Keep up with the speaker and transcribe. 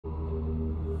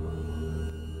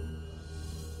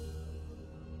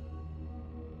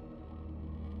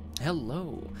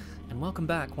Hello, and welcome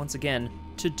back once again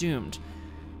to Doomed.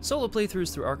 Solo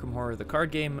playthroughs through Arkham Horror, the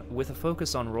card game, with a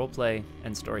focus on roleplay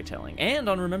and storytelling, and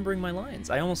on remembering my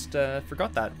lines. I almost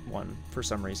forgot that one for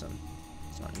some reason.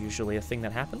 It's not usually a thing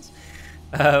that happens.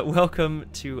 Welcome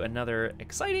to another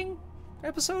exciting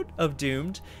episode of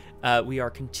Doomed. We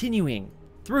are continuing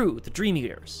through the Dream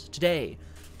Eaters. Today,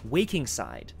 Waking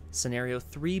Side, Scenario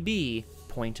 3B,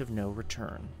 Point of No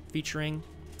Return, featuring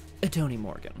Tony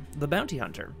Morgan, the bounty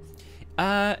hunter.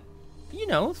 You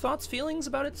know, thoughts, feelings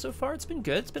about it so far? It's been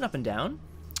good. It's been up and down.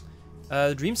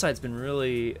 The Dream Side's been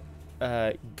really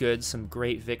good. Some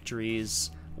great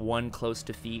victories, one close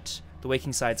defeat. The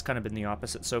Waking Side's kind of been the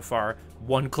opposite so far.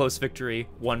 One close victory,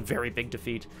 one very big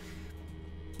defeat.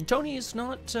 Tony is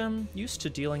not used to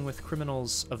dealing with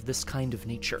criminals of this kind of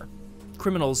nature.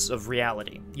 Criminals of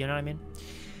reality, you know what I mean?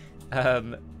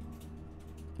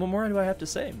 What more do I have to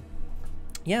say?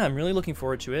 Yeah, I'm really looking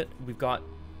forward to it. We're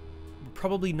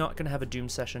probably not going to have a Doom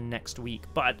session next week,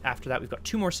 but after that we've got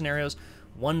 2 more scenarios,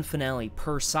 1 finale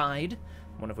per side,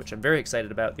 one of which I'm very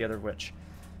excited about, the other of which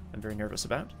I'm very nervous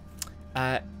about.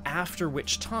 After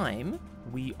which time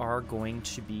we are going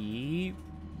to be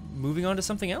moving on to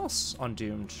something else on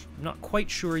Doomed. I'm not quite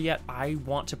sure yet. I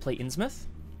want to play Innsmouth,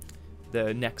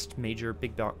 the next major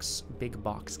big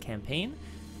box campaign.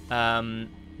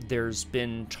 There's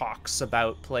been talks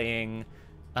about playing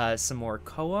some more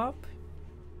co-op.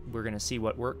 We're gonna see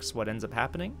what works, what ends up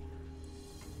happening.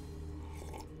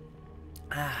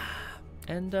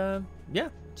 Yeah,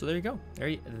 so there you go.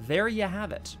 There you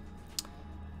have it.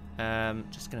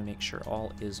 Just gonna make sure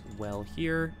all is well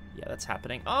here. Yeah, that's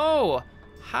happening. Oh,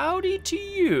 howdy to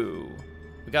you.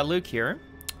 We got Luke here.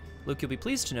 Luke, you'll be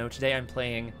pleased to know today I'm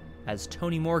playing as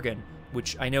Tony Morgan,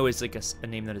 which I know is like a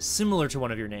name that is similar to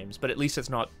one of your names, but at least it's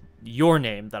not your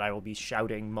name that I will be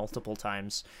shouting multiple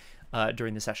times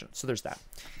during the session. So there's that.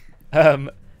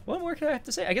 What more can I have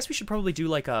to say? I guess we should probably do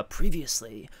like a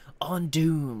previously on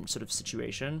Doom sort of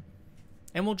situation,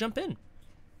 and we'll jump in.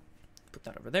 Put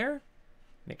that over there.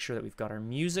 Make sure that we've got our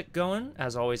music going.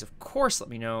 As always, of course, let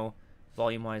me know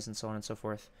volume-wise and so on and so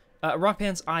forth. Rock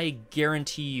Pants, I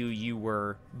guarantee you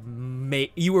were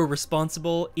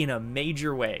responsible in a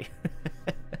major way.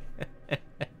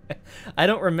 I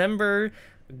don't remember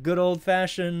good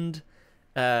old-fashioned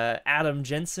Adam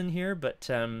Jensen here, but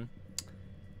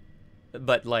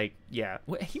like, yeah,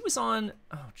 he was on,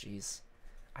 oh geez,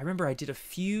 I remember I did a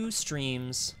few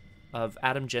streams of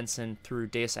Adam Jensen through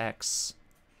Deus Ex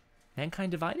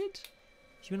Mankind Divided?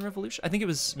 Human Revolution? I think it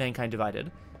was Mankind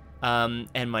Divided.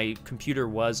 And my computer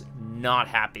was not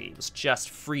happy. It was just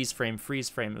freeze frame.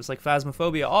 It was like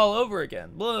Phasmophobia all over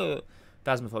again. Whoa.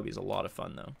 Phasmophobia is a lot of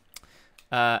fun,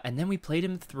 though. And then we played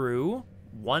him through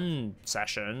one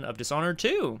session of Dishonored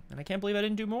 2, and I can't believe I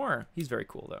didn't do more. He's very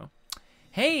cool, though.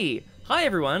 Hey! Hi,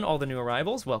 everyone, all the new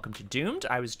arrivals. Welcome to Doomed.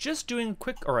 I was just doing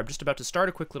I'm just about to start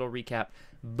a quick little recap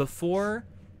before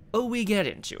we get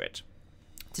into it.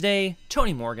 Today,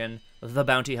 Tony Morgan, the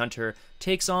bounty hunter,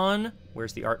 takes on,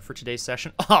 where's the art for today's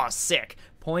session? Oh, sick!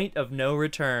 Point of No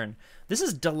Return. This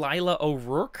is Delilah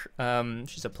O'Rourke.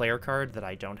 She's a player card that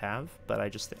I don't have, but I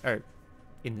just, or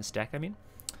in this deck, I mean.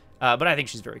 But I think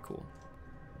she's very cool.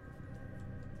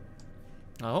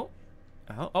 Oh,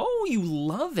 you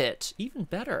love it. Even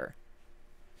better.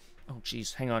 Oh,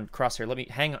 geez, hang on, Crosshair. Let me,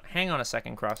 hang on a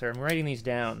second, Crosshair. I'm writing these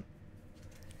down.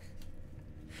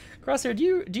 Crosshair,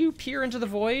 do you peer into the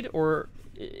void, or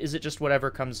is it just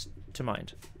whatever comes to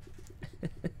mind?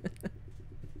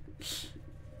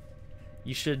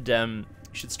 You should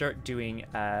start doing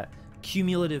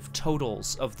cumulative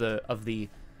totals of the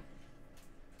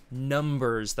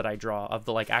numbers that I draw, of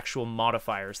the like actual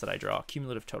modifiers that I draw.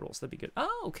 Cumulative totals, that'd be good.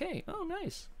 Oh, okay. Oh,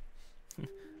 nice.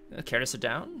 Care to sit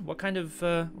down? What kind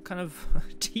of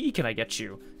tea can I get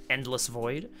you? Endless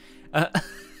void. All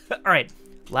right.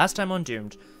 Last time on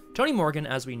Doomed, Tony Morgan,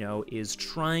 as we know, is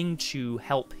trying to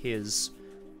help his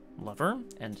lover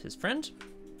and his friend,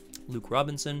 Luke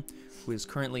Robinson, who is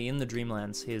currently in the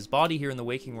Dreamlands. His body here in the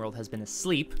waking world has been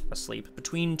asleep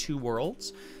between 2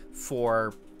 worlds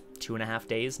for 2.5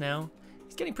 days now.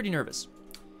 He's getting pretty nervous.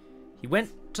 He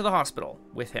went to the hospital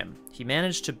with him. He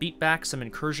managed to beat back some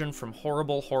incursion from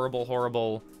horrible,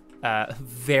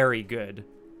 very good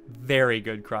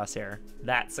Crosshair.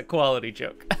 That's a quality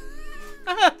joke.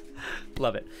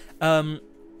 Love it.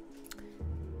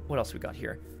 What else we got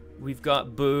here? We've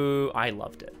got Boo. I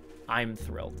loved it. I'm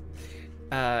thrilled.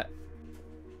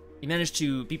 He managed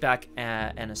to beat back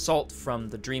an assault from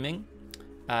the Dreaming,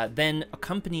 then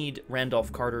accompanied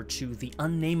Randolph Carter to the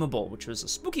Unnameable, which was a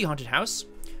spooky haunted house,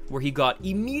 where he got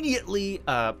immediately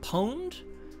pwned,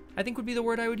 I think would be the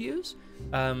word I would use.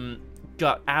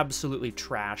 got absolutely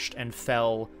trashed and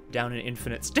fell down an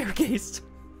infinite staircase.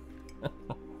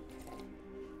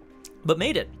 But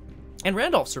made it. And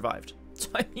Randolph survived. So,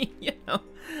 I mean, you know,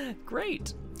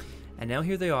 great. And now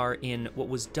here they are in what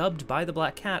was dubbed by the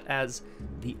Black Cat as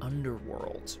the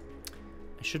Underworld.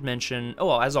 I should mention, oh,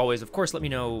 well, as always, of course, let me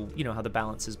know, you know, how the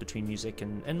balance is between music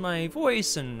and my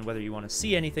voice, and whether you want to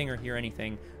see anything or hear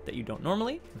anything that you don't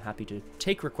normally. I'm happy to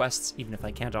take requests, even if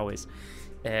I can't always,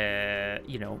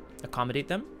 you know, accommodate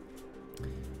them.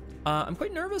 I'm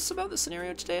quite nervous about this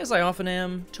scenario today, as I often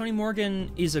am. Tony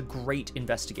Morgan is a great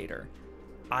investigator.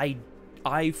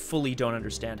 I fully don't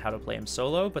understand how to play him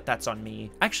solo, but that's on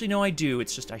me. Actually, no, I do.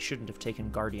 It's just I shouldn't have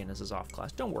taken Guardian as his off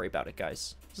class. Don't worry about it,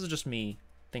 guys. This is just me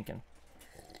thinking.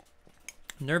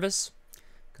 Nervous,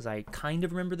 because I kind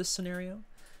of remember this scenario.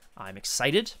 I'm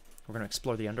excited. We're going to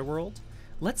explore the Underworld.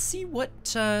 Let's see what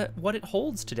it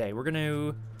holds today. We're going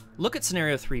to look at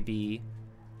scenario 3B.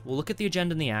 We'll look at the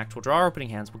agenda and the act. We'll draw our opening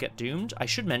hands. We'll get doomed. I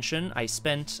should mention, I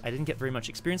didn't get very much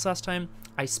experience last time.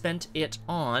 I spent it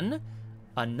on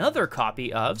another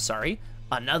copy of,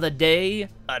 Another Day,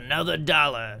 Another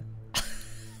Dollar.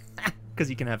 Because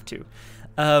you can have two.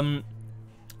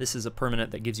 This is a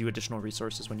permanent that gives you additional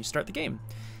resources when you start the game.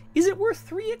 Is it worth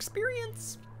 3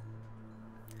 experience?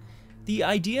 The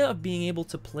idea of being able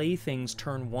to play things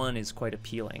turn 1 is quite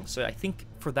appealing, so I think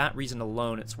for that reason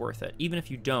alone it's worth it. Even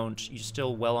if you don't, you're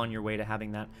still well on your way to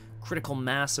having that critical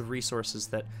mass of resources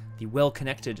that the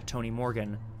well-connected Tony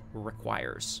Morgan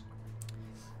requires.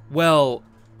 Well,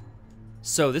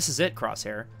 so this is it,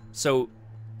 Crosshair. So,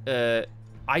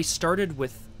 I started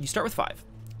with, you start with 5.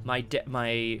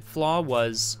 My flaw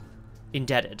was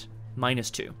indebted,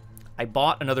 -2. I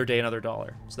bought Another Day, Another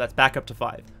Dollar, so that's back up to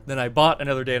 5. Then I bought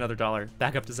Another Day, Another Dollar,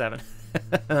 back up to 7.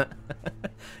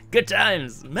 Good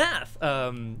times, math.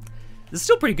 This is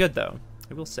still pretty good though,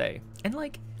 I will say. And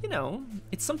like, you know,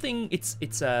 it's something. It's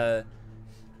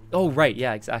oh right,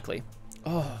 yeah, exactly.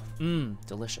 Oh,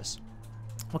 delicious.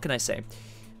 What can I say?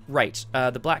 Right,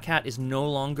 the Black Cat is no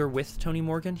longer with Tony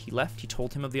Morgan. He left. He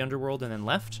told him of the Underworld and then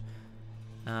left.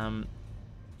 You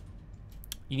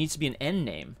need to be an N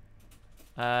name.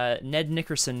 Ned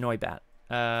Nickerson Neubat.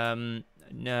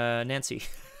 Nancy.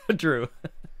 Drew.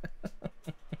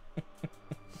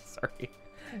 Sorry.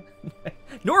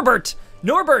 Norbert!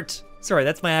 Norbert! Sorry,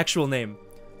 that's my actual name.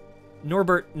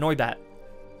 Norbert Neubat.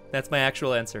 That's my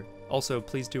actual answer. Also,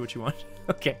 please do what you want.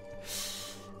 Okay.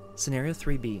 Scenario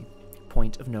 3B.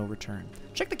 Point of no return.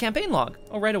 Check the campaign log.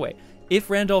 Oh, right away. If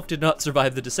Randolph did not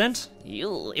survive the descent,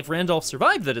 if Randolph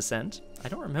survived the descent, I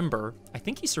don't remember. I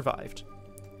think he survived.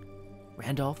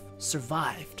 Randolph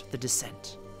survived the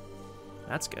descent.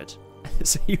 That's good.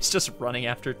 So he was just running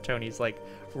after Tony's, like,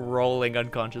 rolling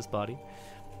unconscious body.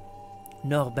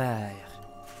 Norbert.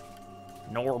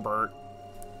 Norbert.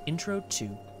 Intro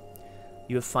 2.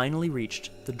 You have finally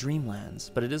reached the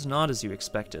Dreamlands, but it is not as you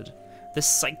expected. This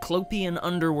cyclopean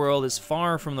underworld is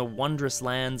far from the wondrous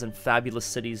lands and fabulous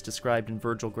cities described in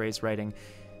Virgil Gray's writing.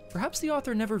 Perhaps the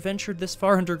author never ventured this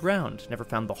far underground, never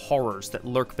found the horrors that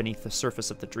lurk beneath the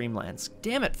surface of the Dreamlands.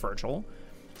 Damn it, Virgil!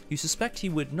 You suspect he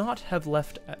would not have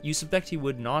left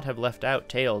out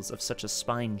tales of such a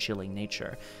spine-chilling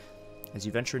nature. As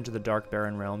you venture into the dark,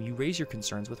 barren realm, you raise your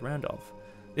concerns with Randolph.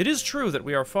 It is true that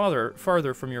we are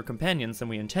farther from your companions than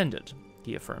we intended,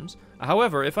 he affirms.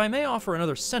 However, if I may offer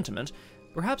another sentiment,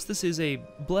 perhaps this is a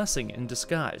blessing in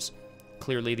disguise.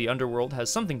 Clearly, the Underworld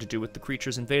has something to do with the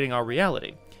creatures invading our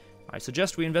reality. I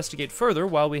suggest we investigate further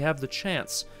while we have the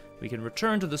chance. We can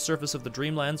return to the surface of the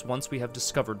Dreamlands once we have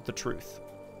discovered the truth.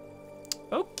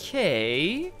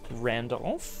 Okay,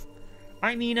 Randolph.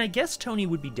 I mean, I guess Tony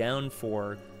would be down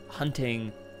for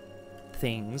hunting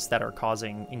things that are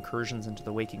causing incursions into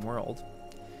the waking world.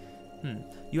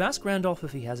 You ask Randolph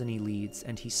if he has any leads,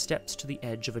 and he steps to the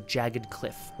edge of a jagged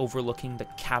cliff overlooking the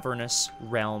cavernous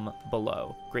realm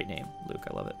below. Great name, Luke,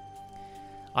 I love it.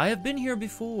 I have been here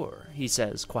before, he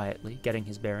says quietly, getting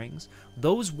his bearings.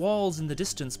 Those walls in the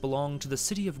distance belong to the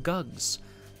city of Gugs.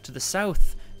 To the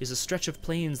south is a stretch of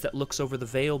plains that looks over the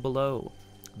vale below.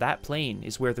 That plain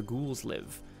is where the ghouls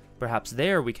live. Perhaps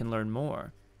there we can learn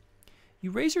more. You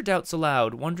raise your doubts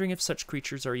aloud, wondering if such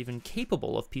creatures are even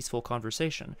capable of peaceful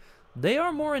conversation. They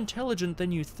are more intelligent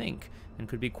than you think, and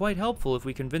could be quite helpful if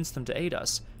we convince them to aid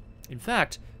us. In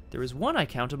fact, there is one I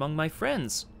count among my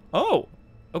friends. Oh,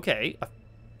 okay.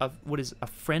 What is a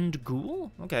friend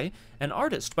ghoul? Okay. An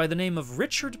artist by the name of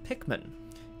Richard Pickman.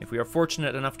 If we are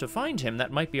fortunate enough to find him,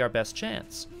 that might be our best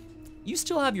chance. You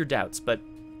still have your doubts, but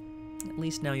at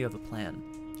least now you have a plan.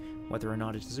 Whether or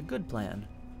not it is a good plan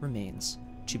remains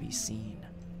to be seen.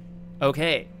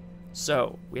 Okay.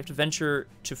 So, we have to venture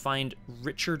to find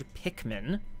Richard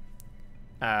Pickman.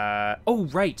 Oh,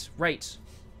 right.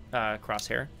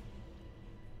 Crosshair.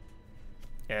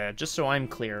 Just so I'm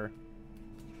clear.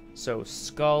 So,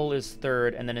 skull is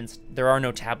third, and then there are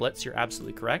no tablets. You're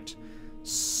absolutely correct.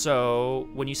 So,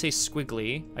 when you say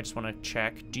squiggly, I just want to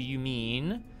check. Do you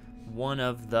mean one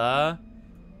of the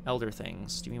elder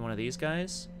things? Do you mean one of these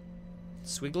guys?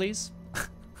 Swigglies?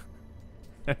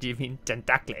 Or do you mean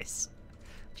tentacles?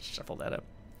 Just shuffle that up.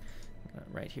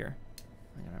 Right here.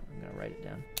 I'm gonna write it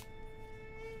down.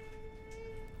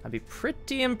 I'd be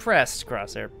pretty impressed,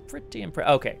 Crosshair. Pretty impressed.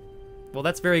 Okay. Well,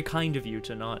 that's very kind of you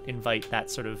to not invite that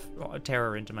sort of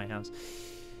terror into my house.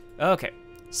 Okay.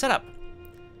 Set up.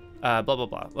 Blah, blah,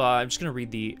 blah. Well, I'm just going to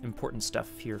read the important stuff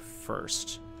here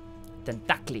first.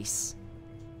 Tentacles.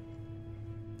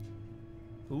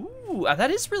 Ooh,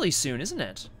 that is really soon, isn't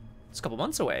it? It's a couple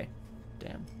months away.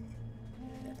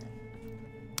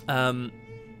 Damn.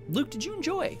 Luke, did you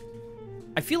enjoy?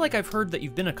 I feel like I've heard that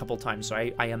you've been a couple times, so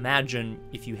I imagine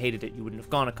if you hated it, you wouldn't have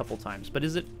gone a couple times. But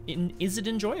is it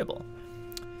enjoyable?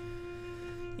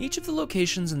 Each of the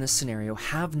locations in this scenario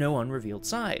have no unrevealed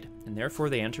side, and therefore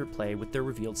they enter play with their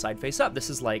revealed side face up. This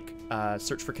is like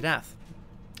Search for Kadath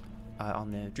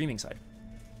on the Dreaming side.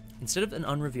 Instead of an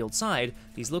unrevealed side,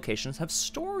 these locations have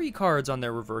story cards on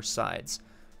their reverse sides.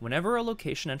 Whenever a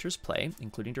location enters play,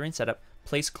 including during setup,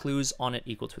 place clues on it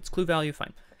equal to its clue value.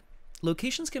 Fine.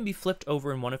 Locations can be flipped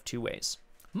over in one of two ways.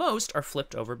 Most are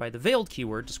flipped over by the veiled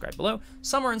keyword described below.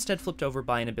 Some are instead flipped over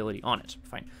by an ability on it.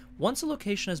 Fine. Once a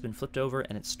location has been flipped over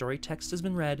and its story text has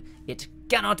been read, it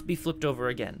cannot be flipped over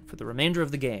again for the remainder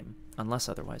of the game, unless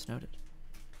otherwise noted.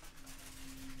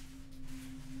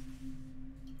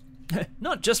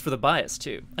 Not just for the bias,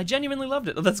 too. I genuinely loved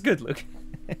it. Oh, that's good, Luke.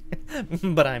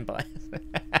 But I'm biased.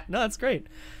 No, that's great.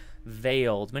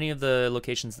 Veiled. Many of the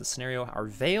locations in the scenario are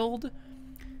veiled.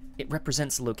 It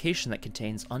represents a location that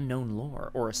contains unknown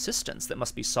lore or assistance that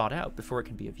must be sought out before it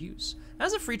can be of use.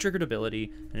 As a free triggered ability,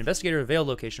 an investigator of a veiled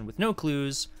location with no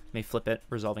clues may flip it,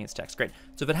 resolving its text. Great.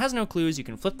 So if it has no clues, you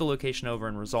can flip the location over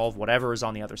and resolve whatever is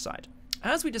on the other side.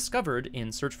 As we discovered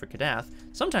in Search for Kadath,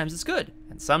 sometimes it's good,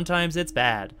 and sometimes it's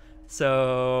bad.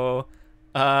 So,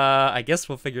 I guess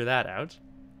we'll figure that out.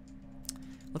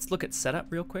 Let's look at setup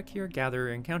real quick here. Gather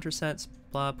encounter sets,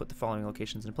 blah, put the following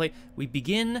locations into play. We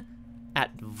begin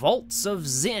at Vaults of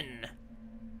Zin.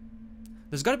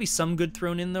 There's got to be some good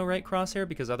thrown in though, right, Crosshair?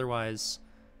 Because otherwise,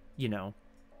 you know,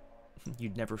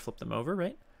 you'd never flip them over,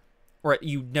 right? Or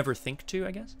you'd never think to,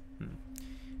 I guess.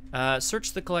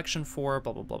 Search the collection for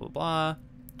blah, blah, blah, blah, blah.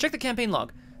 Check the campaign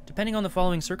log. Depending on the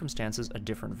following circumstances, a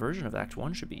different version of Act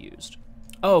 1 should be used.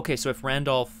 Oh, okay, so if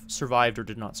Randolph survived or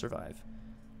did not survive.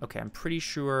 Okay, I'm pretty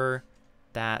sure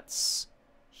that's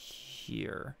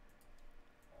here.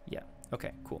 Yeah,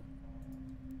 okay, cool.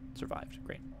 Survived,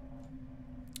 great.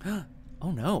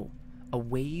 Oh no, a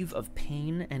wave of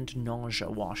pain and nausea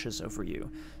washes over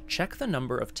you. Check the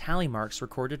number of tally marks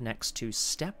recorded next to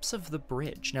Steps of the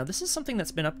Bridge. Now, this is something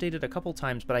that's been updated a couple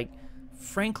times, but I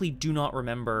frankly do not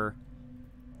remember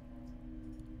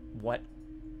what,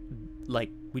 like,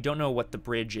 we don't know what the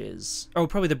bridge is. Oh,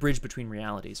 probably the bridge between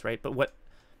realities, right? But what,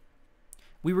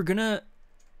 we were gonna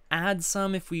add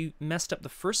some if we messed up the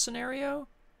first scenario?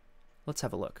 Let's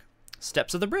have a look.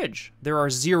 Steps of the Bridge. There are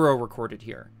 0 recorded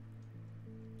here.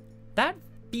 That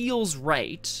feels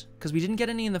right, because we didn't get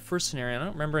any in the first scenario. I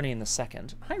don't remember any in the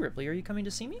second. Hi, Ripley. Are you coming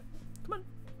to see me? Come on.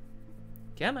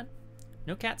 Come on.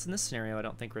 No cats in this scenario, I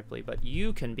don't think, Ripley, but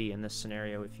you can be in this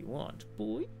scenario if you want.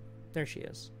 Boy. There she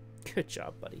is. Good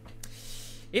job, buddy.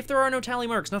 If there are no tally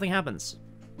marks, nothing happens.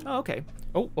 Oh, okay.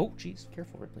 Oh, jeez.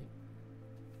 Careful, Ripley.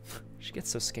 She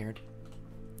gets so scared.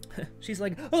 She's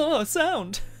like, oh,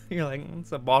 sound. You're like,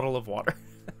 it's a bottle of water.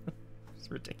 It's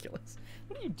ridiculous.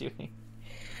 What are you doing?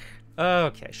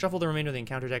 Okay, shuffle the remainder of the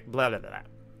encounter deck, blah, blah, blah,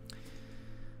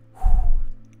 blah.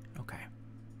 Okay.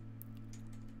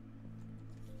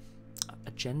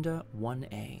 Agenda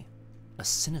 1A, a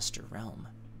sinister realm.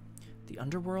 The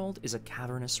Underworld is a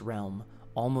cavernous realm,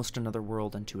 almost another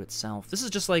world unto itself. This is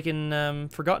just like in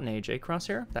Forgotten Age, eh,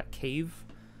 Crosshair? That cave?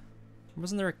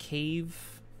 Wasn't there a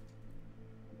cave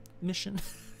mission?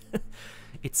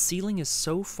 Its ceiling is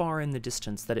so far in the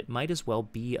distance that it might as well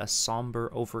be a somber,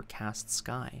 overcast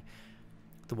sky.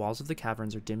 The walls of the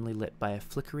caverns are dimly lit by a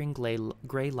flickering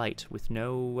gray light with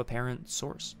no apparent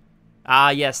source.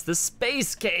 Ah, yes, the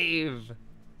space cave!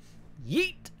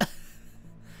 Yeet!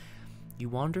 You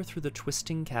wander through the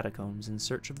twisting catacombs in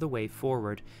search of the way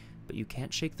forward, but you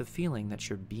can't shake the feeling that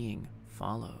you're being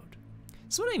followed.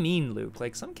 That's what I mean, Luke.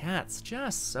 Like, some cats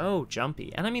just so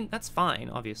jumpy. And I mean, that's fine,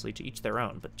 obviously, to each their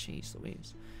own, but jeez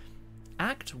Louise.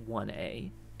 Act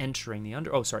 1A, entering the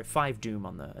Oh, sorry, 5 Doom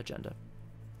on the agenda.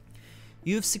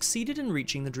 You have succeeded in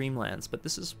reaching the Dreamlands, but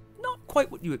this is not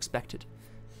quite what you expected.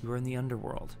 You are in the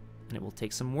Underworld, and it will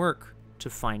take some work to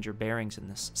find your bearings in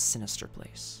this sinister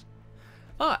place.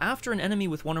 After an enemy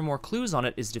with 1 or more clues on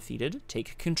it is defeated,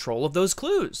 take control of those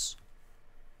clues.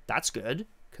 That's good,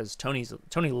 because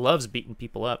Tony loves beating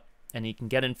people up, and he can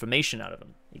get information out of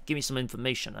them. Give me some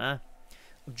information, huh?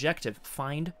 Objective,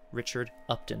 find Richard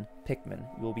Upton Pickman.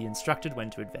 You will be instructed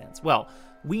when to advance. Well,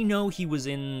 we know he was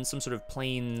in some sort of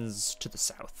plains to the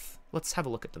south. Let's have a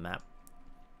look at the map.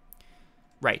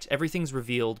 Right, everything's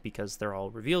revealed because they're all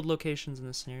revealed locations in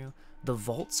this scenario. The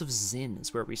Vaults of Zin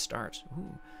is where we start.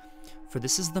 Ooh. For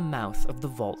this is the mouth of the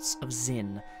Vaults of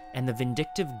Zin, and the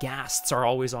vindictive ghasts are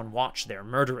always on watch there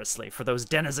murderously for those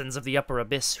denizens of the upper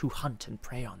abyss who hunt and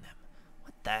prey on them.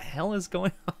 What the hell is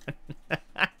going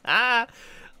on?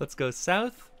 Let's go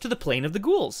south to the Plain of the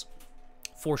Ghouls.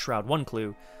 4 Shroud, 1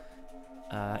 clue.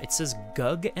 It says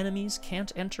Gug enemies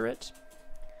can't enter it.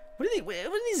 What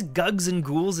are these Gugs and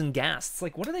Ghouls and Ghasts?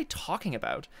 Like, what are they talking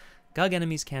about? Gug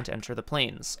enemies can't enter the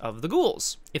Plains of the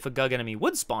Ghouls. If a Gug enemy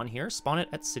would spawn here, spawn it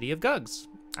at City of Gugs.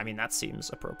 I mean, that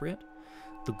seems appropriate.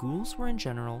 The Ghouls were in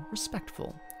general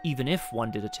respectful, even if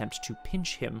one did attempt to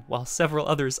pinch him, while several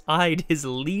others eyed his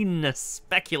leanness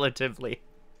speculatively.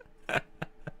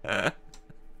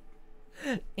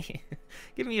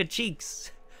 Give me your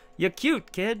cheeks. You're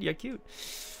cute, kid. You're cute.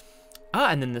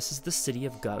 And then this is the City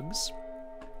of Gugs.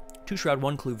 2 Shroud,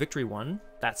 1 clue, victory 1.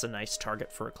 That's a nice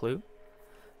target for a clue.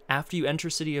 After you enter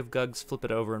City of Gugs, flip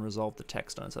it over and resolve the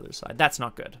text on its other side. That's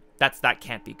not good. That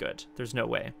can't be good. There's no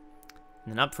way.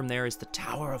 And then up from there is the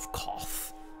Tower of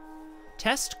Koth.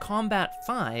 Test Combat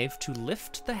 5 to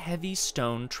lift the heavy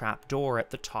stone trapdoor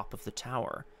at the top of the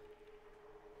tower.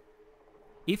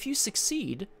 If you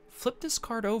succeed, flip this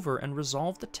card over and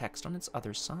resolve the text on its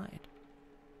other side.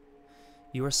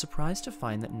 You are surprised to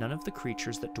find that none of the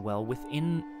creatures that dwell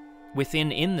within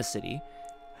the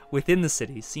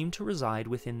city seem to reside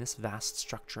within this vast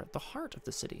structure at the heart of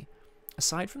the city.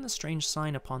 Aside from the strange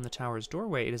sign upon the tower's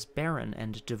doorway, it is barren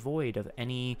and devoid of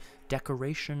any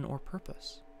decoration or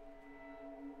purpose.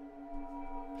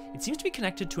 It seems to be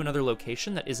connected to another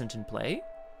location that isn't in play.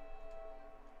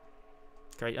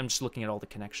 Okay, I'm just looking at all the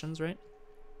connections, right?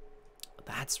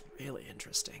 That's really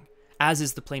interesting. As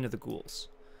is the Plain of the Ghouls.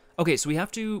 Okay, so we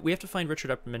have to find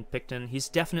Richard Upton Pickman. He's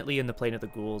definitely in the Plain of the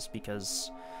Ghouls because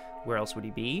where else would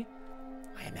he be?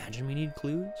 I imagine we need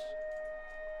clues.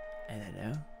 I don't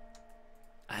know.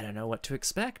 I don't know what to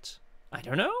expect. I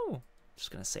don't know.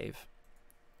 Just gonna save.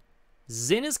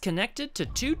 Zin is connected to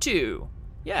 2-2.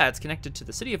 Yeah, it's connected to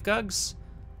the City of Gugs.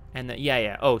 And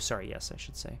yeah. Oh, sorry, yes, I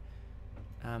should say.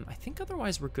 I think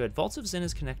otherwise we're good. Vaults of Zin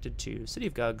is connected to City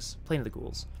of Gugs, Plain of the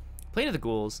Ghouls. Plain of the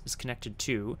Ghouls is connected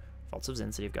to Vaults of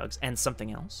Zin, City of Gugs, and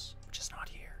something else, which is not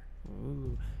here.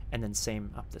 Ooh. And then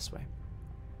same up this way.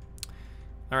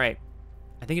 All right,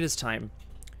 I think it is time.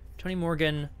 Tony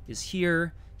Morgan is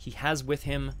here. He has with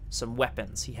him some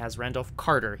weapons. He has Randolph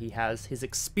Carter. He has his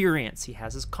experience. He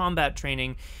has his combat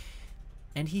training.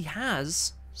 And he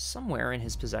has, somewhere in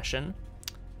his possession,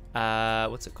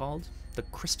 what's it called? The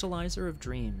Crystallizer of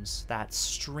Dreams. That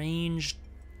strange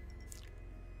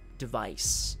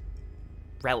device,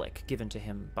 relic given to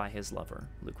him by his lover,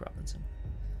 Luke Robinson.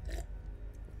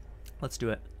 Let's do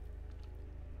it.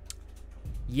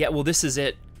 Yeah, well, this is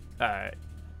it,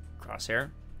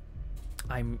 Crosshair.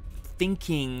 I'm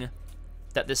thinking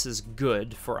that this is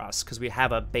good for us because we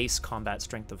have a base combat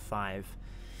strength of 5.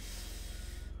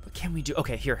 But can we do...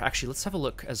 Okay, here, actually, let's have a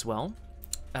look as well.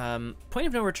 Point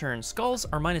of no return. Skulls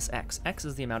are -X. X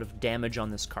is the amount of damage on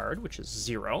this card, which is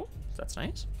 0. So that's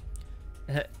nice.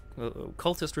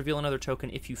 Cultist, reveal another token.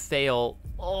 If you fail...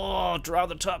 Oh, draw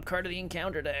the top card of the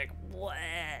encounter deck. Blah.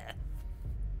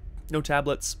 No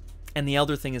tablets. And the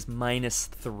other thing is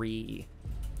 -3.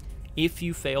 If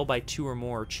you fail by 2 or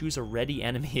more, choose a ready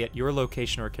enemy at your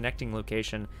location or connecting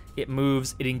location. It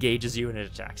moves, it engages you, and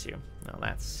it attacks you. Oh,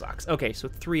 that sucks. Okay, so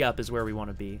 3 up is where we want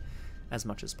to be as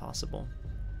much as possible.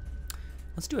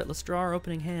 Let's do it. Let's draw our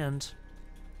opening hand.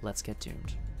 Let's get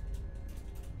doomed.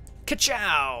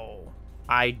 Ka-chow!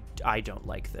 I don't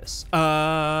like this.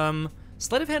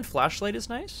 Sleight of hand flashlight is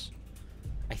nice.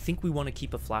 I think we want to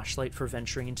keep a flashlight for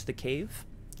venturing into the cave.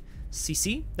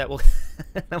 CC, that will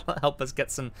that will help us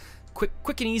get some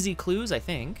quick and easy clues, I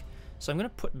think. So I'm going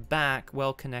to put back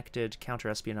well-connected,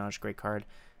 counter-espionage, great card.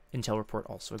 Intel report,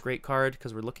 also a great card,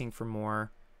 because we're looking for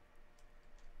more.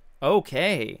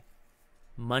 Okay.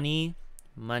 Money,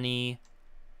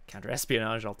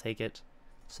 counter-espionage, I'll take it.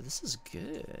 So this is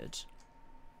good.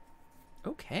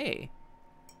 Okay.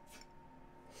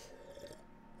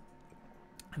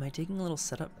 Am I taking a little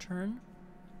setup turn?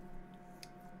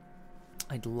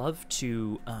 I'd love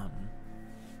to,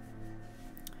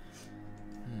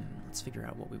 let's figure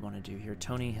out what we want to do here.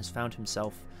 Tony has found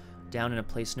himself down in a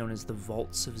place known as the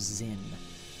Vaults of Zin,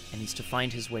 and he's to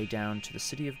find his way down to the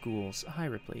City of Ghouls. Hi,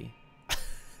 Ripley.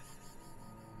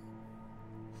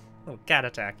 Oh, cat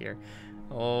attack here.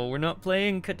 Oh, we're not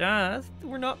playing Kadath.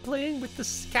 We're not playing with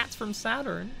the cats from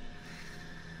Saturn.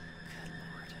 Good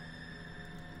lord.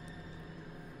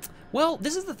 Well,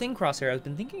 this is the thing, Crosshair. I've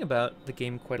been thinking about the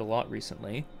game quite a lot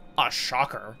recently. A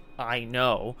shocker, I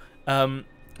know.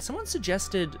 Someone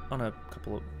suggested on a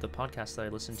couple of the podcasts that I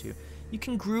listened to, you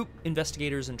can group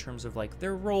investigators in terms of like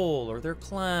their role or their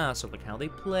class or like how they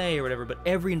play or whatever, but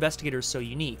every investigator is so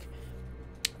unique.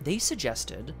 They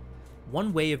suggested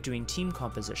one way of doing team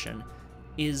composition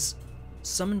is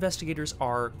some investigators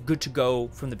are good to go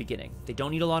from the beginning. They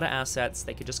don't need a lot of assets.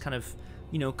 They could just kind of,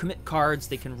 you know, commit cards.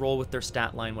 They can roll with their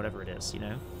stat line, whatever it is, you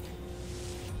know?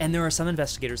 And there are some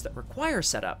investigators that require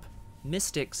setup.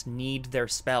 Mystics need their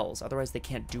spells, otherwise they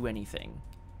can't do anything.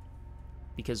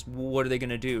 Because what are they going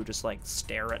to do? Just like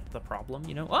stare at the problem,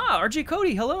 you know? Ah, RG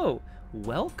Cody, hello!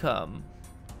 Welcome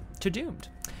to Doomed.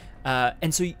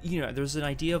 And so, you know, there's an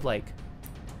idea of like,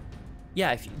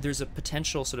 yeah, there's a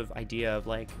potential sort of idea of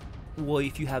like, well,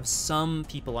 if you have some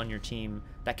people on your team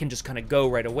that can just kind of go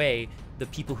right away, the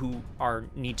people who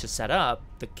need to set up,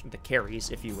 the carries,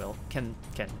 if you will, can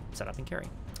set up and carry.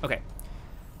 Okay,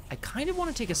 I kind of want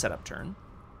to take a setup turn.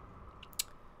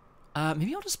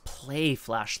 Maybe I'll just play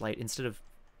Flashlight instead of,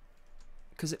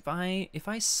 because if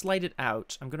I slide it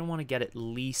out, I'm gonna want to get at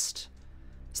least.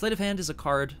 Sleight of Hand is a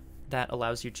card that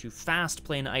allows you to fast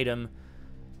play an item.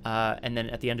 And then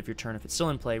at the end of your turn, if it's still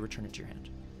in play, return it to your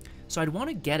hand. So I'd want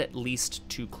to get at least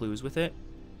 2 clues with it.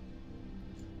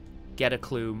 Get a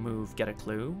clue, move, get a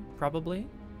clue, probably.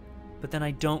 But then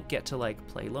I don't get to, like,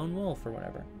 play Lone Wolf or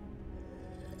whatever.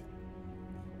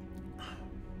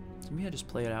 So maybe I just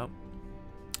play it out.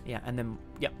 Yeah, and then,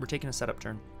 yeah, we're taking a setup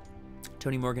turn.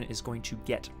 Tony Morgan is going to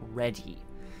get ready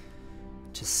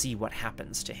to see what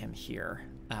happens to him here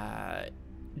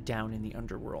down in the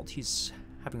Underworld. He's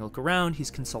having a look around,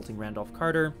 he's consulting Randolph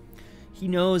Carter. He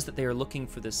knows that they are looking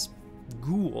for this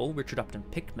ghoul, Richard Upton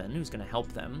Pickman, who's going to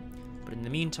help them. But in the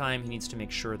meantime, he needs to make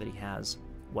sure that he has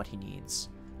what he needs.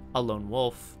 A lone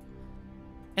wolf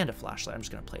and a flashlight. I'm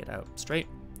just going to play it out straight.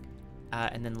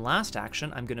 And then last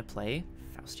action, I'm going to play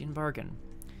Faustian Bargain.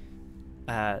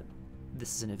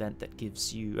 This is an event that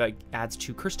gives you, adds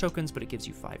 2 curse tokens, but it gives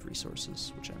you 5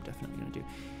 resources, which I'm definitely going to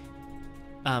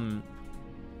do.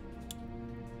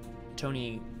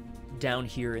 Tony, down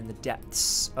here in the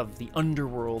depths of the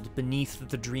Underworld, beneath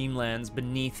the Dreamlands,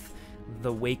 beneath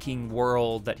the waking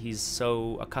world that he's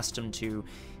so accustomed to,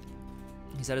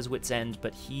 he's at his wit's end,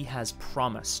 but he has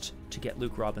promised to get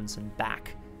Luke Robinson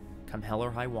back, come hell or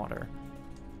high water.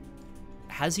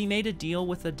 Has he made a deal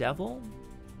with the devil?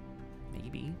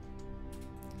 Maybe.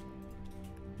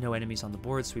 No enemies on the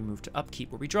board, so we move to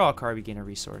upkeep, where we draw a card, we gain a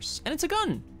resource. And it's a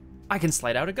gun! I can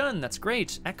slide out a gun, that's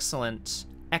great. Excellent.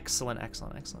 Excellent,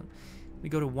 excellent, excellent. We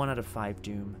go to 1 out of 5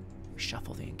 Doom. We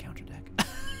shuffle the encounter deck.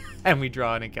 And we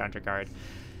draw an encounter card.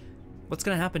 What's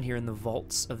going to happen here in the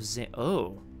Vaults of Zin?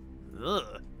 Oh.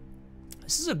 Ugh.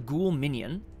 This is a ghoul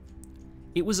minion.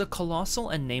 It was a colossal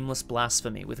and nameless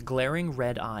blasphemy with glaring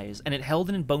red eyes, and it held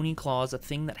in bony claws a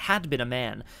thing that had been a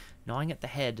man, gnawing at the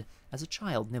head as a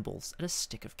child nibbles at a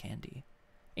stick of candy.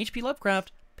 H.P.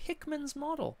 Lovecraft, Pickman's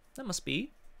model. That must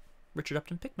be Richard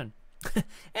Upton Pickman.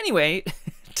 Anyway,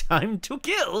 time to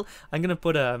kill. I'm gonna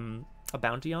put a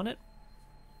bounty on it.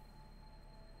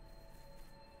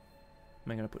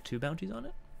 Am I gonna put 2 bounties on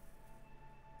it?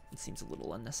 It seems a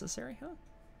little unnecessary,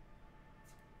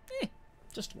 huh?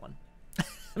 Just 1.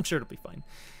 I'm sure it'll be fine.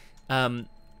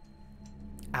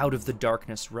 Out of the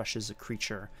darkness rushes a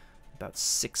creature about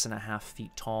 6.5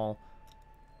 feet tall,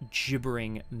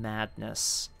 gibbering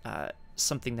madness.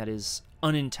 Something that is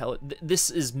unintelligible. This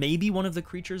is maybe one of the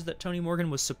creatures that Tony Morgan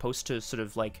was supposed to sort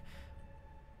of like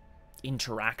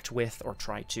interact with or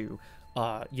try to,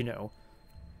 you know,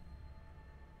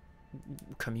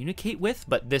 communicate with,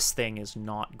 but this thing is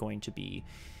not going to be,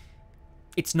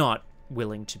 it's not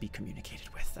willing to be communicated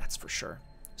with, that's for sure.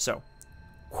 So,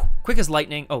 quick as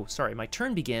lightning. Oh, sorry, my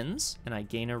turn begins, and I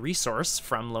gain a resource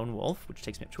from Lone Wolf, which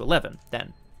takes me up to 11.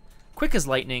 Then, quick as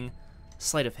lightning,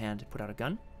 sleight of hand, put out a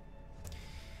gun.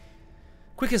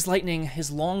 Quick as lightning, his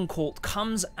long Colt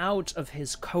comes out of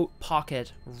his coat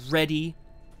pocket, ready,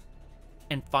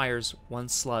 and fires 1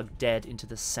 slug dead into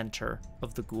the center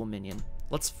of the ghoul minion.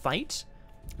 Let's fight.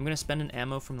 I'm going to spend an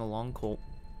ammo from the long Colt.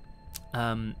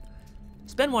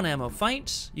 Spend 1 ammo,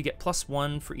 fight. You get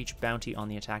 +1 for each bounty on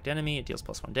the attacked enemy. It deals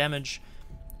 +1 damage.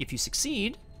 If you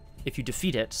succeed, if you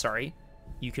defeat it, sorry,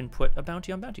 you can put a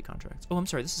bounty on bounty contracts. Oh, I'm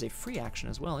sorry, this is a free action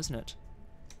as well, isn't it?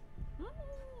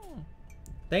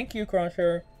 Thank you,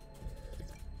 Crosshair.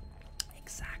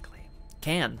 Exactly.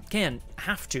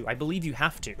 Have to. I believe you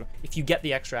have to. If you get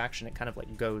the extra action, it kind of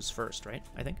like goes first, right?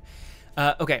 I think.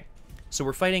 Okay, so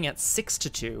we're fighting at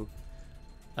 6-2.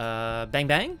 Bang,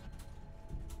 bang.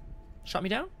 Shot me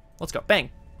down? Let's go. Bang.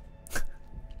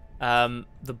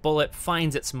 The bullet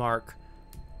finds its mark.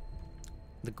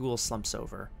 The ghoul slumps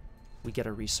over. We get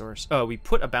a resource. Oh, we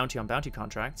put a bounty on bounty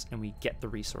contracts, and we get the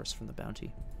resource from the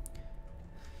bounty.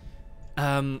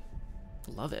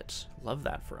 Love it. Love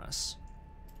that for us.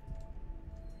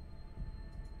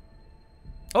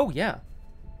 Oh, yeah.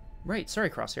 Right, sorry,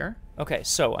 Crosshair. Okay,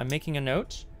 so I'm making a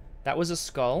note. That was a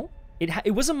skull.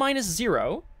 It was a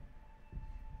 -0.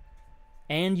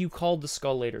 And you called the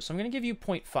skull later, so I'm going to give you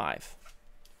 0.5.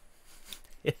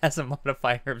 It has a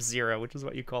modifier of 0, which is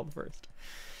what you called first.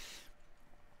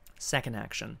 Second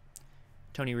action.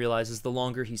 Tony realizes the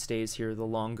longer he stays here, the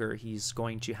longer he's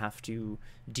going to have to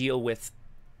deal with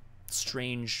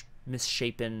strange,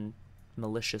 misshapen,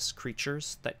 malicious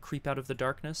creatures that creep out of the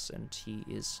darkness, and he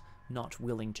is not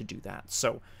willing to do that.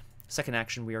 So, second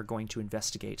action, we are going to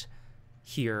investigate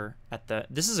here at the...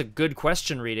 This is a good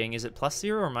question reading. Is it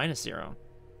 +0 or -0?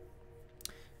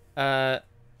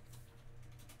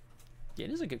 It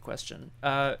is a good question.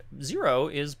 0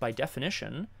 is, by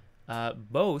definition,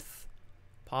 both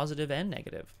positive and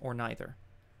negative, or neither.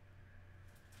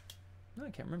 No,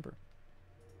 I can't remember.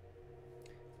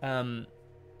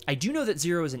 I do know that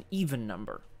 0 is an even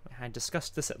number. I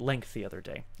discussed this at length the other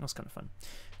day. That was kind of fun.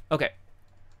 Okay.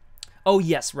 Oh,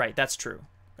 yes, right, that's true.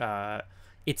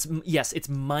 It's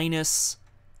minus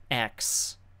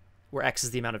X, where X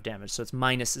is the amount of damage, so it's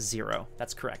 -0.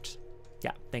 That's correct.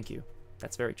 Yeah, thank you.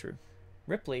 That's very true.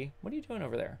 Ripley, what are you doing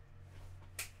over there?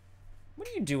 What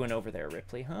are you doing over there,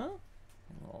 Ripley, huh?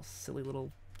 A little silly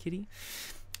little kitty.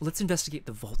 Let's investigate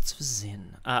the Vaults of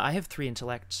Zin. I have 3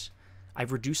 intellect.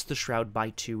 I've reduced the shroud by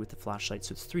 2 with the flashlight,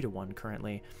 so it's 3-1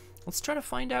 currently. Let's try to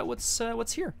find out what's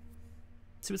here.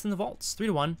 See what's in the vaults.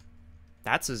 3-1.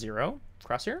 That's a 0.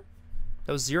 Crosshair?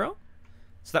 That was 0?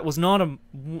 So that was not a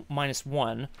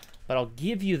 -1, but I'll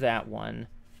give you that one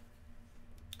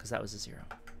because that was a 0.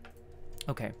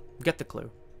 Okay, get the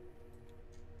clue.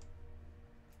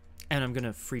 And I'm going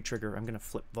to free trigger. I'm going to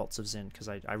flip Vaults of Zin because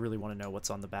I really want to know what's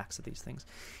on the backs of these things.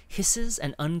 Hisses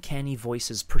and uncanny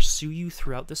voices pursue you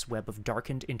throughout this web of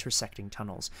darkened, intersecting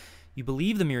tunnels. You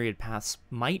believe the myriad paths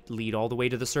might lead all the way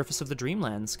to the surface of the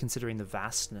Dreamlands, considering the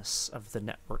vastness of the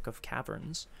network of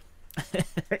caverns.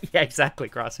 Yeah, exactly,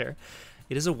 Crosshair.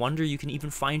 It is a wonder you can even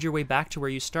find your way back to where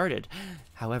you started.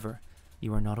 However,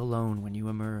 you are not alone when you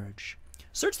emerge.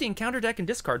 Search the encounter deck and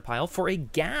discard pile for a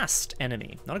ghast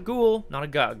enemy. Not a ghoul, not a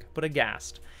gug, but a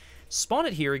ghast. Spawn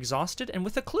it here exhausted and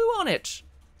with a clue on it.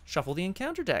 Shuffle the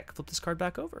encounter deck. Flip this card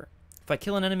back over. If I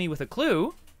kill an enemy with a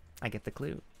clue, I get the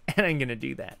clue. And I'm going to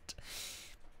do that.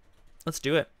 Let's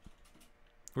do it.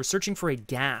 We're searching for a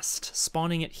ghast.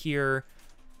 Spawning it here.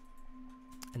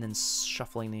 And then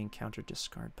shuffling the encounter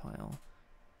discard pile.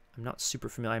 I'm not super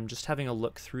familiar. I'm just having a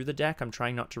look through the deck. I'm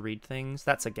trying not to read things.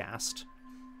 That's a ghast.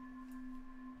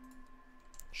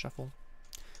 Shuffle.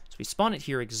 So we spawn it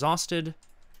here exhausted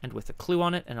and with a clue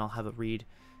on it, and I'll have a read.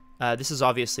 This is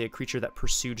obviously a creature that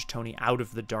pursued Tony out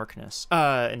of the darkness.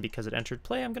 And because it entered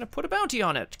play, I'm going to put a bounty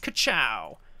on it.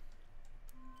 Ka-chow!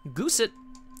 Goose it!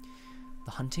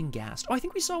 The Hunting Ghast. Oh, I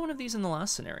think we saw one of these in the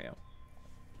last scenario.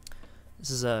 This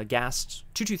is a Ghast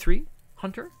 2/2/3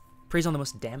 Hunter. Preys on the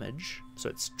most damage, so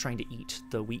it's trying to eat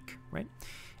the weak, right?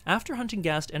 After Hunting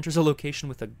Ghast enters a location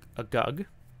with a Gug,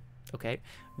 okay,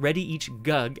 ready each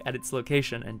Gug at its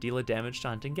location and deal a damage to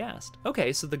Hunting Ghast.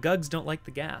 Okay, so the Gugs don't like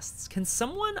the Ghasts. Can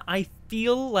someone... I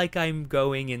feel like I'm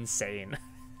going insane.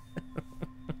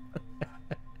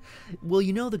 Well,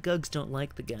 you know the Gugs don't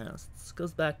like the Ghasts.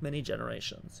 Goes back many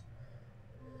generations.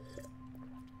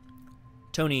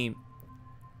 Tony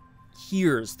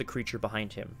hears the creature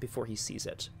behind him before he sees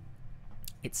it.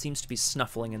 It seems to be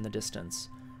snuffling in the distance.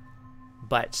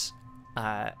 But,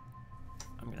 I'm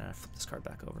gonna flip this card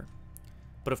back over.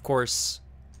 But of course,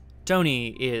 Tony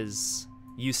is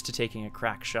used to taking a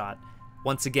crack shot.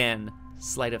 Once again,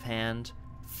 sleight of hand,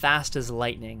 fast as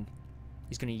lightning.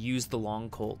 He's gonna use the long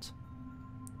colt.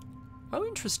 Oh,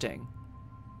 interesting.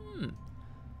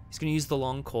 He's gonna use the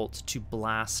long colt to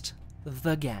blast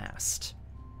the ghast.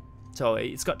 So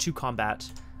it's got 2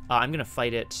 combat. I'm gonna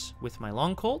fight it with my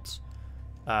long colt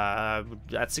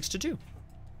at 6-2.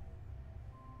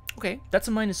 Okay, that's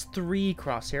a -3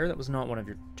 crosshair. That was not one of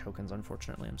your tokens,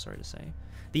 unfortunately, I'm sorry to say.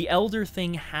 The Elder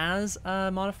thing has a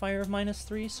modifier of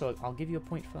 -3, so I'll give you a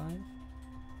 0.5.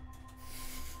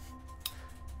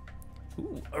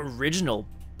 Ooh, original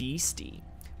beastie.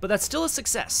 But that's still a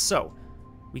success, so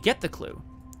we get the clue.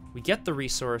 We get the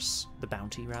resource, the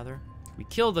bounty, rather. We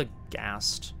kill the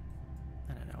ghast.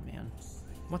 I don't know, man.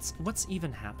 What's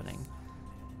even happening?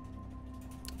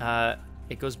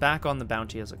 It goes back on the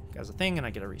bounty as a thing, and I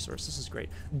get a resource. This is great.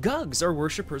 Gugs are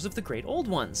worshippers of the Great Old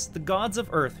Ones, the gods of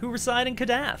Earth who reside in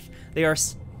Kadath. They are...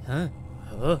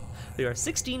 They are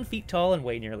 16 feet tall and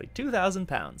weigh nearly 2,000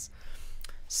 pounds.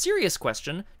 Serious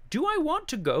question. Do I want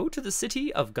to go to the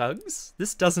city of Gugs?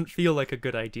 This doesn't feel like a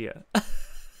good idea.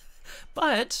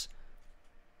 But...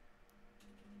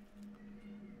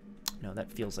 No,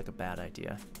 that feels like a bad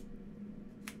idea.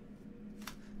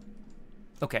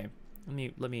 Okay,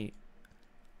 let me...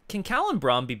 Can Cal and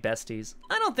Braum be besties?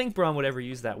 I don't think Braum would ever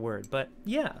use that word, but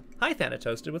yeah. Hi,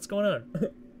 Thanatoasted, what's going on?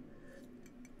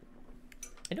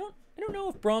 I don't know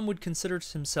if Braum would consider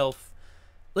himself...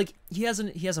 Like, he has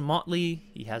a motley,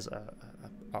 he has a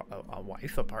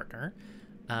wife, a partner,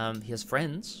 he has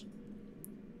friends.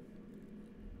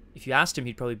 If you asked him,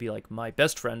 he'd probably be like, my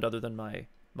best friend other than my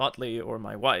motley or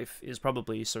my wife is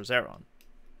probably Sir Zeron.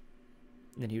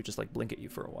 And then he would just like blink at you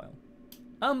for a while.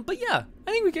 But yeah,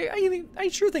 I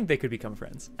sure think they could become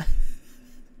friends.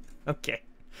 Okay.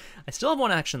 I still have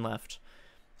one action left.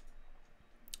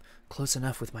 Close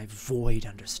enough with my void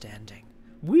understanding.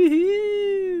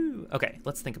 Woohoo! Okay,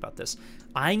 let's think about this.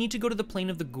 I need to go to the plane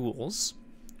of the ghouls,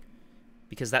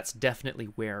 because that's definitely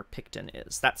where Picton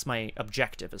is. That's my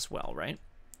objective as well, right?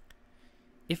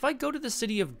 If I go to the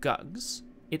city of Gugs,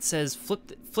 it says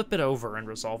flip it over and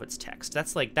resolve its text.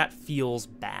 That's like, that feels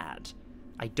bad.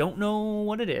 I don't know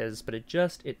what it is, but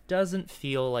it doesn't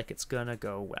feel like it's gonna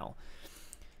go well.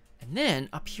 And then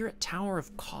up here at Tower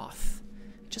of Koth,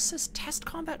 it just says test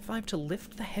combat 5 to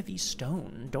lift the heavy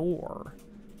stone door.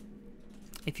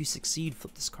 If you succeed,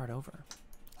 flip this card over.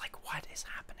 Like, what is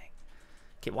happening?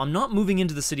 Okay, well, I'm not moving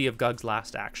into the city of Gugs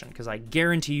last action, because I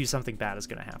guarantee you something bad is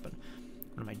gonna happen.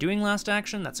 What am I doing last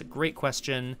action? That's a great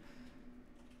question.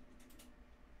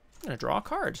 I'm gonna draw a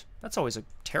card. That's always a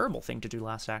terrible thing to do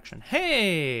last action.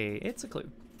 Hey, it's a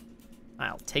clue.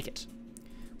 I'll take it.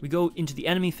 We go into the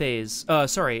enemy phase.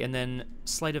 And then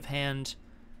sleight of hand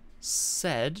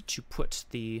said to put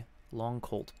the long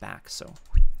colt back, so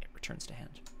it returns to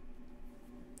hand.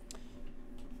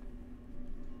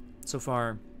 So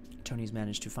far, Tony's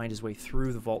managed to find his way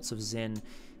through the vaults of Zin.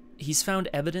 He's found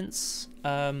evidence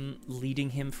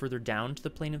leading him further down to the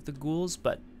plane of the ghouls,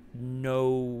 but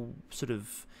no sort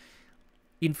of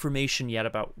information yet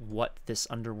about what this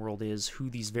underworld is, who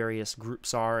these various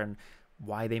groups are, and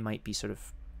why they might be sort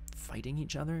of fighting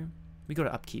each other. We go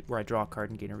to upkeep, where I draw a card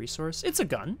and gain a resource. It's a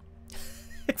gun.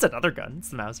 It's another gun. It's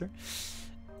the Mauser.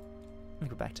 Let me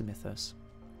go back to Mythos.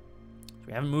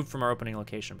 We haven't moved from our opening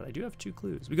location, but I do have 2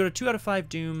 clues. We go to 2 out of 5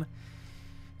 Doom,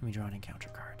 and we draw an encounter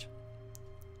card.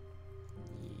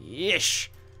 Yeesh!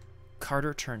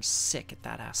 Carter turns sick at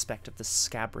that aspect of the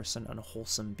scabrous and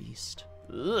unwholesome beast.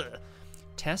 Ugh.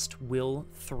 Test Will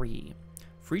 3.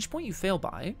 For each point you fail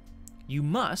by, you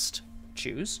must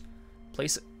choose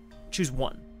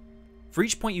one. For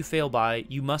each point you fail by,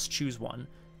 you must choose one.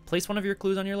 Place one of your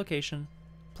clues on your location,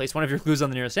 place one of your clues on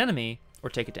the nearest enemy, or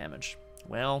take a damage.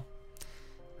 Well,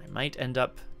 I might end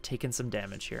up taking some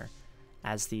damage here,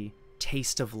 as the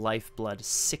taste of lifeblood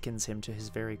sickens him to his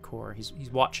very core. He's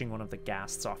watching one of the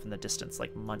ghasts off in the distance,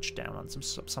 like munch down on some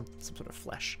sort of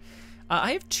flesh.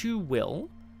 I have 2 will.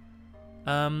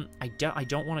 I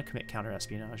don't want to commit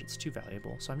counter-espionage. It's too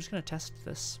valuable. So I'm just going to test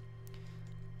this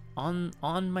on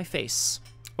my face.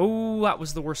 Oh, that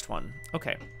was the worst one.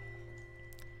 Okay.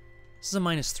 This is a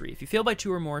 -3. If you fail by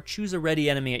 2 or more, choose a ready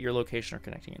enemy at your location or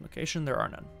connecting in location. There are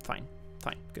none. Fine.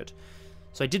 Fine. Good.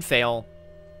 So I did fail.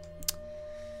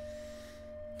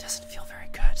 Doesn't feel very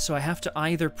good. So I have to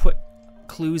either put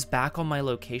clues back on my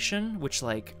location, which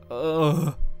like,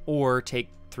 or take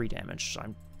 3 damage. So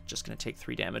I'm just going to take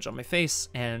 3 damage on my face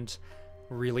and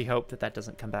really hope that that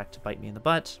doesn't come back to bite me in the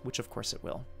butt, which of course it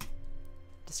will.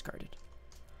 Discarded.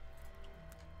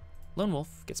 Lone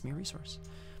Wolf gets me a resource.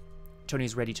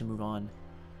 Tony's ready to move on.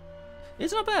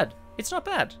 It's not bad. It's not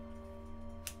bad.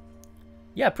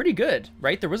 Yeah, pretty good,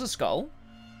 right? There was a skull.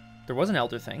 There was an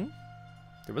elder thing.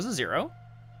 There was a 0.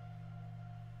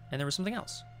 And there was something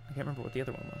else. I can't remember what the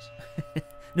other one was.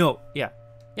 No, yeah.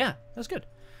 Yeah, that was good.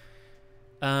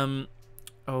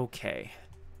 Okay.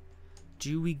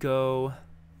 Do we go...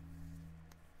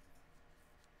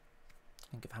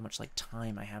 Think of how much like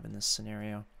time I have in this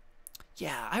scenario.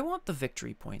 Yeah, I want the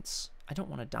victory points. I don't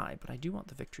want to die, but I do want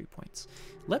the victory points.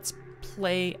 Let's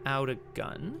play out a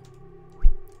gun.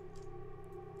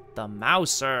 The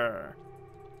Mouser.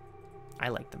 I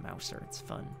like the Mouser. It's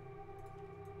fun.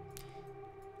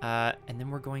 And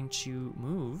then we're going to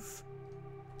move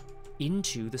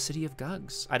into the city of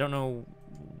Gugs. I don't know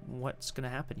what's going to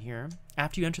happen here.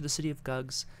 After you enter the city of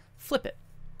Gugs, flip it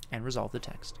and resolve the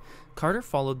text. Carter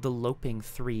followed the loping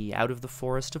three out of the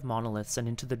forest of monoliths and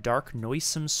into the dark,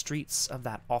 noisome streets of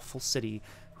that awful city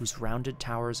whose rounded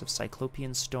towers of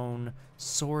cyclopean stone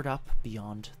soared up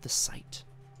beyond the sight.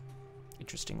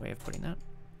 Interesting way of putting that.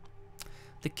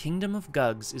 The kingdom of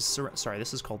Gugs is sorry,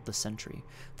 this is called the Sentry.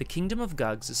 The kingdom of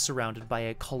Gugs is surrounded by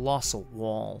a colossal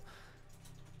wall.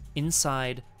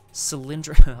 Inside,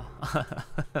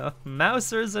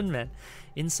 Mousers and men.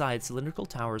 Inside, cylindrical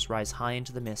towers rise high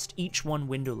into the mist, each one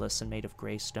windowless and made of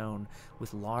gray stone,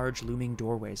 with large looming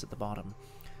doorways at the bottom.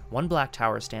 One black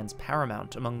tower stands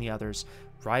paramount among the others,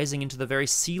 rising into the very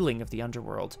ceiling of the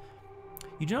underworld.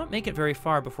 You do not make it very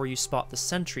far before you spot the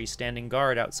sentry standing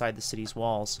guard outside the city's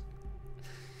walls.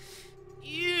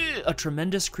 A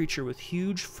tremendous creature with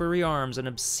huge furry arms and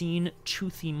obscene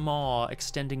toothy maw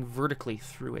extending vertically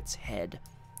through its head.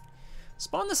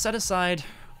 Spawn the set-aside,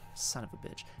 son of a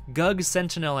bitch, Gug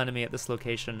Sentinel enemy at this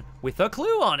location with a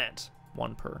clue on it.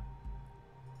 1 per.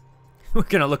 We're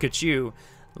gonna look at you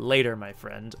later, my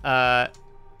friend. Put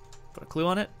a clue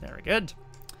on it. Very good.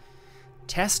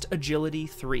 Test Agility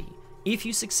 3. If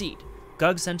you succeed,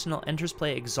 Gug Sentinel enters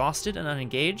play exhausted and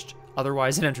unengaged.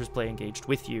 Otherwise, it enters play engaged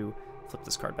with you. Flip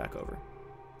this card back over.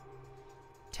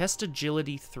 Test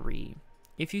Agility 3.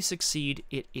 If you succeed,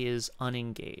 it is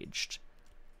unengaged.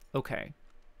 Okay.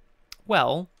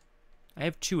 Well, I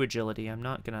have 2 agility. I'm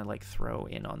not gonna like throw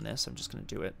in on this. I'm just gonna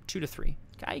do it 2 to 3.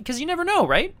 Okay, because you never know,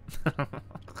 right?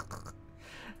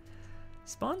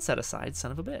 Spawn set aside,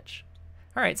 son of a bitch.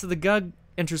 All right, so the Gug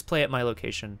enters play at my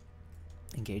location,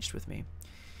 engaged with me.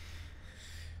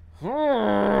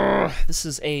 This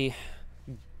is a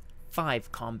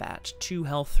 5 combat, 2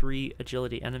 health, 3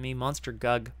 agility enemy. Monster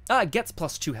Gug gets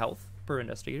plus 2 health per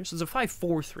investigator, so it's a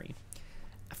 5/4/3.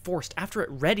 Forced. After it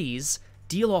readies,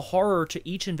 deal a horror to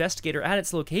each investigator at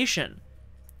its location.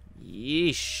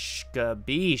 Yeesh,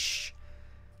 gabish.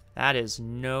 That is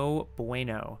no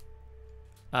bueno.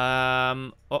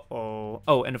 Uh-oh.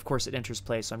 Oh, and of course it enters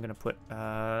play, so I'm going to put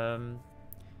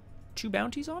 2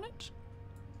 bounties on it.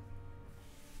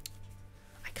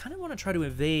 I kind of want to try to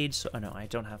evade, so... Oh, no, I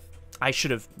don't have... I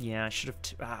should have... Yeah, I should have...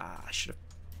 I should have...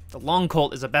 The Long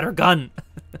Colt is a better gun.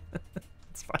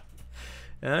 It's fine.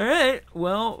 Alright,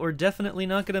 well, we're definitely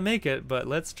not going to make it, but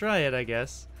let's try it, I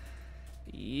guess.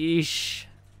 Yeesh.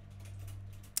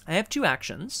 I have 2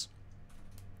 actions.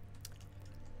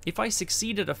 If I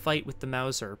succeed at a fight with the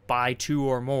Mouser by 2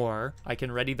 or more, I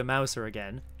can ready the Mouser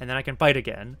again, and then I can fight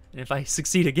again. And if I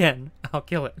succeed again, I'll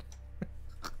kill it.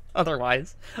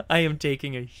 Otherwise, I am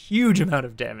taking a huge amount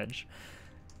of damage.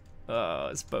 Oh,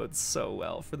 this bodes so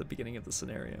well for the beginning of the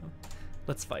scenario.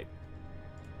 Let's fight.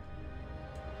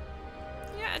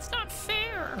 Yeah, it's not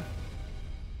fair.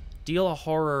 Deal a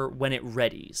horror when it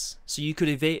readies. So you could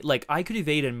evade, like, I could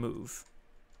evade and move.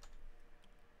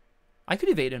 I could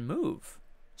evade and move.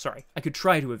 Sorry, I could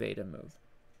try to evade and move.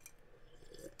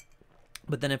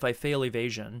 But then if I fail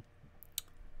evasion,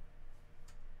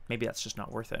 maybe that's just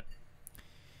not worth it.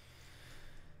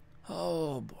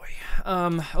 Oh, boy.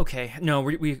 Okay. No,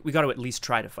 we got to at least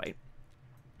try to fight.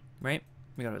 Right?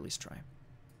 We got to at least try.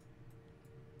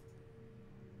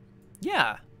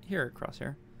 Yeah. Here,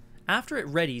 crosshair. After it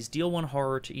readies, deal 1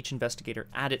 horror to each investigator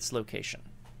at its location.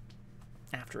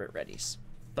 After it readies.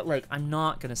 But, like, I'm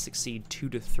not going to succeed 2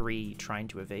 to 3 trying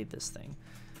to evade this thing.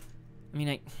 I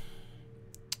mean,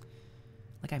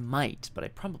 I might, but I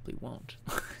probably won't.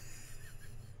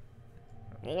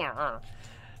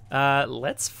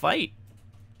 Let's fight.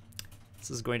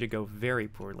 This is going to go very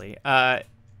poorly. The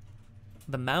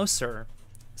Mouser.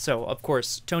 So, of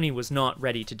course, Tony was not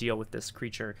ready to deal with this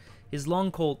creature. His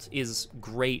Long Colt is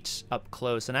great up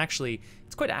close, and actually,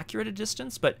 it's quite accurate at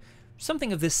distance, but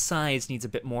something of this size needs a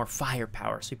bit more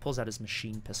firepower, so he pulls out his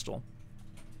machine pistol.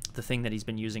 The thing that he's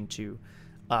been using to,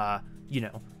 you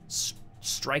know,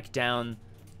 strike down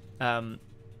Dam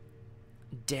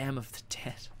of the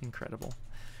Dead. Incredible.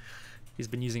 He's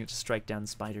been using it to strike down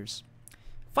spiders.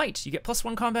 Fight! You get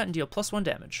 +1 combat and deal +1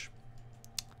 damage.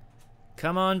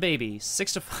 Come on, baby.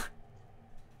 6 to 5.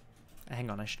 Hang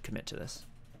on, I should commit to this.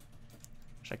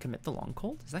 Should I commit the Long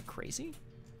Colt? Is that crazy?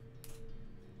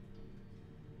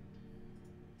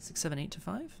 6, 7, 8 to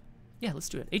 5? Yeah, let's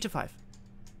do it. 8 to 5.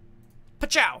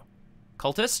 Pachow!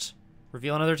 Cultist.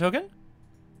 Reveal another token.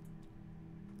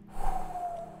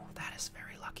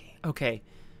 Okay.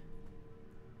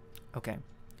 Okay.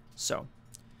 So,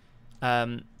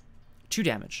 2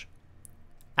 damage.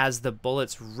 As the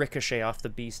bullets ricochet off the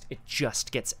beast, it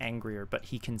just gets angrier, but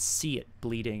he can see it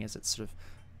bleeding as it sort of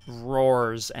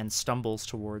roars and stumbles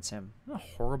towards him. A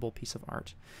horrible piece of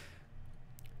art.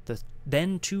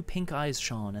 Then 2 pink eyes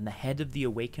shone, and the head of the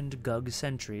awakened Gug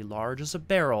sentry, large as a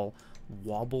barrel,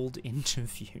 wobbled into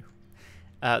view.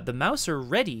 The mouser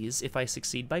readies if I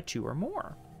succeed by 2 or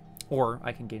more. Or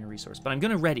I can gain a resource, but I'm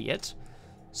going to ready it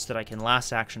so that I can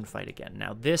last action fight again.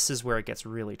 Now, this is where it gets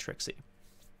really tricksy.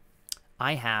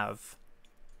 I have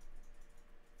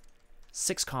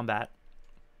 6 combat.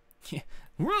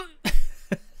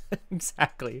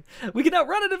 Exactly. We can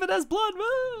outrun it if it has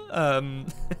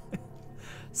blood.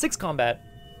 6 combat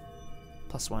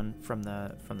plus 1 from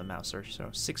the mouser, so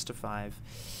 6 to 5.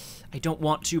 I don't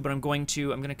want to, but I'm going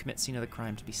to. I'm going to commit scene of the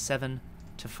crime to be 7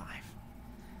 to 5.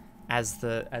 As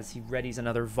he readies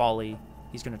another volley,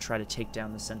 he's going to try to take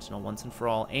down the sentinel once and for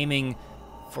all, aiming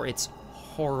for its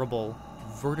horrible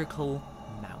vertical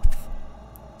mouth.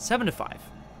 7 to 5.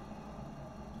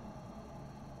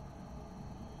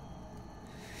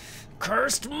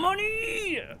 Cursed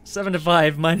money! 7 to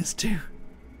 5 minus 2.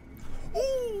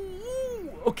 Ooh,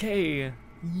 okay.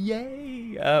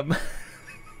 Yay.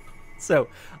 So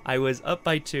I was up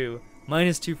by 2,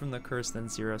 minus 2 from the curse, then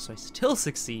 0, so I still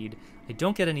succeed. I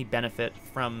don't get any benefit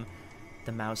from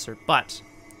the mouser, but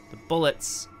the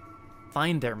bullets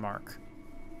find their mark.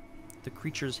 The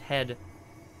creature's head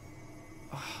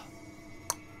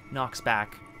knocks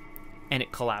back, and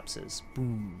it collapses.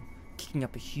 Boom. Kicking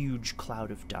up a huge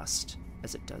cloud of dust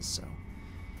as it does so.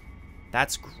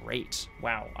 That's great.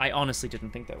 Wow, I honestly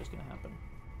didn't think that was going to happen.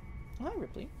 Oh, hi,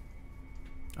 Ripley.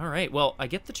 All right, well, I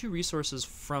get the 2 resources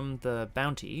from the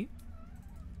bounty.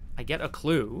 I get a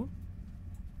clue,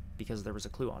 because there was a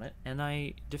clue on it, and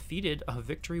I defeated a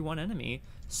victory 1 enemy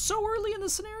so early in the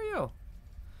scenario.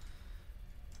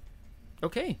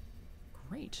 Okay,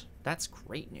 great. That's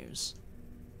great news.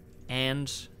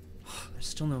 And there's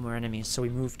still no more enemies, so we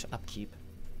move to upkeep.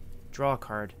 Draw a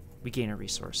card. We gain a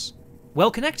resource.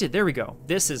 Well connected. There we go.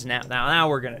 This is now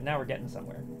we're getting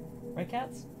somewhere. Right,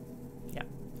 cats? Yeah.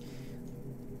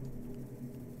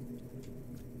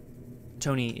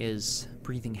 Tony is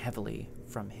breathing heavily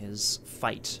from his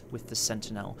fight with the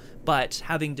Sentinel, but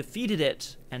having defeated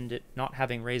it and it not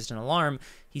having raised an alarm,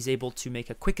 he's able to make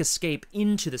a quick escape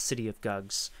into the city of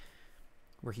Gugs,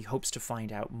 where he hopes to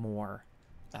find out more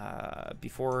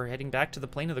before heading back to the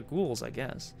plane of the ghouls, I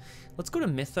guess. Let's go to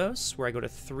Mythos, where I go to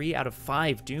 3 out of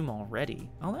 5 Doom already.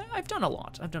 I've done a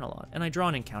lot. And I draw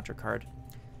an encounter card.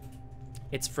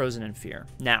 It's Frozen in Fear.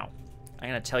 Now, I'm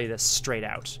going to tell you this straight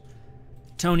out.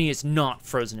 Tony is not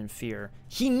frozen in fear.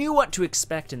 He knew what to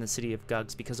expect in the city of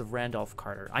Gugs because of Randolph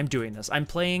Carter. I'm doing this. I'm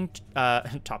playing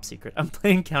Top Secret. I'm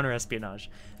playing Counter-Espionage.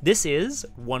 This is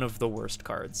one of the worst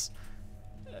cards.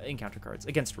 Encounter cards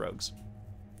against rogues.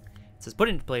 It says, put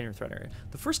it into play in your threat area.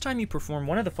 The first time you perform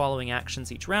one of the following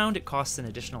actions each round, it costs an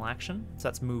additional action. So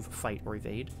that's move, fight, or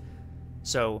evade.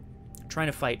 So trying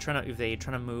to fight, trying to evade,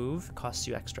 trying to move costs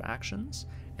you extra actions.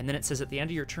 And then it says at the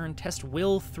end of your turn, test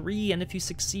will 3, and if you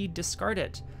succeed, discard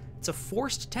it. It's a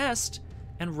forced test,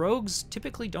 and rogues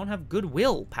typically don't have good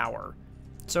will power.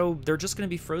 So they're just going to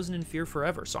be frozen in fear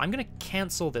forever. So I'm going to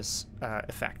cancel this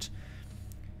effect.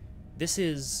 This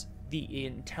is the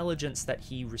intelligence that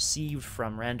he received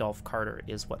from Randolph Carter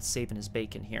is what's saving his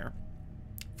bacon here.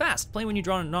 Fast. Play when you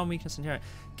draw a non-weakness in here.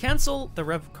 Cancel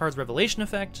the card's revelation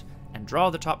effect and draw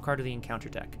the top card of the encounter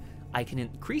deck. I can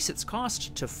increase its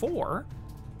cost to 4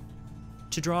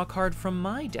 to draw a card from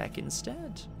my deck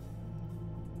instead.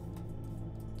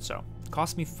 So,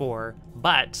 cost me 4,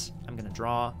 but I'm going to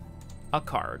draw a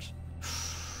card.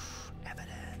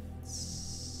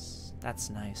 Evidence. That's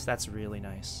nice. That's really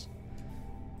nice.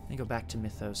 Then go back to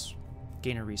Mythos.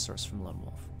 Gain a resource from Lone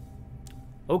Wolf.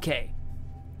 Okay.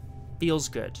 Feels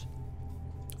good.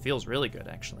 Feels really good,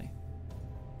 actually.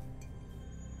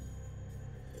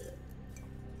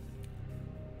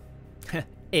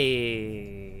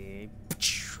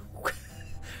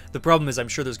 The problem is I'm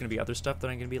sure there's going to be other stuff that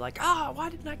I'm going to be like, why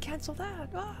didn't I cancel that?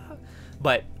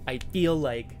 But I feel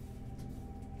like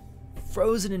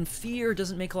Frozen in Fear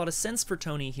doesn't make a lot of sense for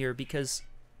Tony here because,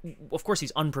 of course,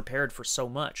 he's unprepared for so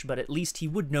much, but at least he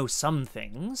would know some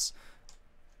things,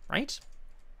 right?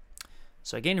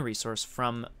 So I gain a resource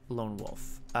from Lone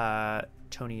Wolf.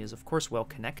 Tony is, of course, well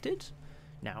connected.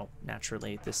 Now,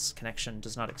 naturally, this connection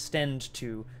does not extend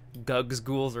to Gugs,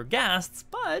 ghouls, or ghasts,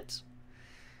 but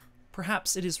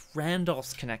perhaps it is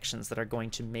Randolph's connections that are going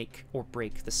to make or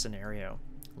break the scenario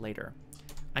later.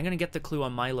 I'm going to get the clue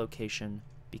on my location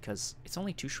because it's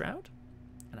only 2 Shroud.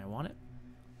 and I want it.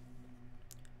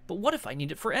 But what if I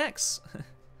need it for X?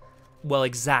 Well,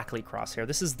 exactly, Crosshair.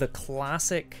 This is the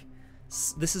classic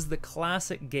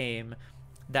game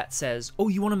that says, oh,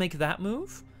 you want to make that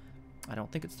move? I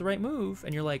don't think it's the right move.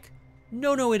 And you're like,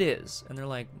 no, no, it is. And they're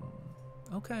like,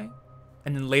 okay.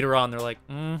 And then later on, they're like,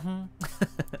 mm-hmm.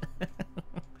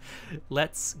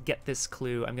 Let's get this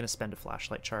clue. I'm going to spend a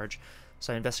flashlight charge.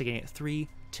 So I'm investigating at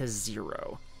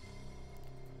 3-0.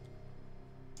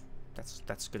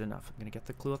 That's good enough. I'm going to get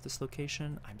the clue at this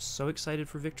location. I'm so excited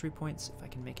for victory points if I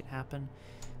can make it happen.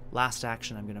 Last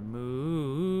action, I'm going to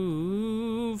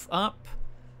move up.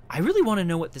 I really want to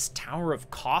know what this Tower of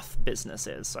Koth business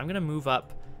is. So I'm going to move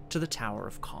up to the Tower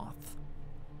of Koth.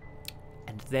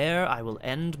 And there I will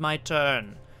end my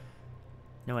turn.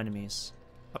 No enemies.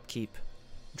 Upkeep.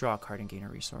 Draw a card and gain a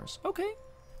resource. Okay.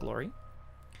 Glory.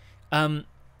 I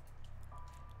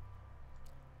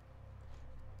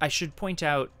should point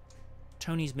out,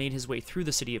 Tony's made his way through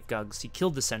the city of Gugs. He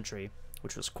killed the sentry,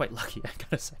 which was quite lucky, I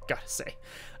gotta say.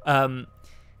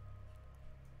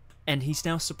 And he's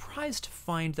now surprised to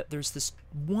find that there's this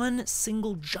one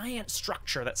single giant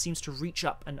structure that seems to reach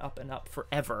up and up and up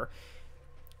forever,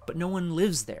 but no one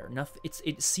lives there.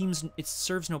 It seems it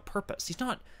serves no purpose. He's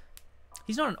not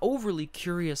an overly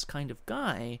curious kind of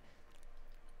guy,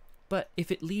 but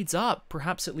if it leads up,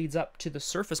 perhaps it leads up to the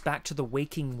surface, back to the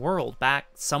waking world, back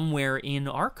somewhere in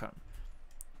Arkham.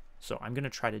 So I'm going to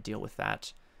try to deal with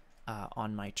that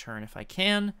on my turn if I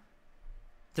can.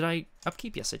 Did I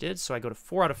upkeep? Yes, I did. So I go to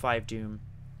 4 out of 5 Doom.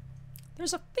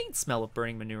 There's a faint smell of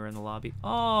burning manure in the lobby.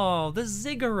 Oh, the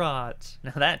ziggurat.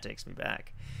 Now that takes me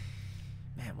back.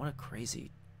 Man, what a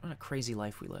crazy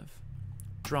life we live.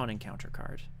 Draw an encounter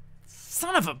card.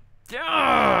 Son of a...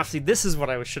 Ugh! See, this is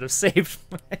what I should have saved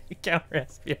my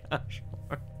counter-espionage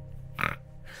for.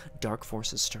 Dark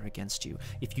forces stir against you.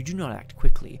 If you do not act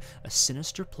quickly, a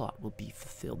sinister plot will be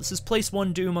fulfilled. This is place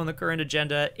 1 Doom on the current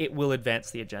agenda. It will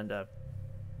advance the agenda.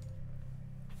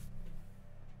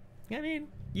 I mean,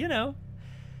 you know,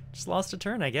 just lost a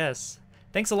turn, I guess.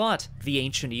 Thanks a lot, the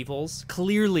Ancient Evils.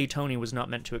 Clearly, Tony was not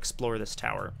meant to explore this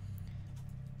tower.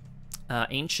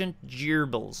 Ancient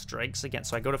Gerbil strikes again.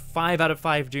 So I go to 5 out of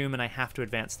 5 Doom, and I have to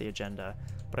advance the agenda.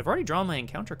 But I've already drawn my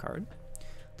encounter card.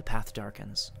 The path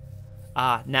darkens.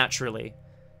 Ah, naturally.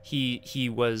 He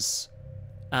was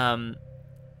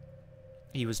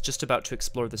just about to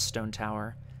explore the stone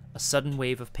tower. A sudden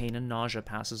wave of pain and nausea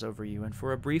passes over you, and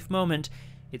for a brief moment,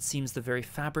 it seems the very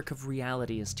fabric of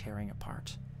reality is tearing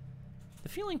apart. The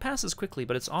feeling passes quickly,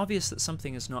 but it's obvious that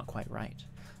something is not quite right.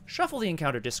 Shuffle the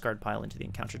encounter discard pile into the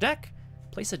encounter deck.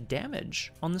 Place a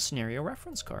damage on the scenario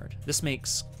reference card. This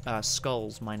makes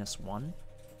skulls -1.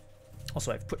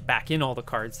 Also, I've put back in all the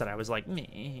cards that I was like,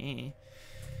 meh.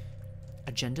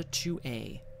 Agenda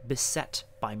 2A, beset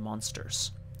by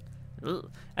monsters.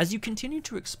 Ugh. As you continue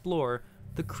to explore,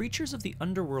 the creatures of the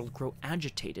Underworld grow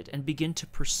agitated and begin to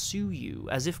pursue you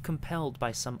as if compelled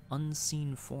by some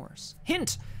unseen force.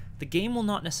 Hint! The game will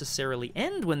not necessarily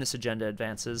end when this agenda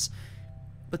advances,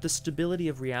 but the stability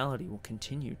of reality will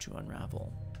continue to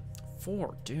unravel.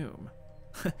 4 Doom.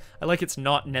 I like it's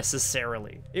not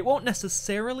necessarily. It won't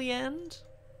necessarily end?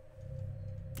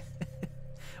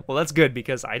 Well, that's good,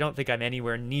 because I don't think I'm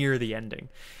anywhere near the ending.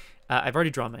 I've already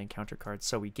drawn my encounter card,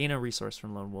 so we gain a resource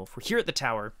from Lone Wolf. We're here at the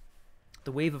tower.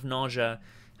 The wave of nausea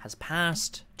has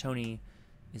passed. Tony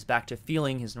is back to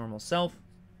feeling his normal self,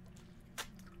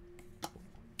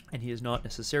 and he is not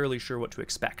necessarily sure what to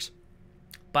expect.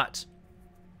 But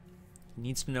he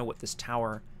needs to know what this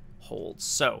tower holds.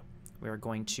 So we are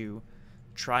going to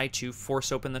try to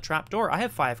force open the trapdoor. I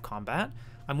have 5 combat.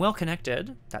 I'm well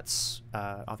connected. That's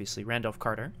obviously Randolph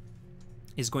Carter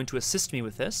is going to assist me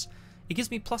with this. It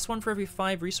gives me +1 for every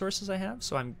 5 resources I have,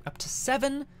 so I'm up to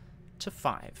 7 to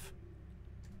 5.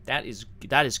 That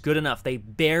is good enough. They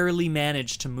barely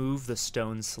managed to move the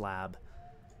stone slab.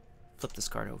 Flip this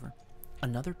card over.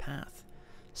 Another path.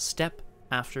 Step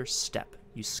after step,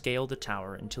 you scale the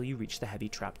tower until you reach the heavy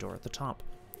trapdoor at the top.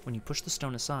 When you push the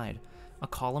stone aside, a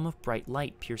column of bright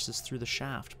light pierces through the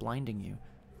shaft, blinding you.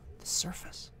 The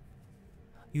surface.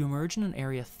 You emerge in an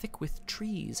area thick with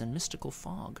trees and mystical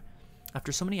fog.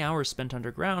 After so many hours spent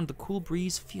underground, the cool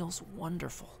breeze feels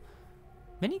wonderful.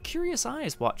 Many curious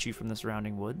eyes watch you from the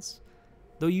surrounding woods.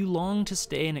 Though you long to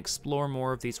stay and explore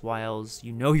more of these wilds,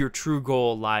 you know your true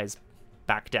goal lies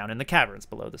back down in the caverns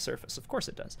below the surface. Of course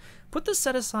it does. Put the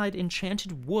set aside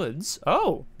Enchanted Woods.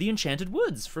 Oh, the Enchanted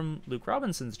Woods from Luke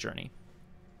Robinson's journey.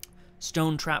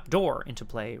 Stone trap door into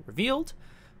play revealed.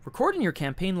 Record in your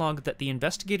campaign log that the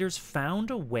investigators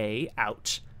found a way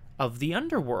out of the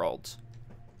Underworld.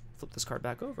 flip this card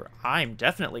back over. I'm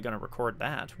definitely going to record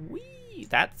that. Whee!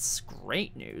 That's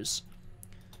great news.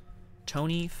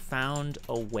 Tony found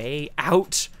a way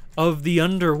out of the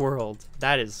underworld.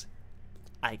 That is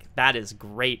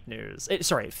great news.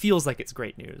 Sorry, it feels like it's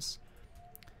great news.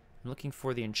 I'm looking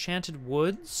for the Enchanted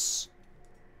Woods.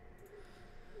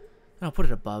 I'll put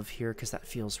it above here because that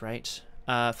feels right.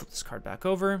 Flip this card back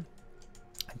over.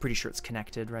 I'm pretty sure it's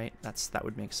connected, right? That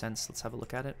would make sense. Let's have a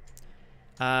look at it.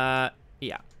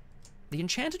 Yeah. The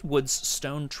Enchanted Woods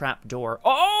stone trap door.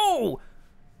 Oh!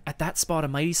 At that spot, a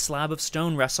mighty slab of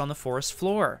stone rests on the forest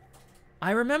floor.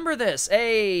 I remember this.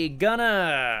 Hey,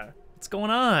 Gunna! What's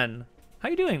going on? How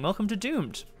you doing? Welcome to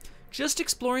Doomed. Just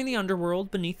exploring the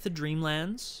underworld beneath the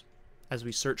Dreamlands as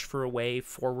we search for a way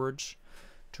forward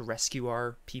to rescue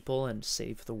our people and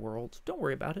save the world. Don't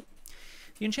worry about it.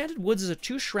 The Enchanted Woods is a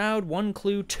 2-shroud, 1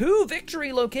 clue, 2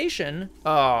 victory location.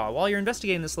 While you're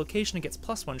investigating this location, it gets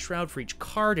 +1 shroud for each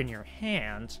card in your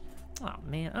hand. Oh,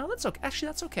 man. Oh, that's okay. Actually,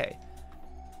 that's okay.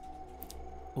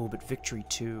 Oh, but victory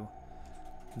 2.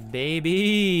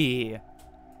 Baby!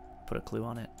 Put a clue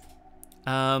on it.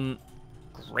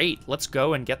 Great. Let's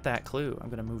go and get that clue. I'm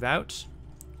going to move out.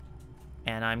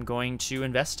 And I'm going to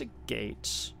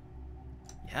investigate.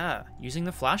 Yeah, using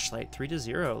the flashlight, 3 to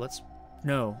 0.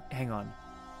 No, hang on.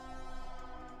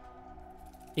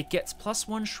 It gets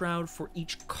 +1 shroud for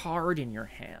each card in your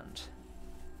hand.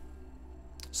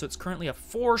 So it's currently a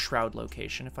 4-shroud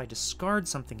location. If I discard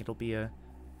something, it'll be a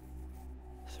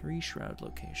 3-shroud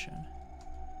location.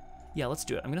 Yeah, let's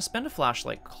do it. I'm going to spend a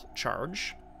flashlight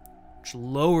charge, which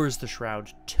lowers the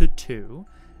shroud to 2,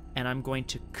 and I'm going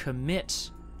to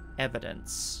commit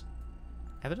evidence.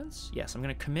 Evidence? Yes, I'm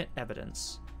going to commit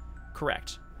evidence.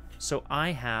 Correct. So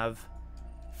I have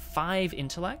 5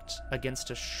 intellect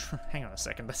against a... Hang on a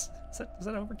second. Is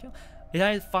that overkill? I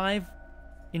have 5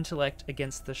 intellect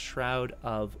against the shroud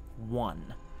of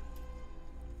 1.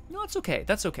 No, it's okay.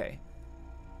 That's okay.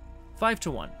 5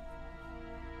 to 1.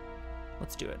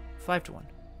 Let's do it. 5 to 1.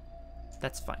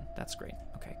 That's fine. That's great.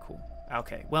 Okay, cool.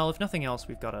 Okay, well, if nothing else,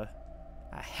 we've got a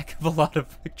heck of a lot of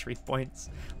victory points.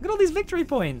 Look at all these victory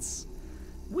points!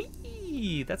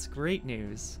 Whee! That's great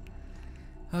news.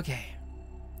 Okay.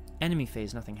 Enemy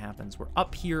phase, nothing happens. We're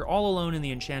up here, all alone in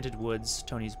the Enchanted Woods.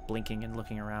 Tony's blinking and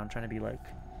looking around, trying to be like,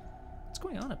 what's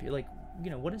going on up here? Like,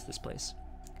 what is this place?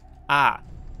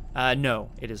 No,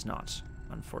 it is not,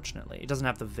 unfortunately. It doesn't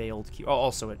have the veiled key. Oh,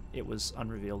 also, it was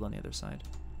unrevealed on the other side.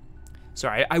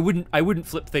 Sorry, I wouldn't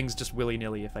flip things just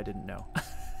willy-nilly if I didn't know.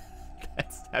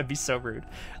 That'd be so rude.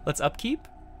 Let's upkeep.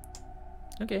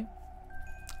 Okay.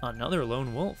 Another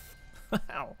lone wolf.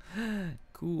 Wow.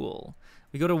 Cool.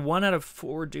 We go to 1 out of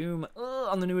 4 Doom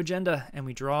on the new agenda, and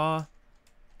we draw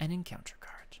an encounter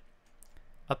card.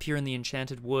 Up here in the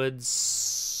Enchanted Woods,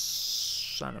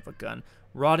 son of a gun,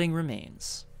 Rotting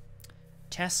Remains.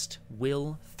 Test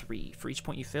Will 3. For each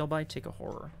point you fail by, take a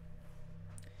horror.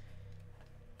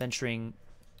 Venturing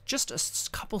just a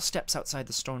couple steps outside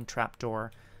the stone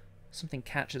trapdoor, something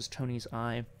catches Tony's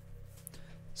eye.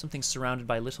 Something surrounded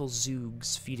by little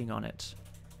zoogs feeding on it.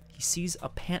 He sees a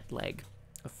pant leg,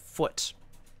 a foot,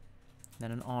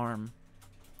 then an arm,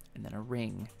 and then a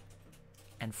ring.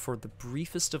 And for the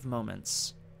briefest of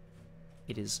moments,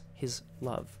 it is his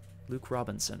love, Luke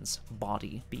Robinson's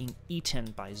body, being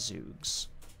eaten by zoogs.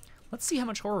 Let's see how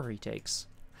much horror he takes.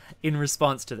 In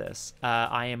response to this,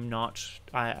 I am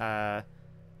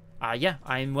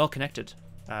well connected.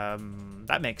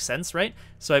 That makes sense, right?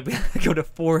 So I go to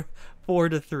 4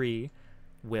 to 3.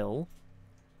 Will.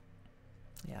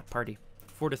 Yeah, party.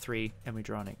 4 to 3, and we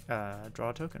draw a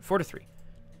token. 4 to 3.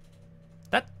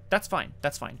 That's fine.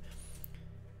 That's fine.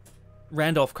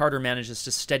 Randolph Carter manages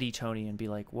to steady Tony and be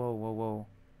like, whoa, whoa, whoa.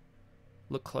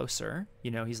 Look closer.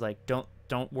 He's like,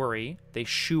 don't worry. They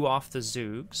shoo off the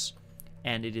zoogs,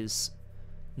 and it is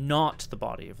not the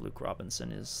body of Luke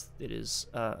Robinson. It is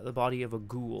the body of a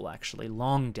ghoul, actually.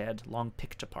 Long dead, long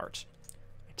picked apart.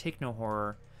 I take no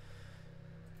horror.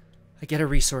 I get a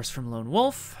resource from Lone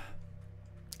Wolf,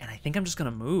 and I think I'm just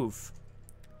going to move.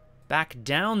 Back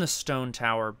down the stone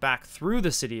tower, back through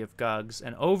the city of Gugs,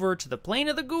 and over to the plane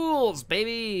of the ghouls,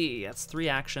 baby! That's 3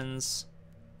 actions.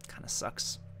 Kind of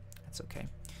sucks. That's okay.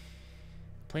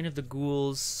 Plane of the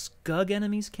ghouls. Gug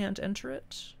enemies can't enter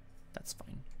it. That's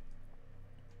fine.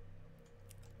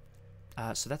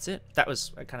 So that's it. That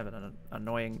was kind of an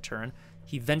annoying turn.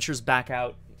 He ventures back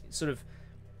out, sort of,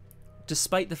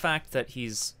 despite the fact that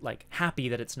he's, like, happy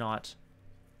that it's not...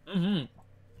 I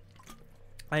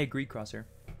agree, Crosshair.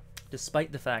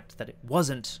 Despite the fact that it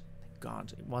wasn't, thank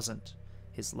God, it wasn't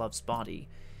his love's body,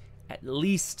 at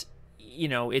least,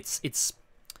 it's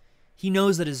he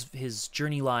knows that his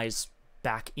journey lies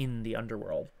back in the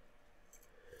Underworld.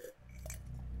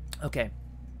 Okay.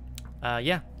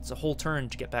 Yeah, it's a whole turn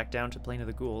to get back down to Plane of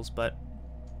the Ghouls, but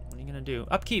what are you gonna do?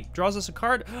 Upkeep draws us a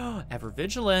card. Ever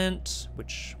Vigilant,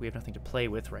 which we have nothing to play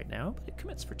with right now, but it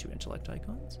commits for 2 intellect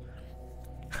icons.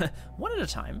 One at a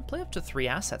time, play up to 3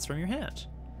 assets from your hand.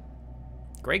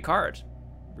 Great card.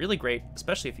 Really great,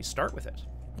 especially if you start with it.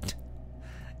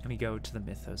 And we go to the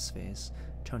Mythos phase.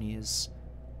 Tony is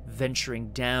venturing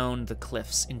down the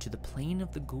cliffs into the Plane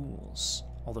of the Ghouls,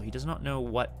 although he does not know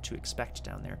what to expect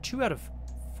down there. 2 out of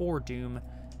 4 Doom.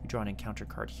 You draw an encounter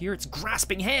card here. It's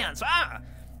Grasping Hands.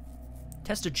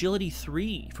 Test Agility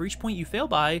 3. For each point you fail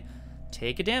by,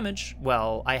 take a damage.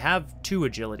 Well, I have 2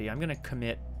 Agility. I'm going to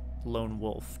commit Lone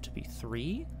Wolf to be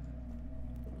 3.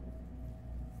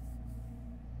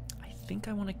 I think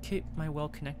I want to keep my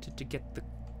Well-Connected to get the...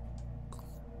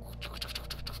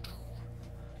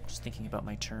 Just thinking about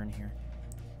my turn here.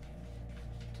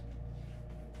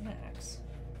 Max.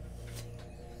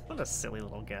 What a silly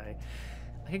little guy.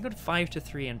 I can go to 5 to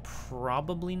 3 and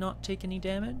probably not take any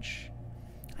damage.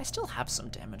 I still have some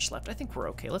damage left. I think we're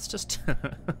okay. Let's just...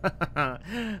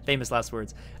 Famous last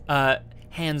words.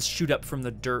 Hands shoot up from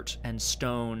the dirt and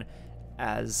stone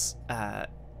as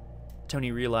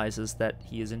Tony realizes that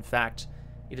he is, in fact,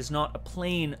 it is not a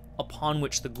plane upon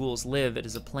which the ghouls live. It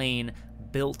is a plane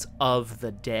built of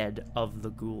the dead of the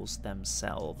ghouls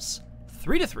themselves.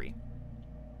 3 to 3.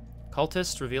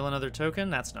 Cultist, reveal another token.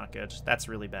 That's not good. That's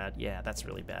really bad. Yeah, that's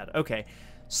really bad. Okay,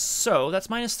 so that's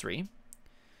 -3.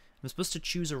 I'm supposed to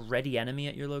choose a ready enemy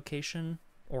at your location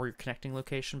or your connecting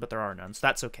location, but there are none, so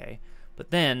that's okay.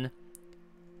 But then,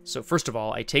 so first of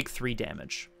all, I take 3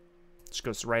 damage. Just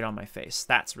goes right on my face.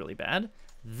 That's really bad.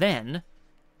 Then,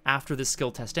 after the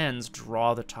skill test ends,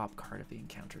 draw the top card of the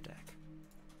encounter deck.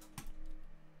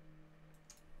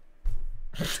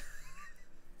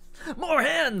 More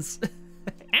hands!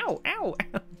 Ow, ow,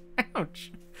 ow,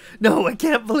 ouch. No, I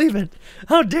can't believe it.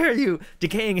 How dare you?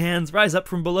 Decaying hands rise up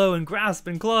from below and grasp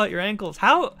and claw at your ankles.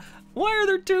 How? Why are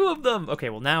there 2 of them? Okay,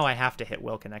 well now I have to hit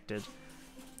Well Connected,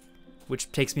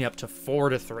 which takes me up to 4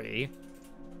 to 3.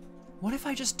 What if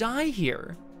I just die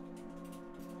here?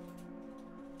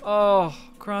 Oh,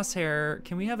 Crosshair,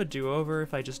 can we have a do-over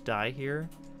if I just die here?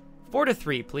 4 to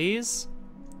 3, please.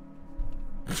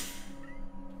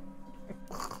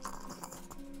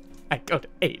 I go to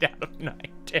 8 out of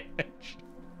 9 damage.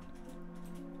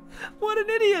 What an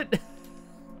idiot!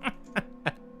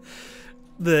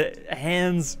 The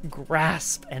hands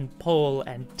grasp and pull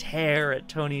and tear at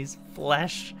Tony's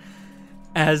flesh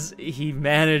as he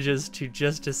manages to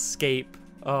just escape.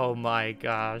 Oh my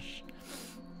gosh.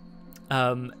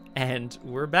 And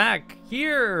we're back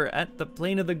here at the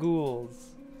Plane of the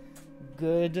Ghouls.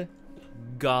 Good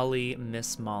golly,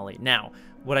 Miss Molly. Now,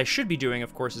 what I should be doing,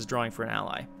 of course, is drawing for an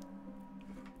ally.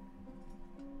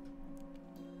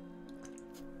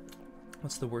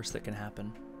 What's the worst that can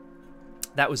happen?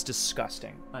 That was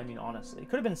disgusting. I mean, honestly. It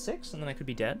could have been 6, and then I could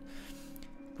be dead.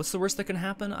 What's the worst that can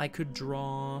happen? I could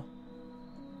draw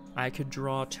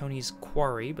Tony's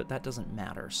Quarry, but that doesn't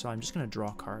matter, so I'm just going to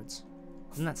draw cards.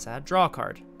 Isn't that sad? Draw a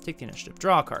card. Take the initiative.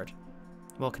 Draw a card.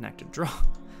 Well connected. Draw.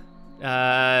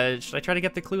 Should I try to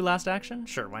get the clue last action?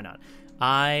 Sure, why not?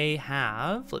 I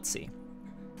have... Let's see.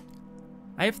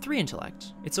 I have 3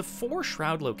 intellect. It's a 4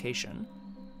 shroud location.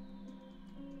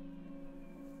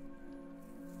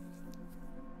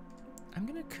 I'm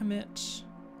going to commit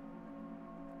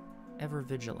Ever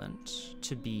Vigilant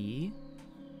to be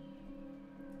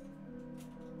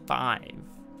 5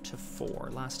 to 4.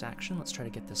 Last action. Let's try to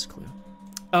get this clue.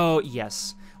 Oh,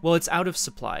 yes. Well, it's out of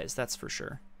supplies, that's for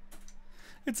sure.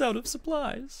 It's out of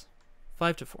supplies.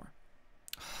 5 to 4.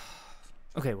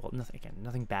 Okay, well,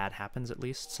 nothing bad happens at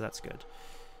least, so that's good.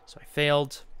 So I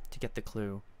failed to get the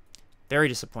clue. Very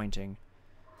disappointing.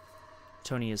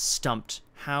 Tony is stumped.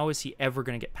 How is he ever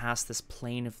going to get past this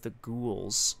Plane of the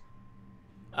Ghouls?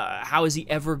 How is he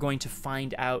ever going to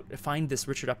find this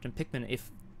Richard Upton Pickman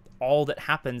if all that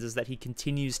happens is that he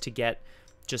continues to get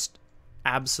just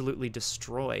absolutely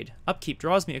destroyed? Upkeep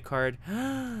draws me a card.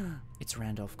 It's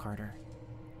Randolph Carter.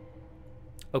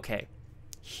 Okay,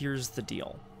 here's the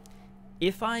deal.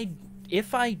 If I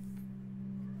draw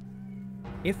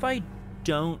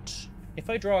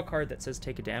a card that says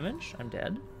take a damage, I'm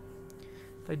dead.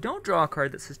 If I don't draw a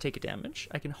card that says take a damage,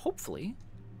 I can hopefully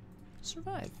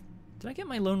survive. Did I get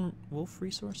my Lone Wolf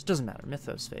resource? Doesn't matter.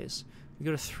 Mythos phase. We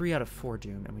go to 3 out of 4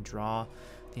 Doom, and we draw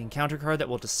the encounter card that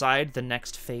will decide the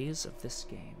next phase of this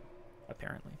game,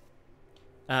 apparently.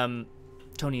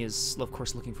 Tony is, of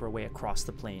course, looking for a way across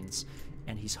the plains,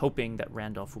 and he's hoping that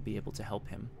Randolph will be able to help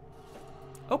him.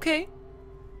 Okay.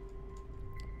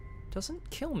 doesn't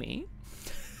kill me.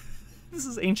 This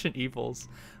is Ancient Evils,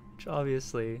 which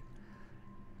obviously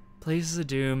places a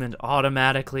doom and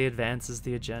automatically advances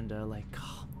the agenda. Like,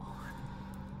 come on.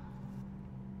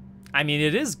 I mean,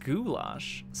 it is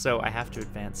goulash, so I have to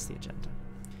advance the agenda.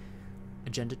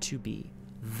 Agenda 2B.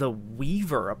 The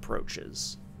Weaver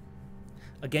approaches.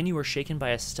 Again, you are shaken by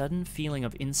a sudden feeling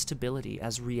of instability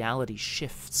as reality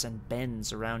shifts and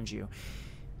bends around you.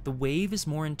 The wave is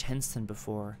more intense than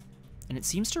before, and it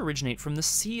seems to originate from the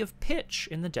sea of pitch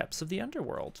in the depths of the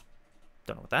Underworld.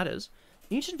 Don't know what that is.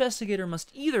 Each investigator must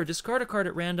either discard a card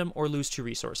at random or lose 2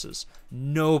 resources.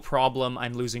 No problem,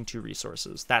 I'm losing 2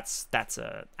 resources. That's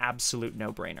a absolute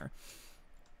no-brainer.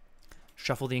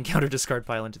 Shuffle the encounter discard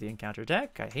pile into the encounter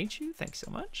deck. I hate you, thanks so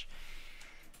much.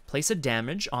 Place a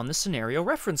damage on the scenario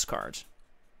reference card.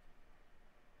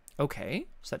 Okay,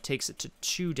 so that takes it to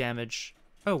 2 damage.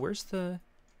 Oh, where's the...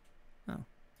 Oh.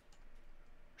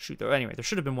 Shoot, though. Anyway, there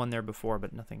should have been 1 there before,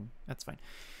 but nothing. That's fine.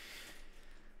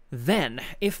 Then,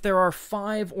 if there are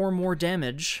 5 or more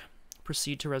damage,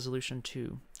 proceed to resolution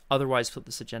 2. Otherwise, flip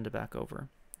this agenda back over.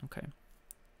 Okay.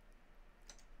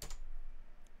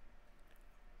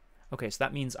 Okay, so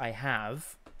that means I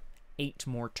have 8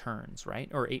 more turns, right?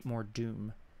 Or 8 more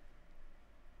doom.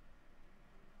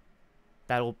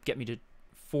 That'll get me to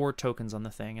 4 tokens on the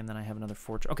thing, and then I have another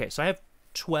 4. Okay, so I have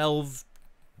 12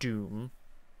 doom.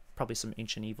 Probably some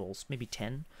Ancient Evils. Maybe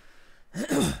 10.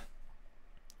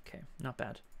 Okay, not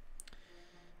bad.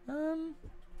 Oh,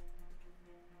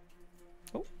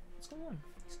 what's going on?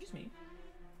 Excuse me.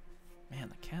 Man,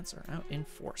 the cats are out in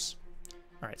force.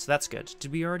 All right, so that's good.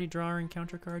 Did we already draw our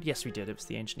encounter card? Yes, we did. It was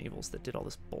the Ancient Evils that did all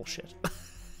this bullshit.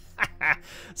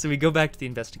 So we go back to the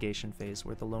investigation phase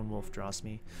where the lone wolf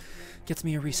gets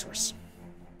me a resource.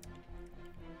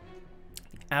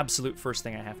 The absolute first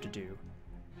thing I have to do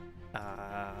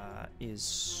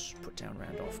is put down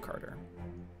Randolph Carter.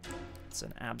 It's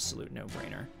an absolute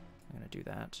no-brainer. I'm going to do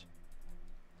that.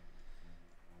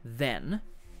 Then,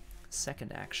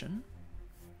 second action.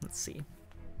 Let's see.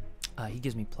 He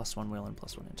gives me +1 will and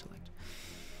 +1 intellect.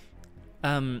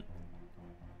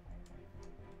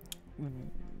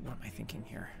 What am I thinking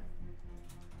here?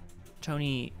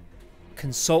 Tony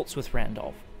consults with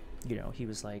Randolph. You know, he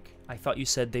was like, I thought you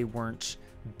said they weren't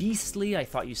beastly. I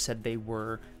thought you said they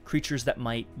were creatures that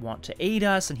might want to aid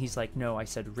us. And he's like, no, I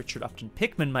said Richard Upton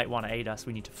Pickman might want to aid us.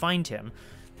 We need to find him.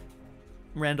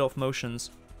 Randolph motions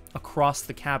across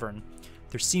the cavern.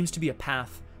 There seems to be a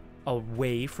path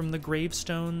away from the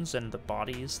gravestones and the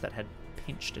bodies that had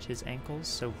pinched at his ankles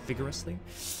so vigorously.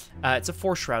 It's a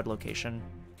 4-shroud location.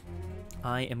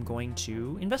 I am going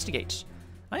to investigate.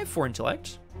 I have 4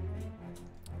 intellect.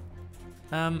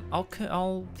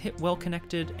 I'll hit well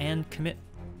connected and commit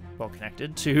well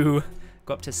connected to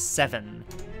go up to 7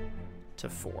 to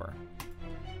 4.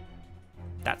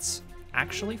 That's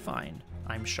actually fine.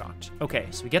 I'm shocked. Okay,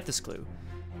 so we get this clue.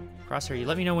 Crosshair, you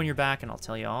let me know when you're back and I'll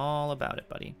tell you all about it,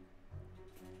 buddy.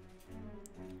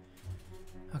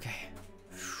 Okay.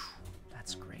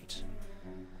 That's great.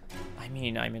 I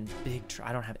mean, I'm in big trouble.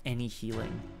 I don't have any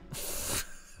healing.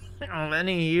 I don't have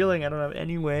any healing. I don't have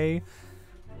any way.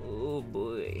 Oh,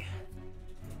 boy.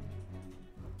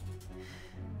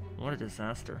 What a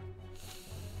disaster.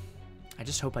 I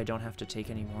just hope I don't have to take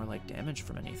any more, like, damage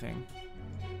from anything.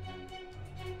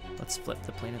 Let's flip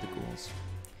the plane of the ghouls.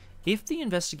 If the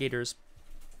investigators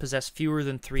possess fewer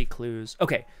than 3 clues...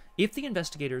 Okay, if the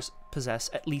investigators possess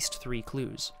at least 3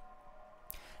 clues.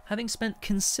 Having spent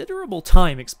considerable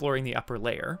time exploring the upper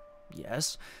layer,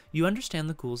 yes, you understand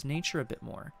the ghouls' nature a bit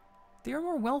more. They are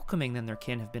more welcoming than their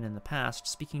kin have been in the past,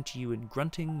 speaking to you in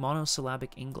grunting,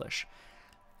 monosyllabic English.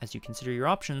 As you consider your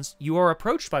options, you are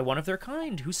approached by one of their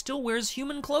kind, who still wears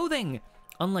human clothing.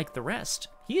 Unlike the rest,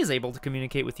 he is able to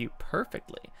communicate with you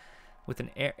perfectly. With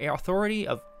an air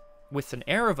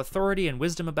of authority and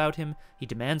wisdom about him, he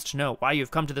demands to know why you have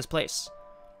come to this place.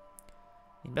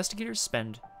 The investigators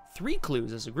spend 3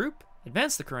 clues as a group,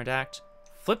 advance the current act,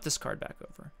 flip this card back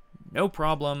over. No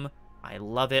problem. I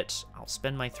love it. I'll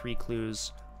spend my 3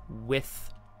 clues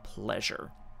with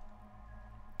pleasure.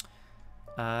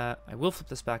 I will flip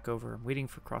this back over. I'm waiting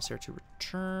for Crosshair to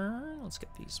return. Let's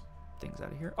get these things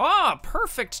out of here. Ah,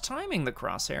 perfect timing, the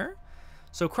Crosshair.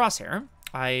 So Crosshair,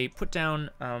 I put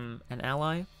down an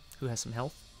ally who has some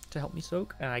health to help me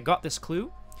soak, and I got this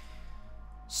clue.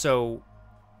 So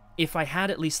if I had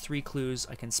at least 3 clues,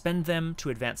 I can spend them to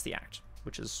advance the act,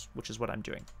 which is what I'm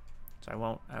doing. So I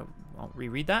won't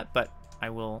reread that, but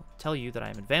I will tell you that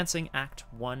I'm advancing Act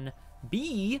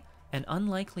 1B, an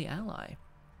unlikely ally.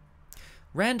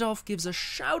 Randolph gives a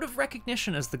shout of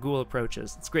recognition as the ghoul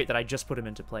approaches. It's great that I just put him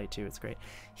into play, too. It's great.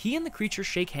 He and the creature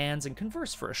shake hands and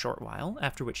converse for a short while,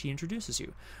 after which he introduces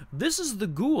you. This is the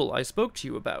ghoul I spoke to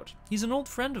you about. He's an old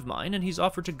friend of mine, and he's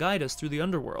offered to guide us through the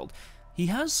underworld. He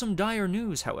has some dire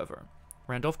news, however.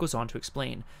 Randolph goes on to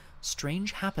explain.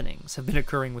 Strange happenings have been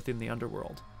occurring within the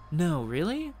underworld. No,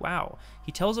 really? Wow.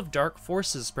 He tells of dark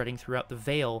forces spreading throughout the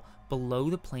veil below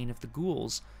the plane of the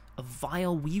ghouls, of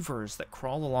vile weavers that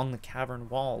crawl along the cavern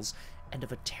walls, and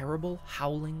of a terrible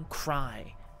howling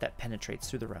cry that penetrates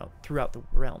throughout the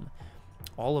realm.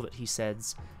 All of it, he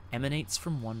says, emanates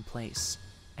from one place,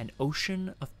 an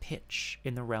ocean of pitch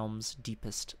in the realm's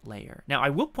deepest layer. Now, I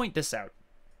will point this out.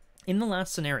 In the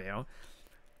last scenario,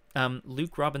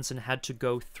 Luke Robinson had to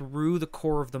go through the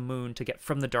core of the moon to get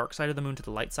from the dark side of the moon to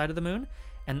the light side of the moon,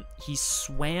 and he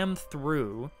swam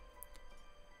through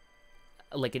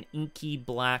like an inky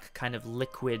black kind of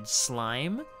liquid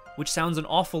slime, which sounds an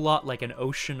awful lot like an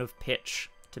ocean of pitch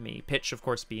to me. Pitch, of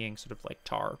course, being sort of like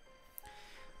tar.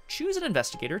 Choose an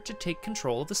investigator to take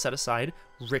control of the set-aside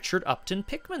Richard Upton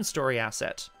Pickman story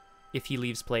asset. If he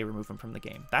leaves play, remove him from the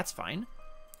game. That's fine.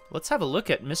 Let's have a look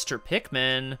at Mr.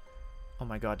 Pickman. Oh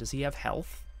my god, does he have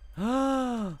health?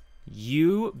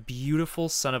 You beautiful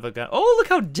son of a gun. Oh, look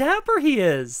how dapper he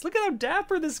is. Look at how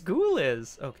dapper this ghoul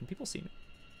is. Oh, can people see me?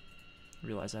 I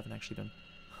realize I haven't actually been.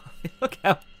 Look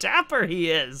how dapper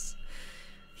he is.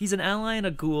 He's an ally and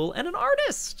a ghoul and an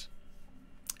artist.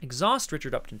 Exhaust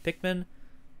Richard Upton Pickman.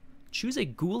 Choose a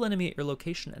ghoul enemy at your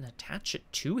location and attach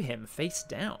it to him face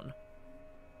down.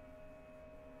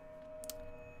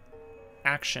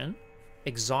 Action.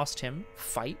 Exhaust him.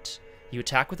 Fight. You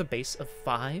attack with a base of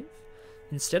 5.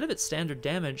 Instead of its standard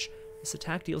damage, this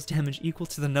attack deals damage equal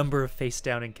to the number of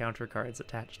face-down encounter cards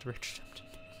attached to Richard Upton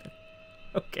Pickman.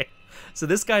 Okay, so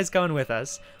this guy's coming with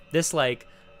us. This, like,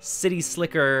 city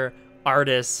slicker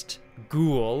artist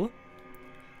ghoul.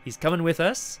 He's coming with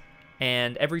us,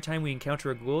 and every time we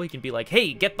encounter a ghoul, he can be like,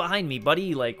 hey, get behind me,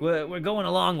 buddy. Like, we're going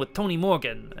along with Tony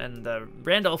Morgan and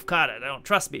Randolph Carter. Don't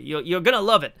trust me. You're gonna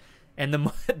love it.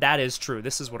 And that is true.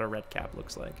 This is what a red cap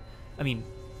looks like. I mean,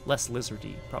 less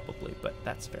lizardy, probably, but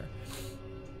that's fair.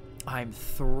 I'm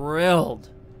thrilled.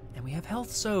 And we have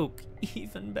health soak.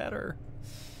 Even better.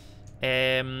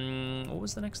 What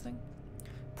was the next thing?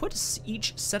 Put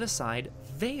each set-aside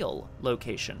veil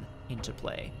location into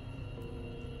play.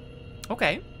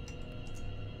 Okay.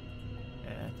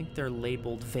 I think they're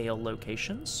labeled veil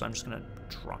locations, so I'm just going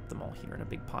to drop them all here in a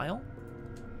big pile.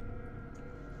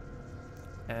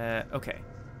 Okay.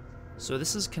 So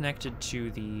this is connected to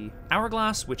the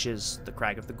Hourglass, which is the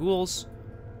Crag of the Ghouls.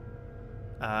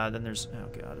 Then there's... Oh,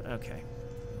 God. Okay.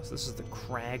 So this is the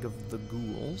Crag of the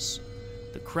Ghouls.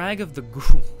 The Crag of the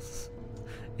Ghouls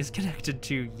is connected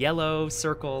to yellow,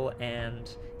 circle, and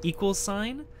equal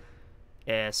sign.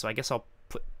 So I guess I'll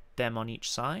put them on each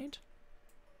side.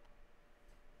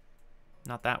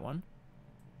 Not that one.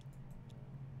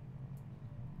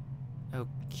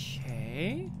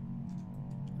 Okay.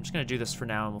 I'm just going to do this for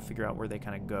now, and we'll figure out where they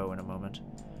kind of go in a moment.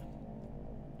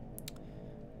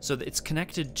 So it's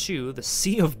connected to the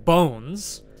Sea of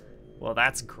Bones. Well,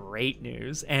 that's great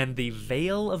news. And the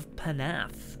Vale of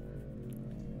Panath.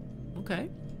 Okay.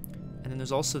 And then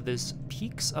there's also this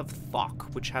Peaks of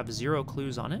Thok, which have 0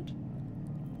 clues on it.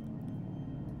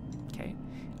 Okay.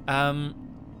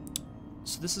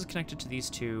 So this is connected to these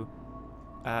two.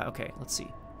 Okay, let's see.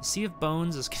 The Sea of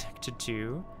Bones is connected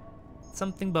to...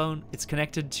 something bone. It's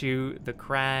connected to the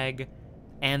crag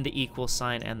and the equal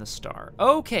sign and the star.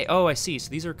 Okay. Oh, I see. So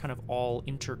these are kind of all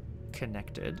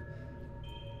interconnected.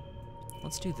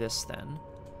 Let's do this then,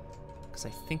 because I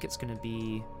think it's going to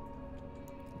be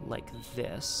like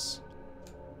this.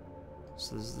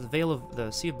 So this is the Veil of the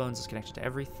Sea of Bones is connected to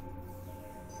everything.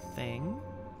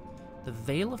 The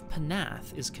Veil of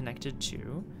Panath is connected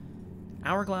to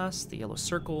Hourglass, the yellow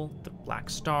circle, the black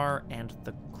star, and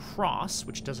the cross,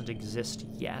 which doesn't exist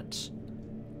yet.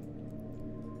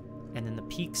 And then the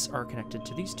peaks are connected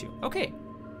to these two. Okay,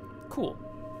 cool.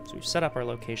 So we've set up our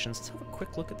locations. Let's have a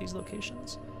quick look at these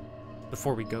locations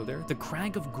before we go there. The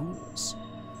Crag of Ghouls.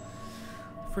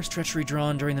 First treachery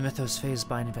drawn during the mythos phase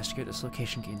by an investigator. This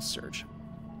location gains surge.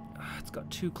 It's got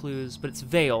 2 clues, but it's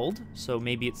veiled, so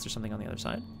maybe there's something on the other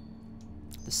side.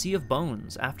 The Sea of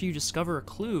Bones. After you discover a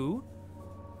clue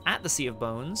at the Sea of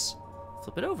Bones,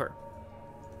 flip it over.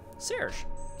 Surge.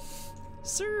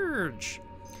 Surge.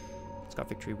 It's got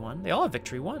victory 1. They all have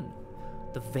victory 1.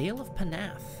 The Vale of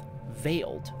Panath.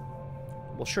 Veiled.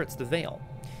 Well, sure, it's the Veil.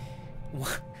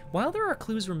 While there are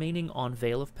clues remaining on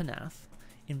Vale of Panath,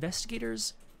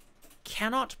 investigators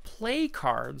cannot play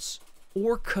cards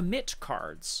or commit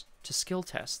cards to skill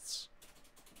tests.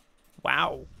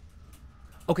 Wow.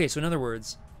 Okay, so in other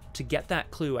words, to get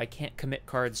that clue, I can't commit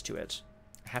cards to it.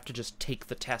 I have to just take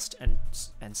the test and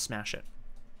smash it.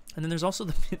 And then there's also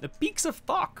the Peaks of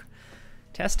Thok.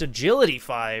 Test Agility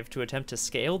 5 to attempt to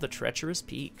scale the treacherous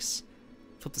peaks.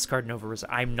 Flip this card and over.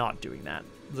 I'm not doing that.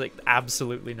 Like,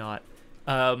 absolutely not.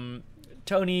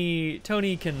 Tony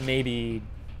can maybe,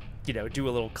 you know, do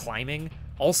a little climbing.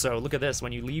 Also, look at this.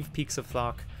 When you leave Peaks of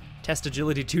Thok, test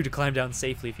Agility 2 to climb down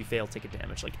safely. If you fail, take a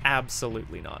damage. Like,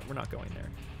 absolutely not. We're not going there.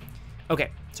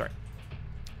 Okay, sorry.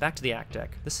 Back to the act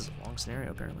deck. This is a long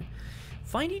scenario, apparently.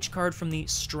 Find each card from the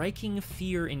Striking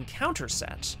Fear encounter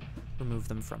set. Remove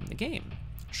them from the game.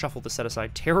 Shuffle to set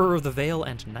aside Terror of the Veil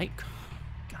and Night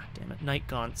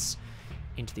Gaunts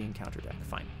into the encounter deck.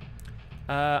 Fine.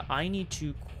 I need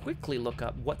to quickly look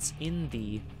up what's in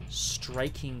the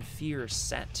Striking Fear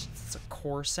set. It's a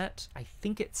core set. I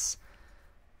think it's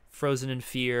Frozen in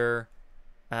Fear,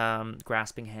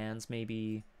 Grasping Hands,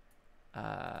 maybe.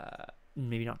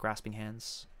 Maybe not Grasping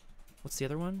Hands. What's the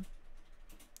other one?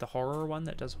 The horror one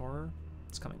that does horror?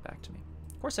 It's coming back to me.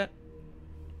 Core set.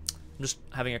 I'm just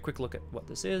having a quick look at what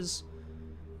this is.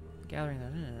 Gathering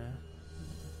that.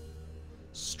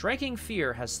 Striking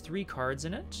Fear has 3 cards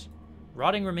in it.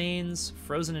 Rotting Remains,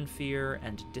 Frozen in Fear,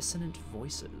 and Dissonant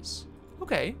Voices.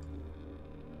 Okay.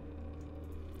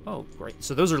 Oh, great.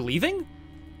 So those are leaving?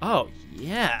 Oh,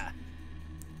 yeah.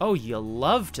 Oh, you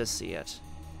love to see it.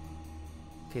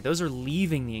 Okay, those are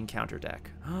leaving the encounter deck.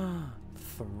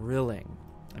 Thrilling.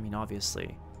 I mean,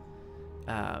 obviously.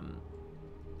 What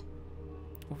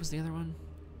was the other one?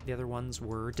 The other ones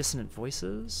were Dissonant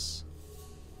Voices.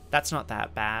 That's not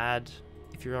that bad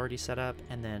if you're already set up.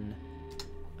 And then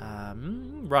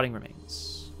Rotting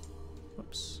Remains.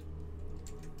 Whoops.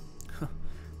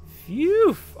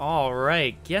 Phew! All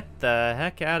right, get the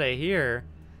heck out of here.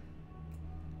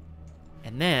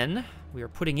 And then we are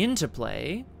putting into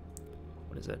play,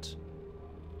 what is it?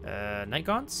 Night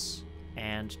Gaunts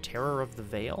and Terror of the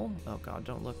Veil. Oh God,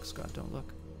 don't look, Scott, don't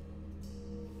look.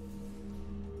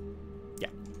 Yeah.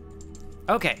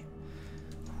 Okay.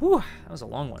 Whew, that was a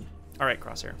long one. All right,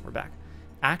 Crosshair, we're back.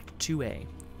 Act 2A,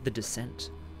 The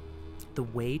Descent. The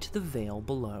way to the veil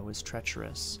below is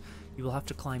treacherous. You will have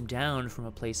to climb down from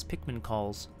a place Pikmin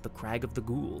calls the Crag of the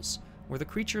Ghouls, where the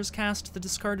creatures cast the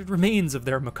discarded remains of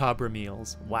their macabre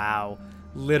meals. Wow.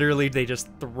 Literally, they just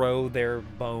throw their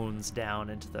bones down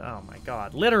into the... Oh my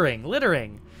God. Littering!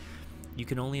 Littering! You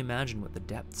can only imagine what the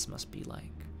depths must be like.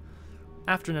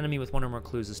 After an enemy with 1 or more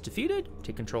clues is defeated,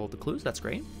 take control of the clues, that's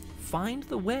great. Find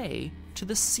the way to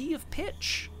the Sea of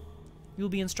Pitch. You'll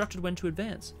be instructed when to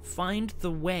advance. Find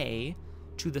the way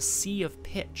to the Sea of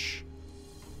Pitch.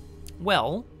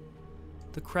 Well,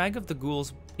 the Crag of the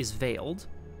Ghouls is veiled.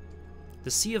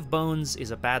 The Sea of Bones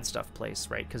is a bad stuff place,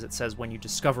 right? Because it says when you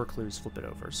discover clues, flip it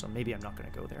over. So maybe I'm not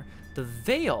going to go there. The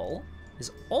Veil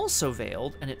is also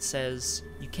veiled, and it says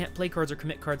you can't play cards or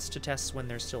commit cards to tests when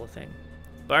there's still a thing.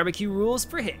 Barbecue rules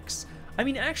for Hicks. I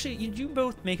mean, actually, you do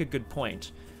both make a good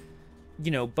point.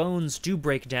 You know, bones do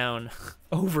break down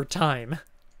over time.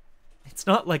 It's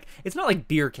not like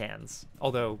beer cans,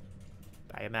 although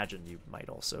I imagine you might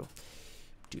also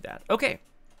do that. Okay.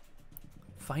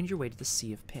 Find your way to the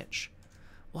Sea of Pitch.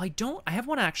 Well, I have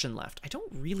 1 action left. I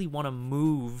don't really want to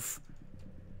move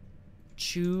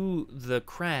to the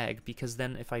crag, because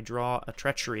then if I draw a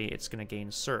treachery, it's going to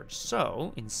gain surge.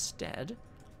 So, instead,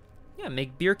 yeah,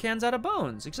 make beer cans out of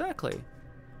bones. Exactly.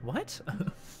 What? What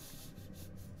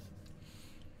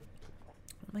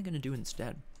am I going to do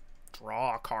instead?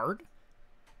 Draw a card?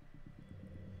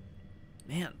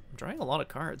 Man, I'm drawing a lot of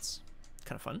cards.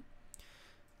 Kind of fun.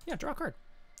 Yeah, draw a card.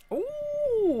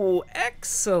 Ooh,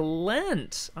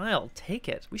 excellent. I'll take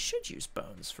it. We should use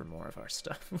bones for more of our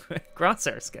stuff.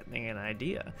 Crosshair's getting an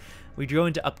idea. We go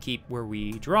into upkeep where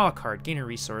we draw a card, gain a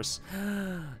resource.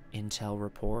 Intel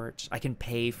report. I can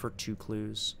pay for 2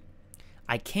 clues.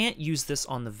 I can't use this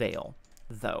on the Veil,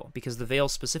 though, because the Veil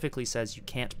specifically says you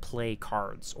can't play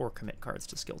cards or commit cards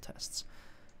to skill tests.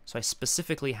 So I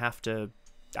specifically have to,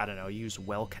 I don't know, use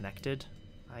Well Connected,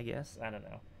 I guess. I don't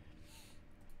know.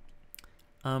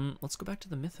 Let's go back to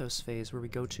the Mythos phase where we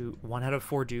go to 1 out of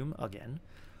 4 Doom again,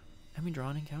 and we draw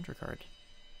an encounter card.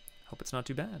 Hope it's not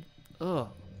too bad. Ugh.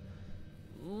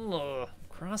 Ugh.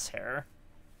 Crosshair.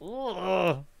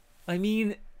 Ugh. I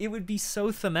mean, it would be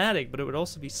so thematic, but it would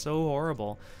also be so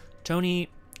horrible. Tony,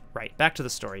 right, back to the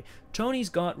story. Tony's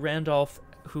got Randolph,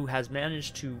 who has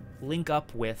managed to link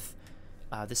up with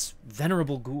this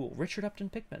venerable ghoul, Richard Upton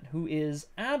Pickman, who is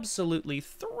absolutely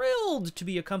thrilled to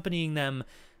be accompanying them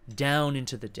down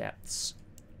into the depths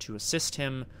to assist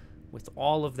him with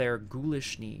all of their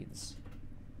ghoulish needs.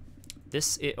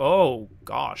 Oh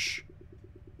gosh,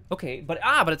 Okay, but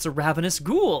it's a ravenous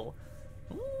ghoul.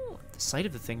 Ooh, the sight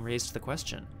of the thing raised the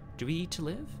question. Do we eat to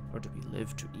live, or do we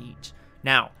live to eat?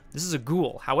 Now, this is a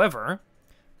ghoul. However,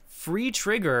 free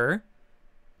trigger,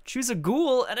 choose a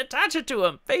ghoul and attach it to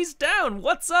him, face down.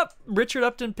 What's up? Richard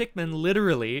Upton Pickman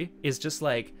literally is just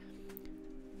like,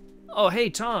 oh, hey,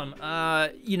 Tom,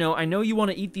 you know, I know you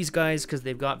want to eat these guys because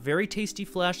they've got very tasty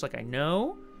flesh, like I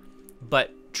know,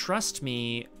 but trust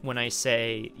me when I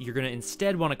say you're going to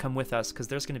instead want to come with us because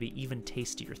there's going to be even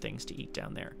tastier things to eat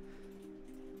down there.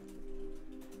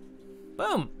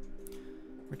 Boom.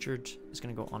 Richard is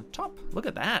going to go on top. Look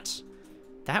at that.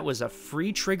 That was a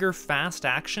free trigger fast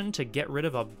action to get rid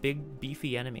of a big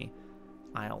beefy enemy.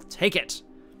 I'll take it.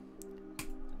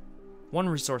 One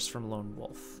resource from Lone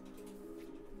Wolf.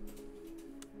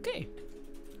 Okay.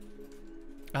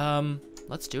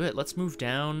 Let's do it. Let's move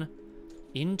down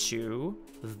into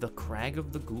the Crag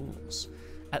of the Ghouls.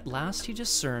 At last he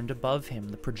discerned above him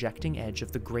the projecting edge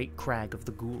of the great Crag of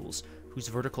the Ghouls, whose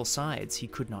vertical sides he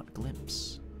could not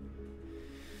glimpse.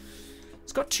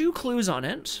 It's got 2 clues on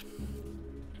it.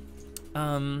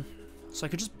 So I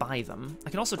could just buy them. I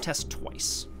could also test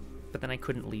twice, but then I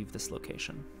couldn't leave this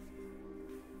location.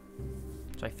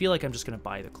 So I feel like I'm just gonna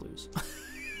buy the clues.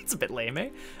 It's a bit lame, eh?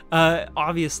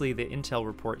 Obviously, the intel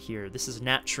report here, this is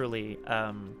naturally,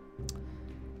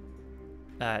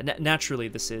 naturally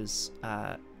this is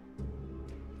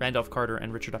Randolph Carter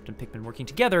and Richard Upton Pickman working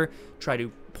together, try to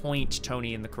point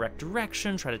Tony in the correct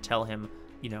direction, try to tell him,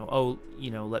 you know, oh,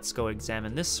 you know, let's go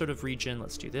examine this sort of region,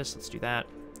 let's do this, let's do that.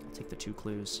 I'll take the 2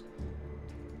 clues.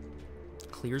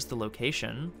 Clears the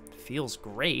location, feels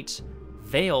great.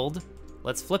 Veiled,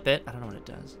 let's flip it. I don't know what it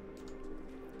does.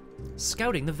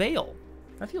 Scouting the Vale.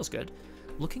 That feels good.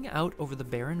 Looking out over the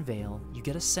barren vale, you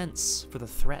get a sense for the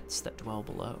threats that dwell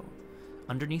below.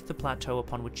 Underneath the plateau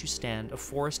upon which you stand, a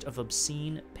forest of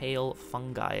obscene, pale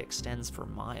fungi extends for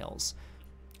miles.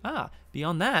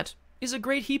 Beyond that is a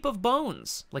great heap of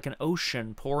bones, like an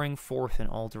ocean pouring forth in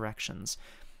all directions.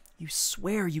 You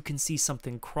swear you can see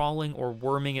something crawling or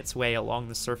worming its way along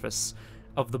the surface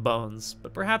of the bones,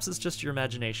 but perhaps it's just your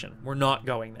imagination. We're not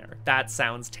going there. That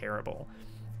sounds terrible.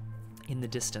 In the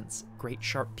distance, great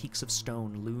sharp peaks of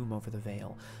stone loom over the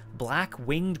vale. Black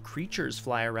winged creatures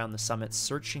fly around the summits,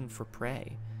 searching for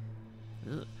prey.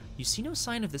 Ugh. You see no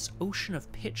sign of this ocean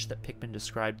of pitch that Pickman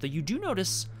described, though you do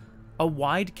notice a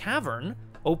wide cavern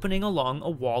opening along a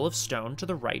wall of stone to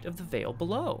the right of the vale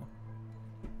below.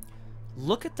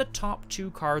 Look at the top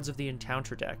 2 cards of the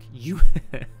encounter deck. You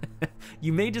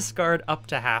may discard up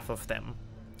to half of them.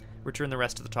 Return the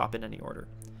rest to the top in any order.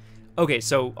 Okay,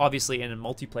 so obviously in a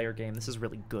multiplayer game, this is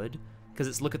really good, because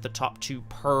it's look at the top 2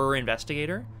 per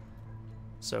investigator.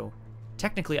 So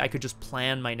technically I could just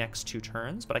plan my next 2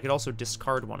 turns, but I could also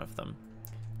discard one of them.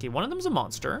 Okay, one of them is a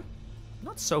monster.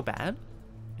 Not so bad.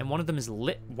 And one of them is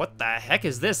lit. What the heck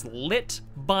is this? Lit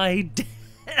by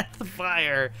death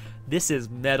fire. This is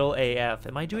metal AF.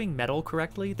 Am I doing metal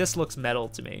correctly? This looks metal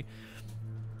to me.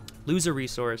 Lose a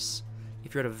resource.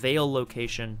 If you're at a Vale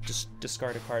location, just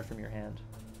discard a card from your hand.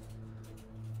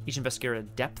 Each investigator at a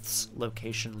Depths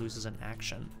location loses an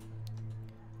action.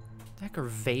 What the heck are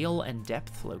Vale and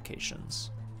Depth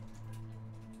locations?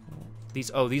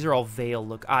 These are all Vale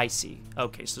look. I see.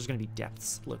 Okay, so there's going to be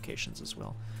Depths locations as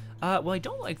well. Well, I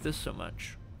don't like this so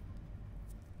much.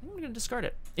 I'm going to discard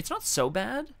it. It's not so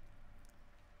bad.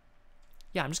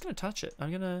 Yeah, I'm just going to touch it.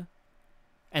 And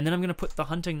then I'm going to put the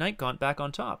Hunting Night Gaunt back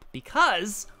on top.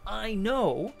 Because I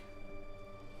know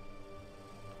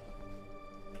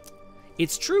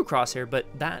it's true, Crosshair, but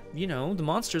that, you know, the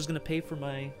monster is going to pay for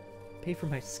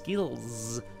my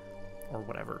skills. Or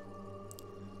whatever.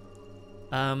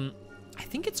 I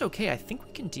think it's okay. I think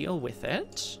we can deal with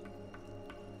it.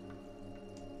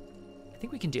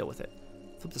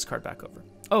 Flip this card back over.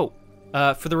 Oh,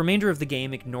 for the remainder of the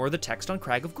game, ignore the text on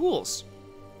Crag of Ghouls,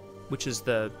 which is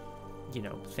the, you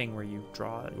know, thing where you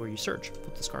draw, where you search.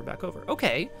 Flip this card back over.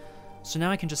 Okay, so now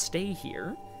I can just stay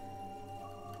here.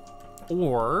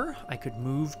 Or I could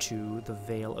move to the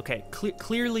Vale. Okay,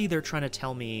 clearly they're trying to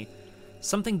tell me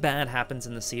something bad happens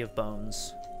in the Sea of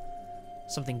Bones.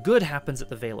 Something good happens at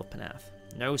the Vale of Panath.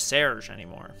 No Serge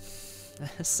anymore.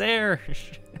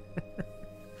 Serge!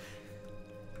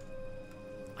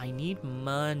 I need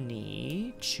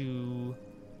money to...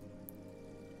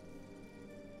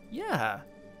 Yeah.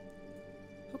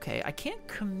 Okay, I can't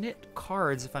commit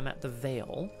cards if I'm at the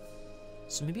Vale.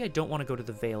 So maybe I don't want to go to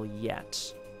the Vale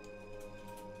yet.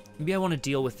 Maybe I want to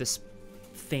deal with this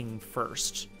thing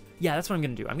first. Yeah, that's what I'm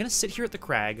going to do. I'm going to sit here at the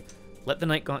crag, let the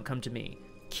Night Gaunt come to me,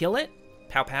 kill it,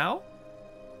 pow pow,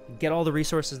 get all the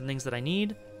resources and things that I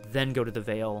need, then go to the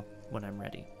Vale when I'm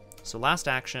ready. So last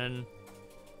action.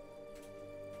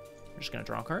 I'm just going to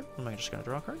draw a card. Am I just going to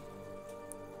draw a card?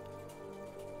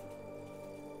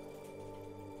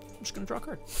 I'm just going to draw a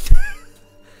card.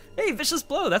 Hey, Vicious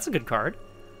Blow. That's a good card.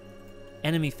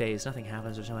 Enemy phase. Nothing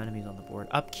happens. There's no enemies on the board.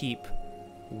 Upkeep.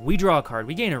 We draw a card.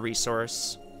 We gain a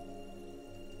resource.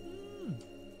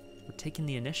 We're taking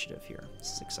the initiative here.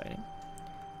 This is exciting.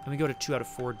 And we go to 2 out of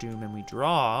 4 Doom, and we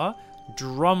draw.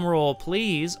 Drum roll,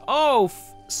 please. Oh,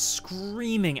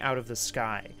 screaming out of the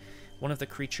sky. One of the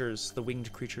creatures, the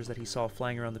winged creatures that he saw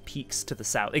flying around the peaks to the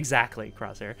south. Exactly,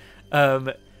 Crosshair.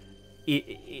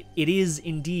 It is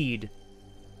indeed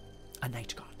a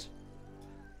night god.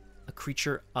 A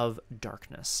creature of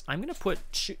darkness. I'm going to put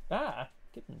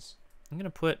kittens. I'm going to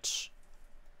put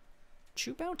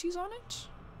 2 bounties on it.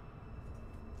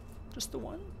 Just the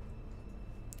one?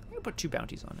 I'm going to put 2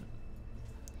 bounties on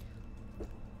it.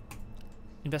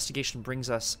 Investigation brings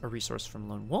us a resource from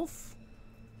Lone Wolf.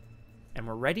 And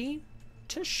we're ready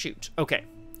to shoot. Okay,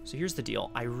 so here's the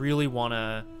deal. I really want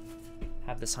to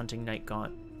have this Hunting Night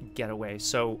Gaunt get away.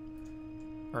 So,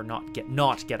 or not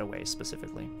get away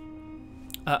specifically.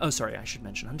 Oh, sorry, I should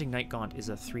mention. Hunting Night Gaunt is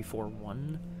a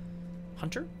 3/4/1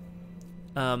 hunter.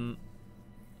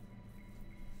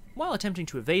 While attempting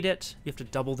to evade it, you have to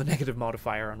double the negative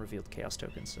modifier on revealed chaos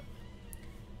tokens. So.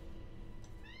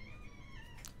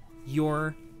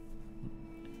 Your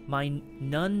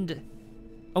nun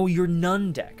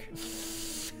deck.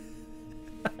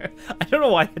 I don't know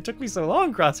why it took me so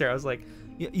long, Crosshair. I was like,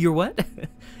 you're what?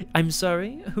 I'm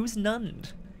sorry? Who's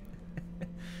nunned?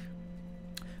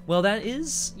 Well, that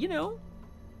is, you know,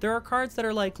 there are cards that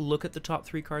are like, look at the top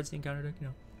 3 cards in the encounter deck, you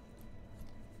know.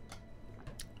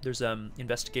 There's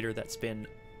Investigator that's been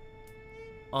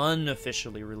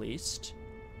unofficially released.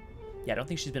 Yeah, I don't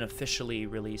think she's been officially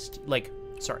released. Like,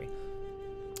 sorry.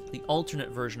 The alternate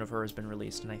version of her has been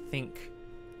released, and I think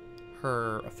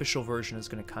her official version is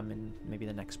going to come in maybe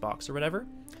the next box or whatever.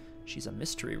 She's a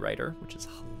mystery writer, which is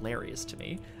hilarious to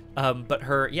me. But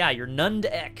her, yeah, your Nunned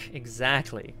Ek,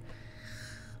 exactly.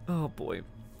 Oh boy.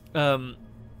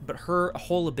 But her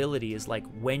whole ability is like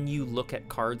when you look at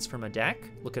cards from a deck,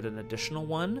 look at an additional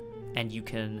one, and you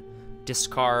can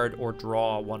discard or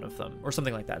draw one of them, or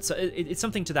something like that. So it's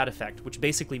something to that effect, which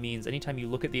basically means anytime you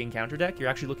look at the encounter deck, you're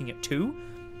actually looking at 2,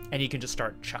 and you can just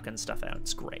start chucking stuff out.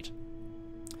 It's great.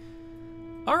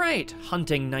 All right,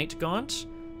 Hunting Night Gaunt.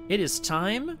 It is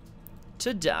time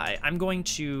to die. I'm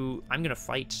gonna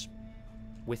fight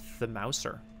with the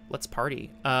Mouser. Let's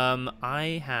party.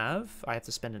 I have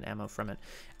to spend an ammo from it.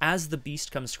 As the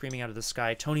beast comes screaming out of the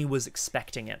sky, Tony was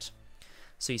expecting it.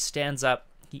 So he stands up,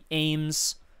 he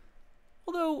aims,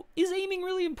 although is aiming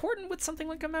really important with something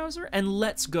like a Mauser? And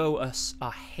lets go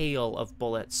a hail of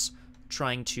bullets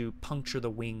trying to puncture the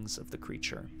wings of the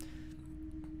creature.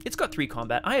 It's got 3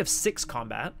 combat. I have 6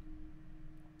 combat.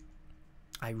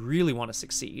 I really want to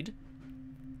succeed.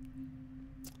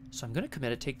 So I'm going to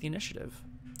commit to take the initiative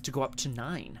to go up to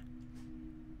 9.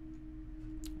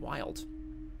 Wild.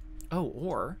 Oh,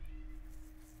 or...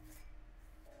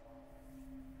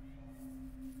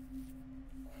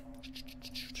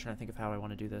 trying to think of how I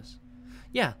want to do this.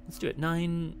 Yeah, let's do it.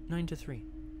 9 to 3.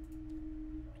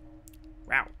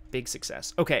 Wow, big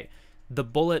success. Okay, the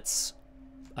bullets,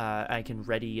 I can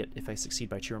ready it if I succeed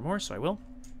by 2 or more, so I will.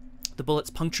 The bullets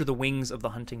puncture the wings of the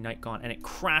Hunting Night Gaunt, and it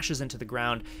crashes into the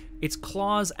ground. Its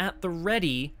claws at the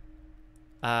ready.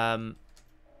 I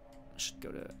should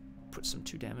go to put some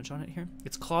 2 damage on it here.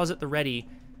 Its claws at the ready,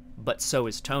 but so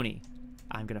is Tony.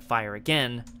 I'm going to fire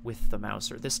again with the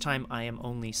Mouser. This time I am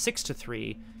only 6 to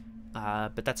 3,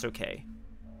 but that's okay.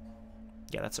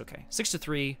 Yeah, that's okay. 6 to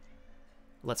 3.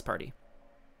 Let's party.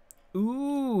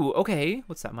 Ooh, okay.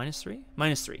 What's that, -3?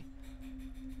 -3.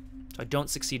 So I don't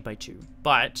succeed by 2,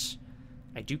 but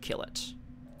I do kill it.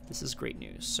 This is great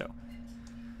news. So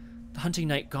the Hunting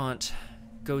Night Gaunt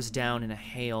goes down in a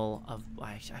hail of...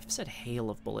 I've said hail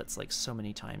of bullets like so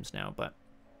many times now, but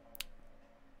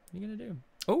what are you going to do?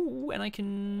 Oh, and I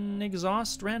can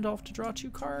exhaust Randolph to draw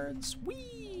 2 cards.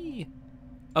 Whee!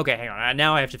 Okay, hang on.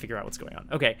 Now I have to figure out what's going on.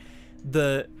 Okay,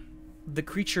 the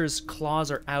creature's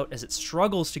claws are out as it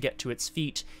struggles to get to its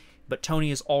feet, but Tony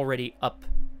is already up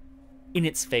in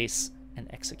its face and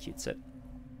executes it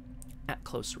at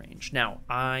close range. Now,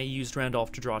 I used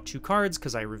Randolph to draw 2 cards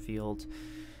because I revealed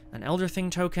an Elder Thing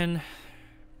token,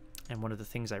 and one of the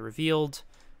things I revealed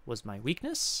was my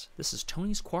weakness. This is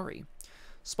Tony's Quarry.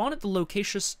 Spawn at the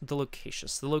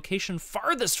location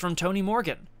farthest from Tony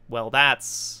Morgan. Well,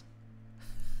 that's...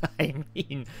 I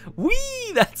mean,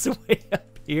 whee! That's way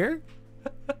up here.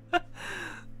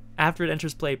 After it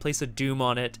enters play, place a doom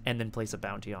on it, and then place a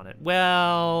bounty on it.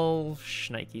 Well,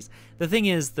 shnikes. The thing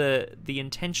is, the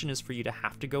intention is for you to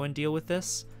have to go and deal with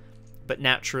this, but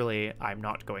naturally, I'm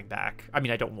not going back. I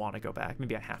mean, I don't want to go back.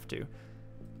 Maybe I have to.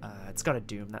 It's got a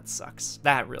doom. That sucks.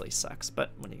 That really sucks,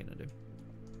 but what are you gonna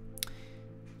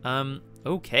do?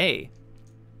 Okay.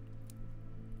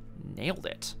 Nailed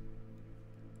it.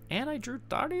 And I drew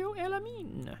Dario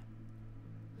Elamin.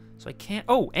 So I can't...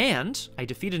 Oh, and I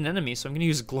defeated an enemy, so I'm going to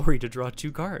use Glory to draw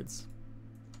 2 cards.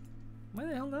 Why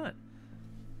the hell not?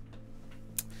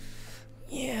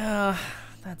 Yeah,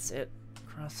 that's it.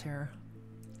 Crosshair.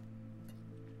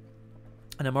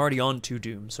 And I'm already on 2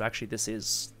 dooms, so actually this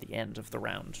is the end of the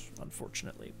round,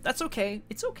 unfortunately. That's okay.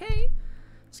 It's okay.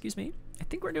 Excuse me. I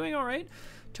think we're doing all right.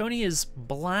 Tony is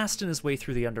blasting his way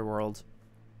through the Underworld.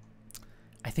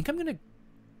 I think I'm going to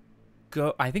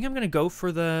go... I think I'm going to go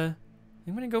for the...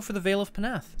 I'm going to go for the Veil of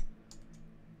Panath.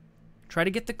 Try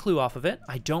to get the clue off of it.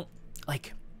 I don't,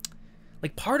 like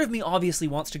part of me obviously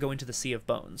wants to go into the Sea of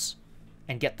Bones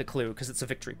and get the clue because it's a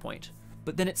victory point.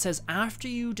 But then it says after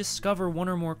you discover 1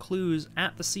 or more clues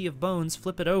at the Sea of Bones,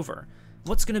 flip it over.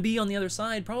 What's going to be on the other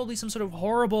side? Probably some sort of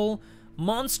horrible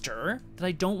monster that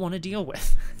I don't want to deal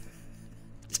with.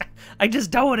 I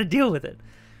just don't want to deal with it.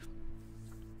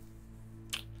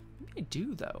 Maybe I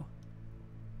do, though.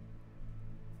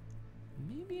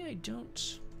 Maybe I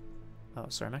don't... Oh,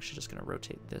 sorry, I'm actually just going to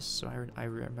rotate this so I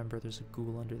remember there's a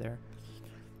ghoul under there.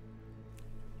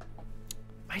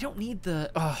 I don't need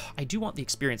the... I do want the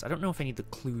experience. I don't know if I need the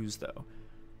clues, though.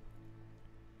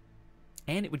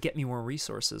 And it would get me more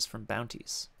resources from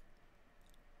bounties.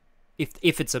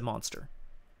 If it's a monster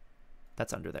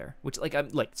that's under there. Which,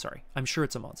 sorry. I'm sure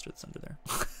it's a monster that's under there.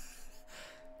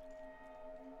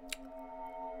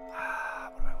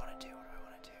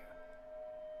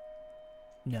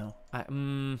 No.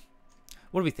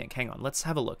 What do we think? Hang on. Let's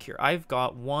have a look here. I've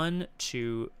got 1,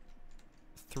 2,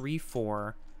 3,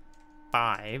 4,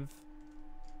 5,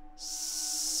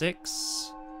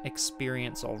 6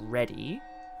 experience already.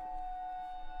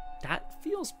 That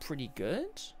feels pretty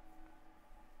good.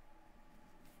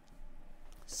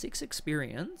 6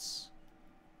 experience.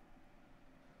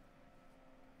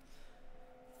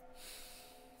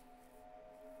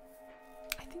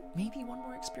 Maybe 1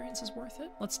 more experience is worth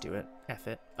it. Let's do it. F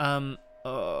it.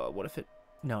 What if it...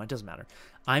 No, it doesn't matter.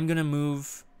 I'm gonna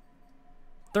move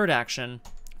 3rd action.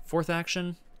 4th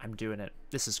action, I'm doing it.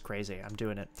 This is crazy. I'm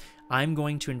doing it. I'm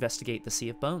going to investigate the Sea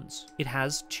of Bones. It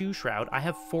has 2 Shroud. I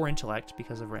have 4 Intellect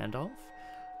because of Randolph.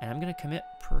 And I'm gonna commit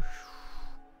No,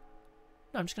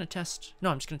 I'm just gonna test. No,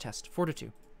 I'm just gonna test. 4 to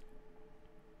 2.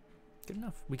 Good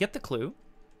enough. We get the clue.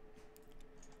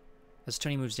 As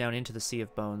Tony moves down into the Sea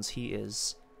of Bones, he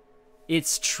is...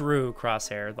 It's true,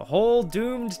 Crosshair. The whole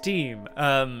doomed team.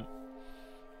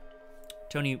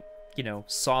 Tony,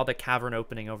 saw the cavern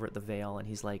opening over at the Vale, and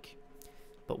he's like,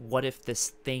 but what if this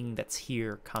thing that's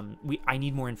here I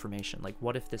need more information. Like,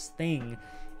 what if this thing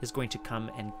is going to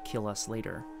come and kill us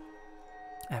later?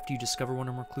 After you discover 1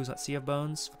 or more clues at Sea of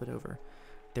Bones, flip it over.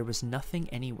 There was nothing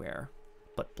anywhere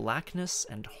but blackness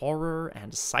and horror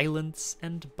and silence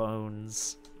and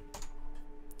bones.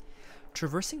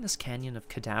 Traversing this canyon of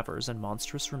cadavers and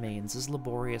monstrous remains is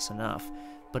laborious enough,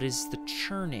 but it is the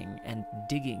churning and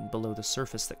digging below the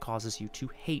surface that causes you to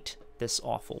hate this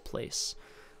awful place.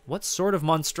 What sort of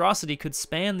monstrosity could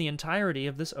span the entirety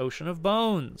of this ocean of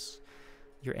bones?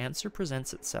 Your answer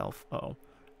presents itself,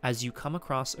 as you come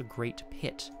across a great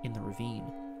pit in the ravine.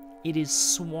 It is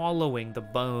swallowing the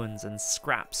bones and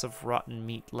scraps of rotten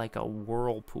meat like a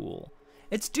whirlpool.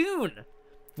 It's Dune!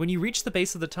 When you reach the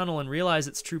base of the tunnel and realize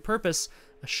its true purpose,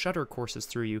 a shudder courses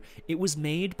through you. It was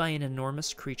made by an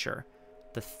enormous creature,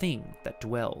 the thing that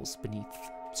dwells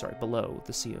below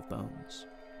the Sea of Bones.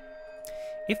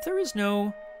 If there is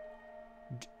no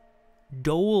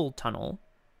Dole tunnel,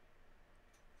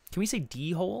 can we say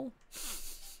D-hole?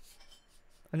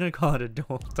 I'm going to call it a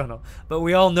Dole tunnel, but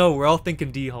we all know, we're all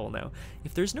thinking D-hole now.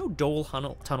 If there's no Dole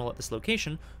tunnel at this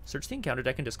location, search the encounter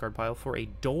deck and discard pile for a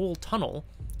Dole tunnel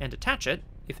and attach it.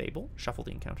 If able, shuffle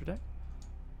the encounter deck.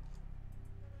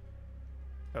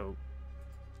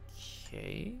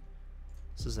 Okay.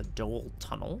 This is a Dole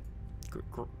tunnel.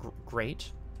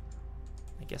 Great.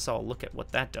 I guess I'll look at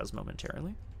what that does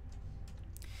momentarily.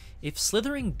 If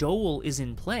Slithering Dole is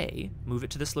in play, move it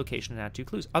to this location and add 2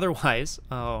 clues. Otherwise,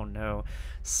 oh no.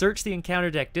 Search the encounter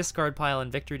deck, discard pile,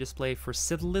 and victory display for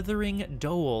Slithering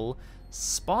Dole,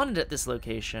 spawned at this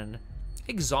location,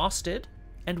 exhausted,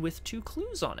 and with 2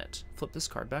 clues on it. Flip this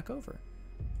card back over.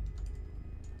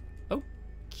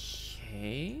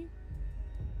 Okay.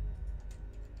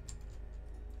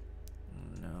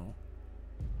 No.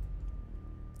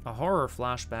 A horror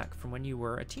flashback from when you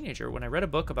were a teenager when I read a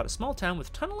book about a small town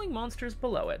with tunneling monsters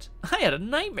below it. I had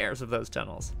nightmares of those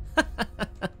tunnels.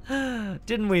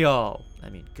 Didn't we all? I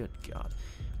mean, good God.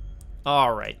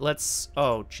 All right, let's...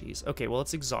 Oh, geez. Okay, well,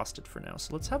 it's exhausted for now.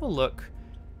 So let's have a look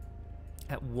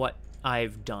at what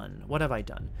I've done. What have I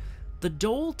done? The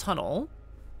Dole Tunnel...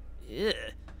 It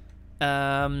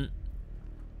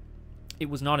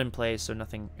was not in play, so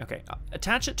nothing... Okay,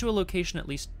 attach it to a location at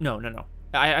least... No.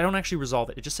 I don't actually resolve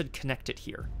it. It just said connect it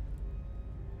here.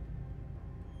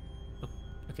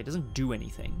 Okay, it doesn't do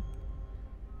anything.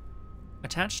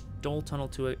 Attach Dole Tunnel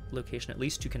to a location at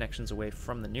least 2 connections away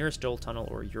from the nearest Dole Tunnel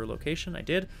or your location. I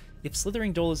did. If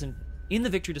Slithering Dole is in the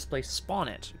victory display, spawn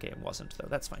it. Okay, it wasn't, though.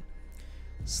 That's fine.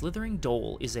 Slithering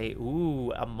Dole is a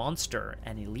monster,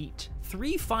 an elite.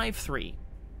 3/5/3.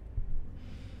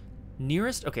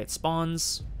 Nearest... Okay, it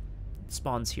spawns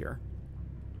here.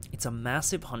 It's a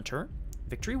massive hunter.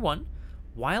 Victory 1.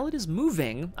 While it is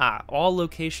moving, all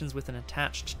locations with an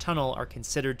attached tunnel are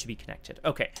considered to be connected.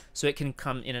 Okay, so it can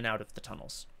come in and out of the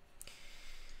tunnels.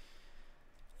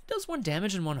 It does 1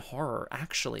 damage and 1 horror,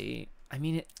 actually. I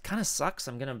mean, it kind of sucks.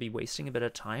 I'm going to be wasting a bit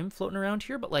of time floating around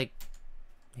here, but, like,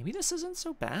 maybe this isn't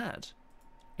so bad.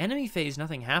 Enemy phase,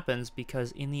 nothing happens,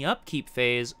 because in the upkeep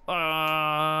phase,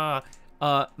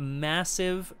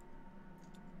 massive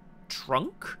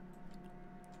trunk?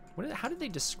 How did they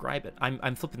describe it?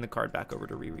 I'm flipping the card back over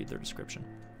to reread their description.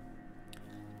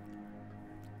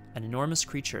 An enormous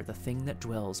creature, the thing that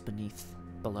dwells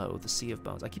below the sea of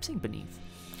bones. I keep saying beneath.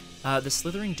 The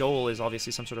Slithering Dole is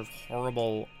obviously some sort of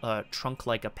horrible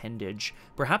trunk-like appendage.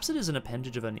 Perhaps it is an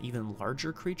appendage of an even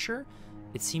larger creature.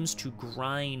 It seems to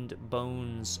grind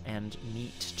bones and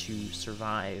meat to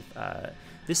survive.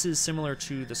 This is similar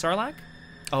to the Sarlacc.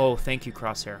 Oh, thank you,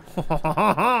 Crosshair.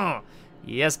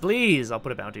 Yes, please. I'll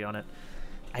put a bounty on it.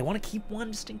 I want to keep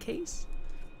 1 just in case.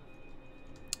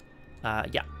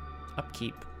 Yeah.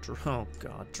 Upkeep. Oh,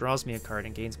 God. Draws me a card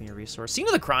and gains me a resource. Scene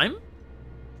of the crime?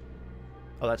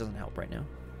 Oh, that doesn't help right now.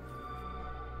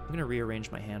 I'm going to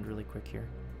rearrange my hand really quick here.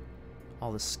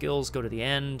 All the skills go to the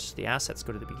end. The assets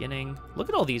go to the beginning. Look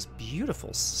at all these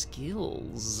beautiful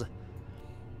skills.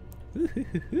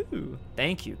 Ooh,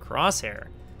 thank you, Crosshair.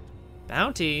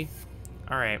 Bounty.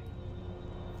 All right.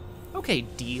 Okay,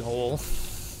 D-hole.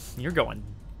 You're going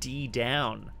D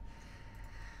down.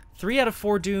 3 out of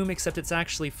 4 doom, except it's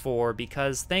actually 4,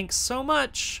 because thanks so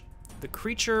much, the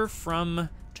creature from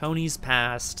Tony's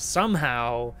past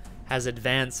somehow has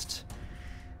advanced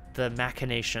the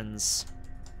machinations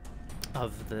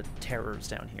of the terrors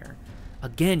down here.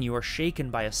 Again, you are shaken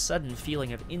by a sudden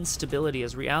feeling of instability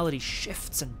as reality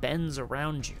shifts and bends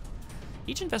around you.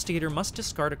 Each investigator must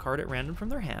discard a card at random from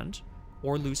their hand,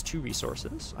 or lose 2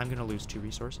 resources. I'm gonna lose 2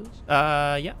 resources.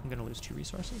 Yeah, I'm gonna lose 2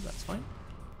 resources, that's fine.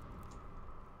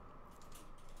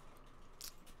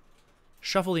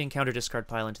 Shuffle the encounter discard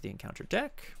pile into the encounter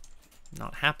deck.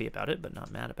 Not happy about it, but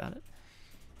not mad about it.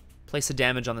 Place a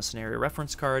damage on the scenario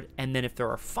reference card, and then if there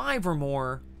are 5 or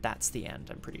more, that's the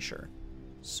end, I'm pretty sure.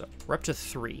 So, we're up to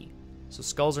 3. So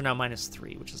skulls are now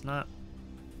 -3, which is not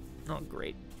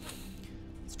great.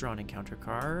 Let's draw an encounter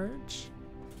card.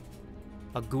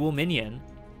 A ghoul minion.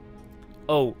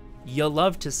 Oh, you'll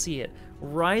love to see it.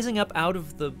 Rising up out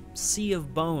of the sea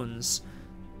of bones,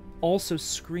 also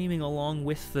screaming along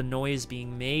with the noise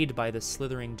being made by the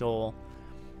Slithering Dole,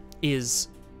 is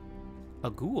a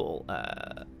ghoul.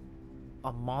 A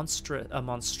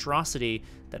monstrosity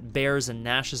that bears and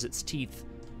gnashes its teeth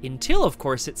until, of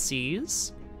course, it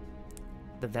sees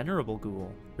the venerable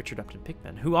ghoul, Richard Upton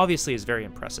Pickman, who obviously is very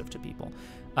impressive to people.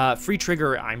 Free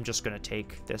trigger, I'm just going to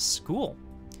take this ghoul.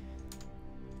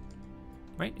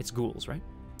 Right? It's ghouls, right?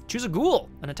 Choose a ghoul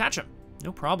and attach him.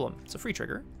 No problem. It's a free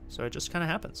trigger, so it just kind of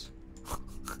happens.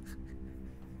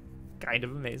 Kind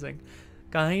of amazing.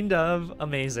 Kind of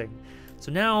amazing.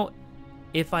 So now,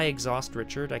 if I exhaust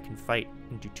Richard, I can fight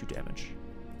and do 2 damage.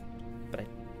 But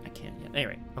I can't yet.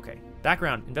 Anyway, okay.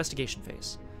 Background, investigation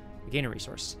phase. We gain a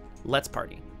resource. Let's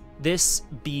party. This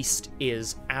beast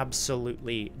is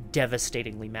absolutely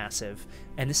devastatingly massive,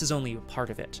 and this is only a part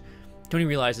of it. Tony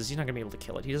realizes he's not going to be able to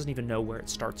kill it. He doesn't even know where it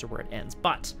starts or where it ends.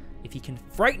 But if he can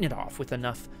frighten it off with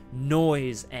enough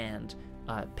noise and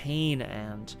pain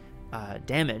and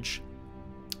damage,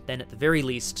 then at the very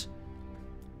least,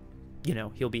 you know,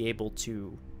 he'll be able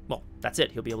to, well, that's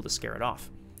it. He'll be able to scare it off.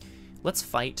 Let's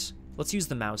fight. Let's use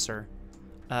the Mouser.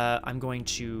 I'm going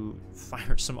to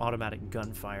fire some automatic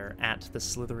gunfire at the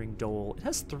Slithering Dole. It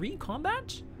has 3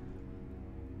 combat?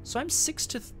 So I'm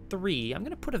 6-3. I'm going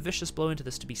to put a Vicious Blow into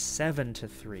this to be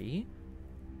 7-3.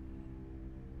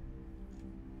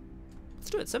 Let's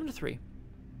do it, 7-3.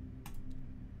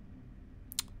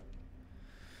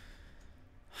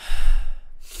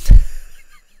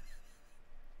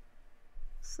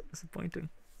 disappointing.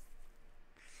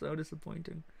 So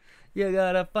disappointing. You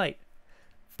gotta fight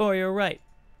for your right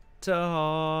to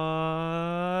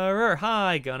horror.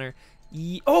 Hi, Gunner.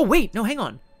 Oh, wait. No, hang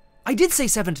on. I did say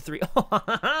 7 to 3.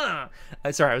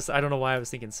 Sorry, I don't know why I was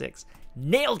thinking 6.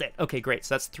 Nailed it. Okay, great.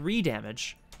 So that's 3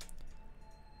 damage.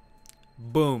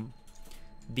 Boom.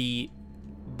 The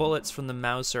bullets from the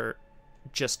Mouser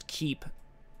just keep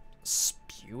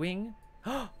spewing.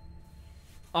 Oh,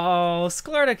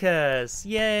 Sklardicus.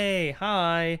 Yay.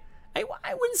 Hi.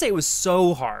 I wouldn't say it was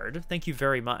so hard. Thank you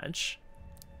very much.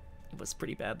 It was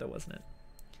pretty bad, though, wasn't it?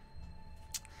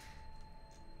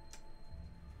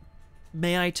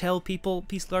 May I tell people,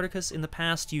 P. Sklardicus, in the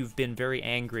past you've been very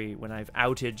angry when I've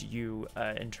outed you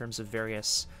in terms of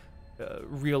various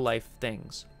real-life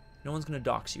things. No one's going to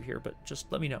dox you here, but just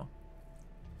let me know.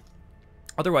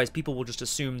 Otherwise, people will just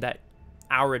assume that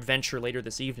our adventure later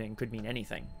this evening could mean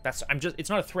anything. It's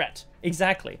not a threat.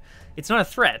 Exactly. It's not a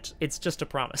threat. It's just a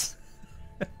promise.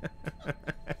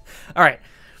 All right.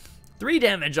 3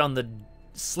 damage on the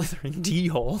slithering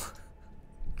D-hole.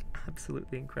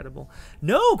 Absolutely incredible.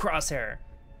 No, Crosshair!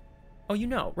 Oh, you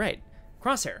know, right.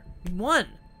 Crosshair, we won.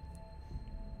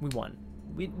 We won.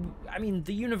 I mean,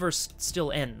 the universe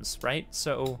still ends, right?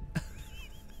 So,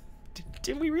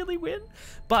 did we really win?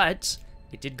 But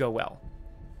it did go well.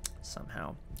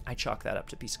 Somehow. I chalk that up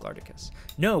to P. Sklardicus.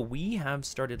 No, we have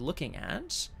started looking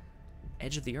at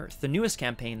Edge of the Earth, the newest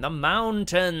campaign, the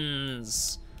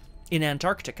mountains in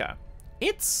Antarctica.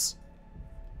 It's...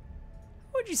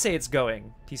 How would you say it's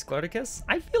going, P. Sklardicus?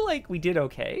 I feel like we did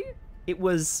okay. It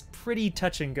was pretty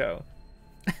touch and go.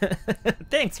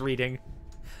 Thanks, reading.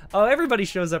 Oh, everybody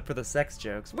shows up for the sex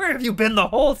jokes. Where have you been the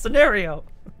whole scenario?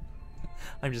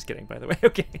 I'm just kidding, by the way.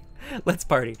 Okay, let's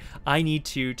party. I need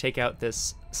to take out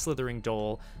this slithering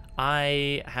dole.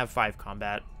 I have 5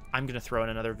 combat. I'm going to throw in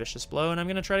another vicious blow, and I'm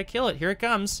going to try to kill it. Here it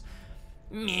comes.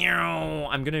 Meow.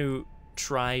 I'm going to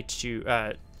try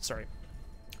to... sorry.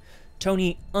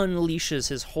 Tony unleashes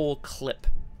his whole clip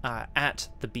at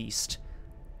the beast.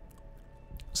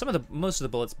 Most of the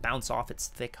bullets bounce off its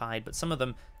thick hide, but some of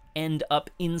them end up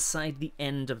inside the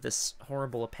end of this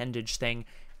horrible appendage thing.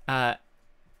 And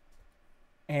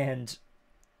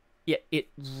it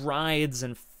writhes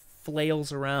and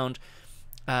flails around.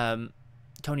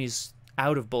 Tony's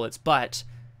out of bullets, but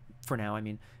for now, I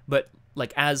mean, but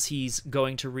like as he's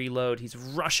going to reload, he's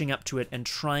rushing up to it and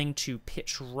trying to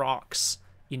pitch rocks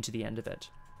into the end of it.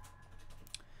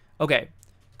 Okay,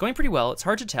 going pretty well. It's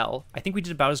hard to tell. I think we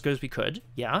did about as good as we could.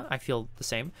 Yeah, I feel the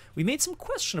same. We made some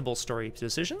questionable story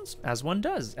decisions, as one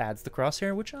does. Adds the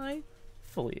crosshair, which I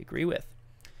fully agree with.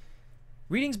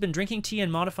 Reading's been drinking tea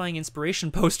and modifying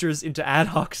inspiration posters into ad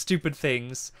hoc stupid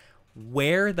things.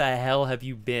 Where the hell have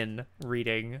you been,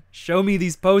 Reading? Show me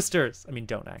these posters. I mean,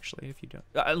 don't actually, if you don't.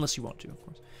 Unless you want to, of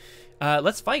course.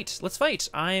 Let's fight. Let's fight.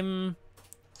 I'm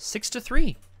 6 to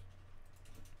 3.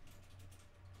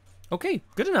 Okay,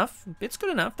 good enough. It's good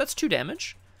enough. That's 2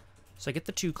 damage. So I get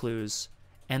the 2 clues.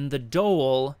 And the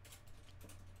dole...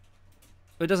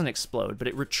 It doesn't explode, but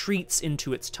it retreats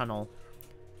into its tunnel.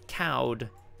 Cowed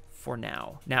for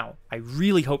now. Now, I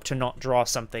really hope to not draw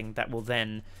something that will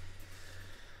then,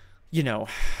 you know,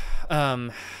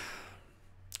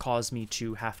 cause me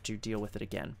to have to deal with it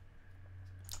again.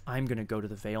 I'm going to go to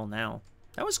the Veil now.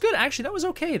 That was good. Actually, that was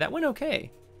okay. That went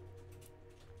okay.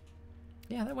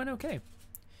 Yeah, that went okay.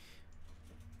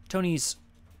 Tony's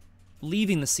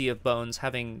leaving the Sea of Bones,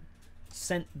 having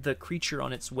sent the creature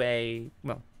on its way,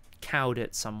 well, cowed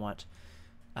it somewhat.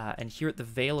 And here at the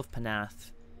Vale of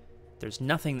Panath, there's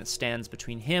nothing that stands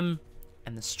between him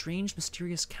and the strange,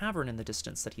 mysterious cavern in the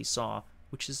distance that he saw,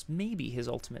 which is maybe his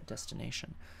ultimate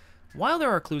destination. While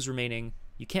there are clues remaining,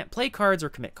 you can't play cards or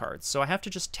commit cards, so I have to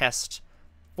just test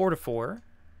 4 to 4,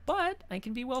 but I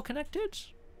can be well connected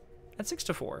at 6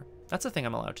 to 4. That's a thing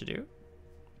I'm allowed to do.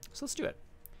 So let's do it.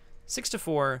 6 to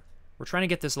 4. We're trying to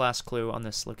get this last clue on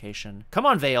this location. Come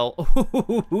on, Vale.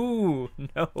 Ooh,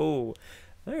 no. All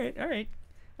right, all right.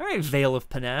 All right, Vale of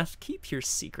Panath. Keep your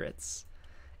secrets.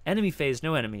 Enemy phase,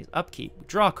 no enemies. Upkeep. We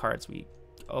draw cards. We...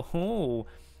 Oh,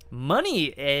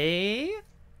 money, eh?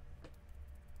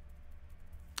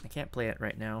 I can't play it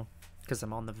right now because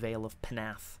I'm on the Vale of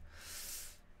Panath.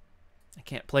 I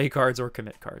can't play cards or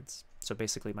commit cards. So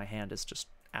basically my hand is just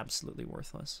absolutely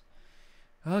worthless.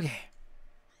 Okay.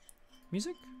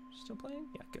 Music? Still playing?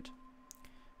 Yeah, good.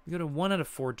 We go to 1 out of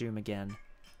 4 Doom again.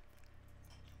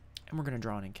 And we're going to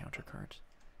draw an encounter card.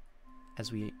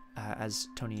 As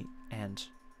Tony and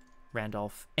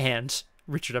Randolph and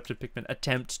Richard Upton Pickman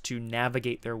attempt to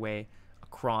navigate their way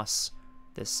across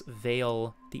this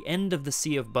veil, the end of the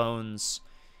Sea of Bones,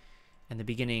 and the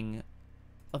beginning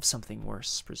of something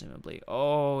worse, presumably.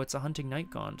 Oh, it's a hunting night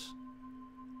gaunt.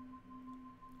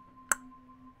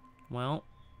 Well,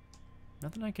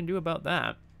 nothing I can do about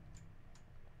that.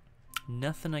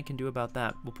 Nothing I can do about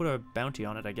that. We'll put a bounty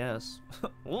on it, I guess.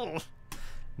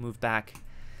 Move back.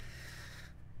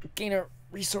 Gain a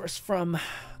resource from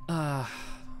Lone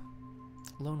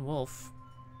Wolf.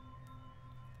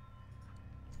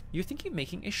 You're thinking of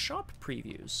making a shop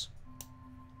previews.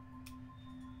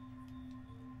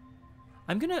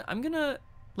 I'm gonna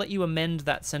let you amend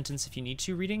that sentence if you need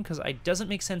to, reading, because it doesn't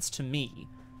make sense to me.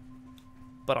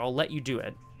 But I'll let you do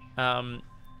it.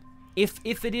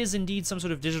 If it is indeed some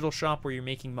sort of digital shop where you're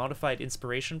making modified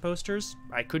inspiration posters,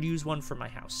 I could use one for my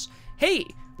house. Hey,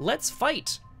 let's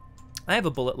fight! I have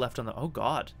a bullet left on the... Oh,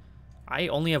 God. I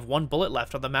only have one bullet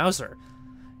left on the Mauser.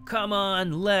 Come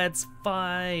on, let's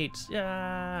fight!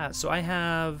 Yeah! So I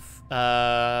have...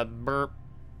 burp.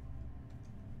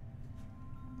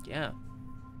 Yeah.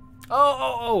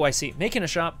 Oh, I see. Making a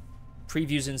shop.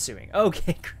 Previews ensuing.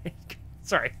 Okay, great.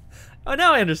 Sorry. Oh,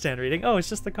 now I understand reading. Oh, it's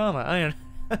just the comma. I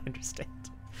understand.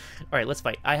 All right, let's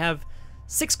fight. I have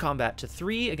 6 combat to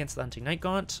 3 against the Hunting Night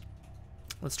Gaunt.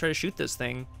 Let's try to shoot this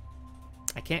thing.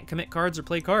 I can't commit cards or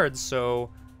play cards, so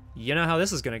you know how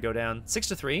this is going to go down. 6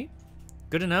 to 3.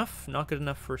 Good enough. Not good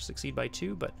enough for succeed by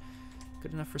 2, but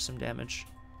good enough for some damage.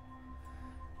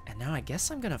 And now I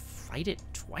guess I'm going to fight it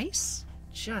twice?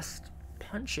 Just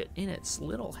punch it in its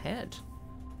little head.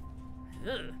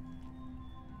 Ugh.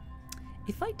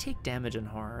 If I take damage in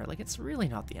horror, like, it's really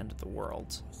not the end of the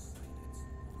world.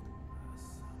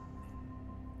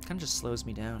 It kind of just slows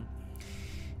me down.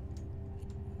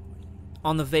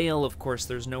 On the Vale, of course,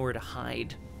 there's nowhere to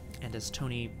hide, and as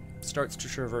Tony starts to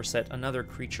traverse it, another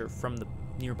creature from the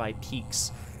nearby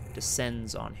peaks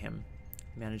descends on him.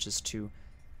 He manages to,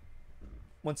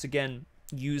 once again,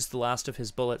 use the last of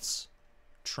his bullets,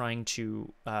 trying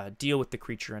to deal with the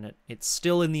creature in it. It's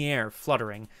still in the air,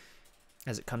 fluttering.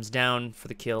 As it comes down for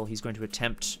the kill, he's going to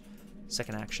attempt,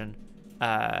 second action,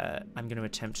 I'm going to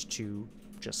attempt to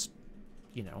just,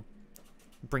 you know,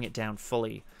 bring it down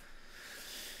fully.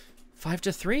 5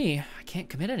 to 3. I can't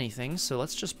commit anything, so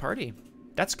let's just party.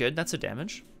 That's good. That's a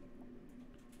damage.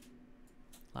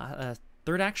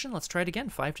 Third action, let's try it again.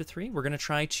 5 to 3. We're going to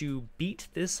try to beat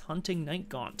this Hunting Night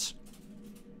Gaunt.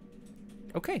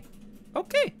 Okay.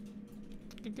 Okay.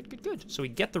 Good. So we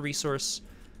get the resource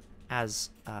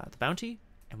as the bounty,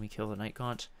 and we kill the Night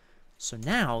Gaunt. So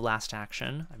now, last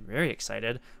action, I'm very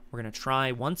excited, we're going to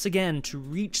try once again to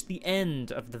reach the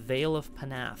end of the Vale of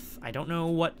Panath. I don't know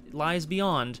what lies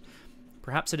beyond.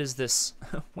 Perhaps it is this...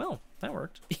 Well, that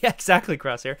worked. Yeah, exactly,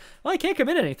 Crosshair. Well, I can't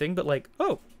commit anything, but like,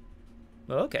 oh.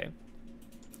 Well, okay.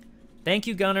 Thank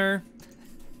you, Gunner.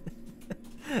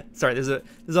 Sorry, there's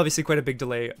obviously quite a big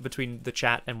delay between the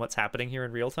chat and what's happening here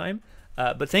in real time.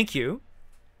 But thank you.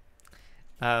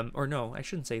 Or no, I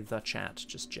shouldn't say the chat,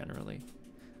 just generally.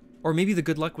 Or maybe the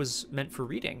good luck was meant for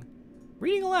reading.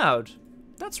 Reading aloud.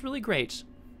 That's really great.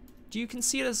 Do you can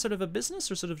see it as sort of a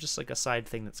business or sort of just like a side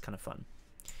thing that's kind of fun?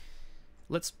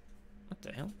 Let's... What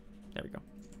the hell? There we go.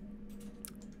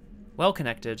 Well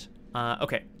connected.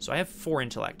 Okay, so I have 4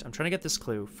 intellect. I'm trying to get this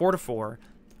clue. 4 to 4.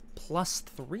 Plus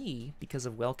 3 because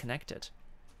of well connected.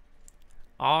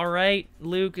 All right,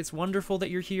 Luke, it's wonderful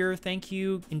that you're here. Thank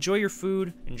you. Enjoy your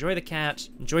food. Enjoy the cat.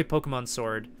 Enjoy Pokemon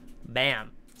Sword.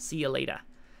 Bam. See you later.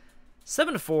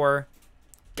 7 to 4.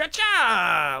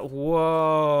 Gotcha!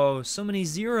 Whoa, so many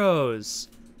zeros.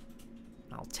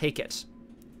 I'll take it.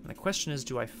 And the question is,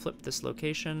 do I flip this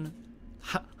location?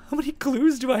 How many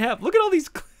clues do I have? Look at all these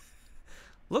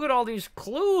Look at all these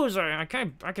clues. I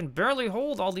can barely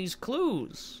hold all these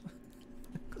clues.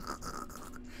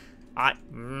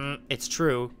 It's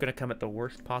true. Gonna come at the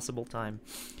worst possible time.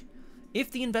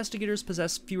 If the investigators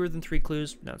possess fewer than 3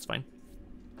 clues, no, it's fine.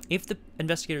 If the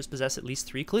investigators possess at least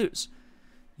 3 clues,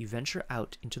 you venture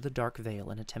out into the Dark Vale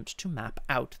and attempt to map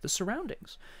out the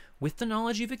surroundings. With the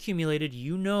knowledge you've accumulated,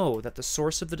 you know that the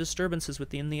source of the disturbances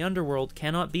within the Underworld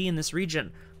cannot be in this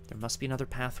region. There must be another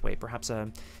pathway, perhaps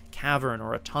a cavern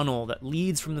or a tunnel that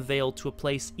leads from the Vale to a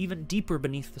place even deeper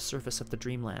beneath the surface of the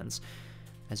Dreamlands.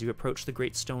 As you approach the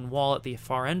great stone wall at the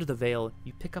far end of the Vale,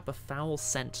 you pick up a foul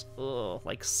scent,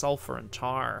 like sulfur and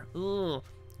tar. You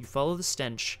follow the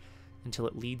stench until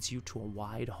it leads you to a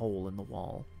wide hole in the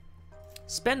wall.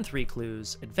 Spend 3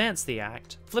 clues, advance the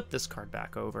act, flip this card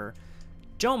back over.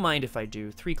 Don't mind if I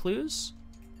do. 3 clues.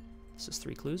 This is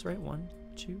 3 clues, right? 1,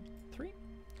 2, 3.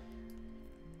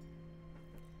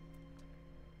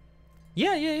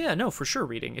 Yeah. No, for sure.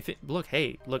 Reading. If it look,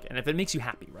 and if it makes you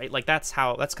happy, right? Like that's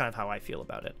kind of how I feel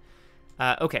about it.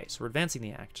 Okay, so we're advancing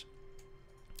the act.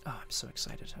 Oh, I'm so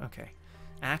excited. Okay,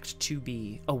 Act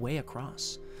 2B, A Way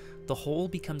Across. The hole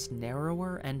becomes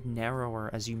narrower and narrower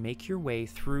as you make your way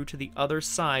through to the other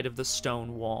side of the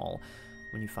stone wall.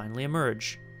 When you finally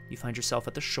emerge, you find yourself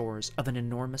at the shores of an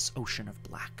enormous ocean of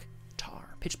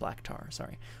pitch black tar,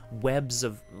 sorry. Webs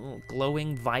of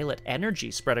glowing violet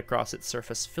energy spread across its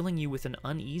surface, filling you with an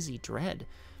uneasy dread.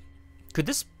 Could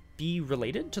this be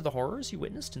related to the horrors you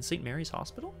witnessed in St. Mary's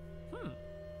Hospital?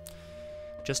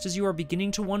 Just as you are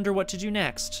beginning to wonder what to do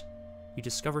next, you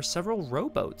discover several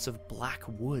rowboats of black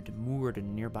wood moored in a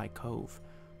nearby cove.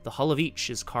 The hull of each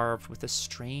is carved with a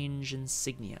strange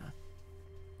insignia.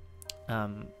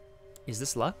 Is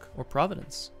this luck or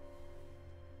providence?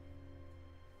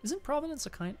 Isn't providence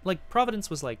a kind... Like, providence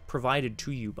was, like, provided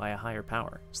to you by a higher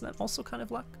power. Isn't that also kind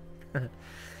of luck?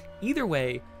 Either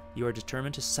way, you are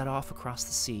determined to set off across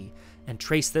the sea and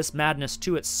trace this madness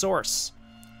to its source.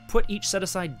 Put each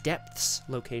set-aside depths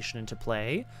location into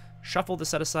play, shuffle the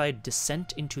set-aside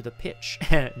descent into the pitch,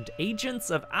 and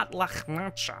agents of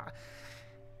Atlachnacha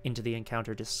into the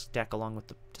encounter deck along with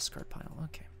the discard pile.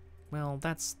 Okay. Well,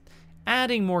 that's...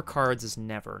 Adding more cards is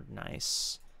never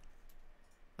nice.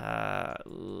 I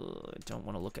don't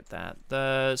want to look at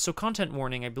that. So content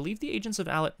warning, I believe the agents of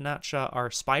Atlachnacha are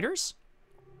spiders.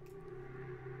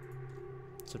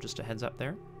 So just a heads up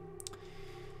there.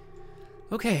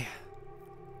 Okay.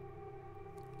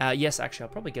 Yes, actually, I'll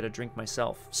probably get a drink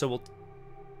myself. So we'll...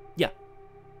 Yeah.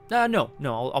 No,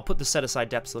 I'll put the set-aside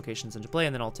depths locations into play,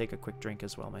 and then I'll take a quick drink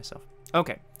as well myself.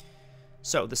 Okay.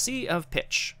 So, the Sea of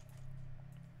Pitch.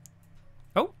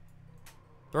 Oh.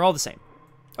 They're all the same.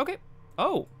 Okay.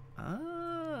 Oh.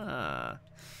 The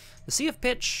Sea of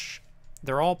Pitch,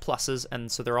 they're all pluses,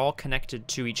 and so they're all connected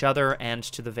to each other and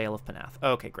to the Vale of Panath.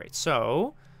 Okay, great.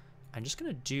 So, I'm just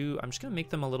gonna make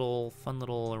them a little fun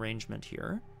little arrangement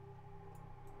here.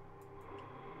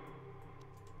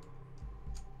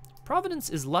 Providence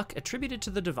is luck attributed to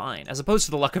the divine, as opposed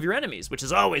to the luck of your enemies, which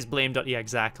is always blamed on... Yeah,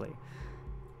 exactly.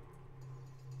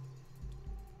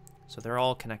 So they're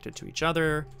all connected to each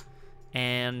other,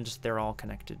 and they're all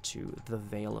connected to the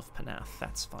Vale of Panath.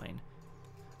 That's fine.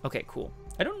 Okay, cool.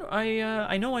 I don't know.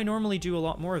 I know I normally do a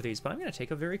lot more of these, but I'm gonna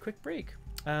take a very quick break.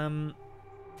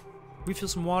 Refill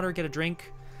some water, get a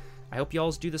drink. I hope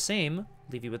y'all do the same.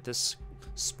 Leave you with this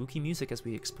spooky music as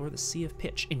we explore the Sea of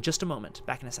Pitch in just a moment.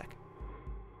 Back in a sec.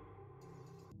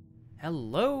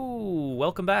 Hello,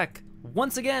 welcome back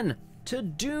once again to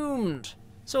Doomed.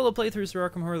 Solo playthroughs through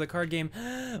Arkham Horror the card game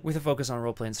with a focus on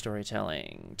roleplay and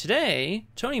storytelling. Today,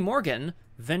 Tony Morgan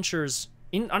ventures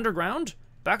in underground,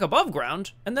 back above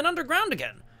ground, and then underground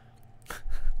again.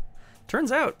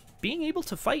 Turns out, being able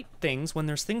to fight things when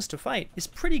there's things to fight is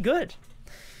pretty good.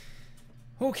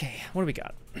 Okay, what do we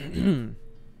got?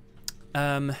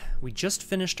 We just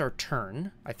finished our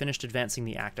turn. I finished advancing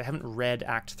the act. I haven't read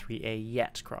Act 3A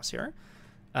yet, Crosshair.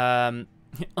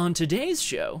 On today's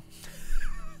show,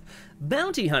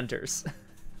 bounty hunters.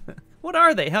 What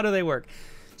are they? How do they work?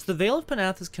 So the Vale of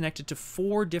Panath is connected to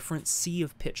 4 different Sea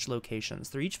of Pitch locations.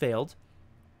 They're each veiled.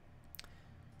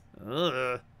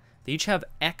 Ugh. They each have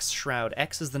X Shroud.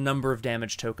 X is the number of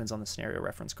damage tokens on the scenario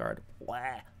reference card.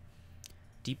 Wah.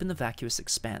 Deep in the vacuous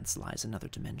expanse lies another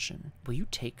dimension. Will you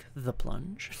take the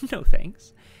plunge? No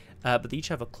thanks. But they each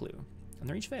have a clue, and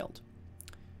they're each veiled.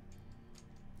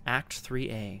 Act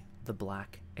 3A, The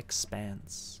Black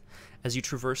Expanse. As you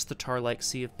traverse the tar-like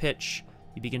Sea of Pitch,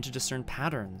 you begin to discern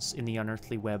patterns in the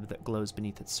unearthly web that glows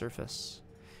beneath its surface.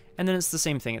 And then it's the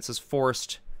same thing. It says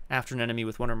forced. After an enemy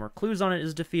with 1 or more clues on it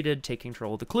is defeated, take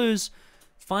control of the clues.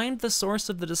 Find the source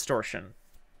of the distortion.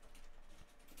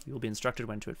 You will be instructed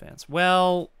when to advance.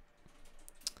 Well,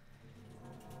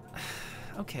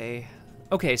 okay.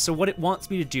 Okay, so what it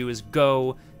wants me to do is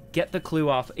go get the clue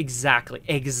off. Exactly,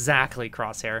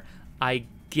 Crosshair. I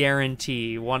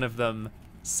guarantee one of them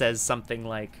says something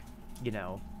like, you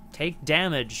know, take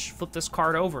damage, flip this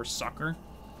card over, sucker.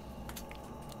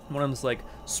 One of them's like,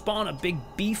 spawn a big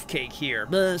beefcake here.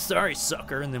 Sorry,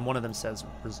 sucker. And then one of them says,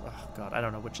 oh god, I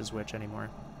don't know which is which anymore.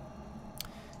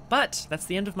 But that's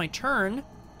the end of my turn.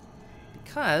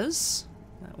 Because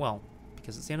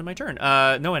it's the end of my turn.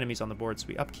 No enemies on the board, so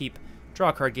we upkeep, draw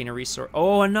a card, gain a resource.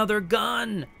 Oh, another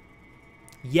gun!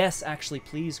 Yes, actually,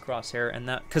 please, Crosshair, and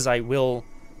that, because I will,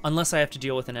 unless I have to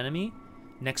deal with an enemy,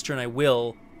 next turn I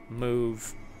will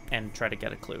move and try to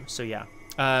get a clue. So yeah.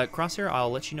 Crosshair,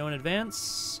 I'll let you know in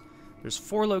advance. There's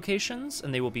 4 locations,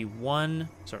 and they will be one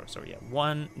starts at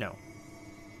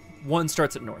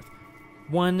north.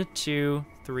 1, 2,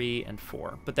 3, and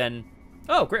 4. But then,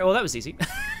 oh, great. Well, that was easy.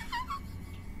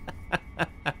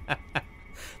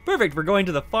 Perfect. We're going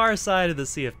to the far side of the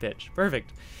Sea of Pitch.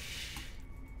 Perfect.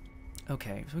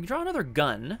 Okay, so we draw another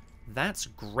gun. That's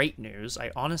great news.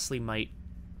 I honestly might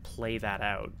play that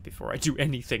out before I do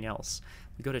anything else.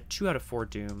 We go to 2 out of 4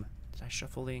 Doom. Did I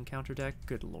shuffle the encounter deck?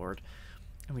 Good lord.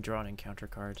 And we draw an encounter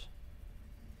card.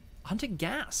 Hunted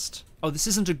Ghast. Oh, this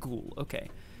isn't a ghoul. Okay.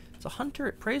 It's a hunter.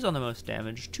 It preys on the most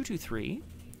damage. 2/2/3.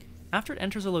 After it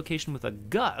enters a location with a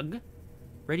Gug,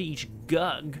 ready each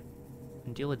Gug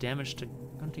and deal a damage to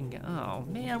Hunting Ghast. Oh,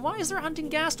 man. Why is there a Hunting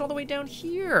Ghast all the way down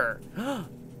here?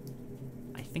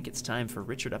 I think it's time for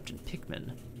Richard Upton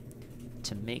Pickman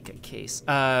to make a case.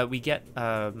 We get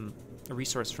a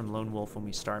resource from Lone Wolf when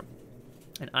we start.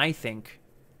 And I think...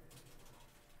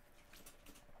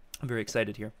 I'm very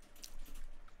excited here.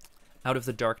 Out of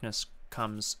the darkness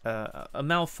comes a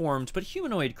malformed but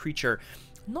humanoid creature,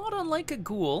 not unlike a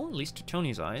ghoul, at least to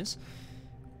Tony's eyes.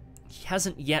 He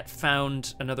hasn't yet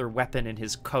found another weapon in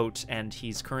his coat, and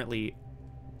he's currently,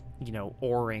 you know,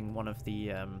 oaring one of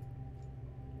the...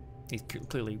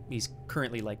 He's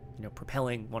currently, like, you know,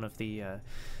 propelling one of the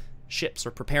ships,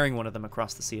 or preparing one of them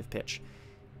across the Sea of Pitch.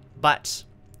 But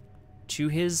to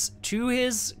his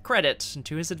credit and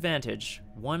to his advantage,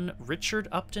 one Richard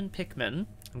Upton Pickman.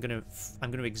 I'm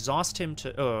gonna exhaust him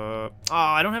to. Oh,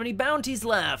 I don't have any bounties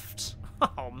left.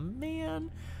 Oh man.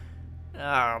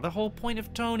 Ah, the whole point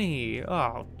of Tony.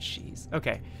 Oh jeez.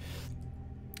 Okay.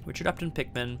 Richard Upton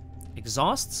Pickman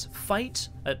exhausts fight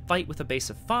with a base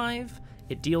of 5.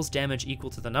 It deals damage equal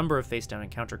to the number of face-down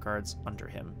encounter cards under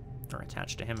him, or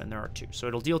attached to him, and there are 2. So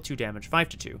it'll deal 2 damage,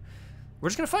 5/2. We're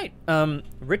just gonna fight.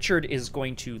 Richard is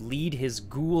going to lead his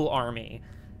ghoul army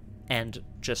and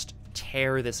just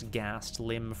tear this Ghast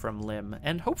limb from limb,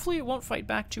 and hopefully it won't fight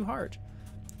back too hard.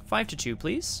 5/2,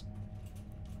 please.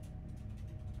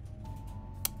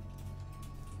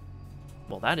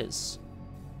 Well, that is...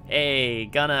 Hey,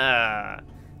 gonna...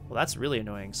 Well, that's really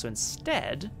annoying. So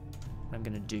instead, what I'm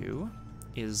gonna do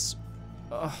is...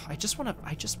 I just wanna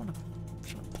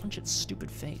punch its stupid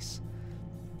face.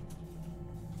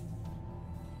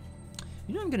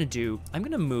 You know what I'm gonna do? I'm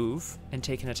gonna move and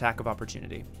take an attack of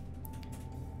opportunity.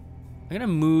 I'm gonna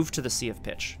move to the Sea of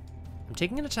Pitch. I'm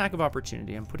taking an attack of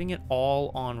opportunity. I'm putting it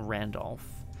all on Randolph.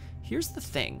 Here's the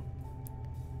thing.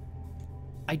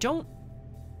 I don't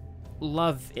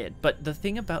love it, but the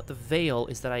thing about the Veil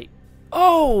is that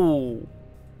oh,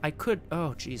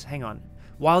 geez, hang on.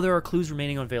 While there are clues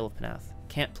remaining on Veil of Panath,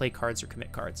 can't play cards or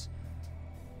commit cards.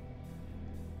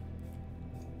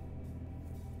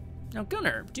 Now,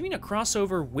 Gunnar, do you mean a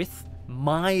crossover with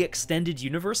my extended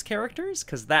universe characters?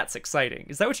 Because that's exciting.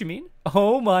 Is that what you mean?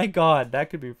 Oh my god, that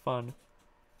could be fun.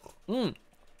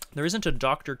 There isn't a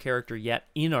Doctor character yet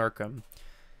in Arkham,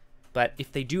 but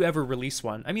if they do ever release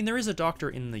one... I mean, there is a Doctor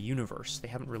in the universe. They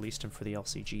haven't released him for the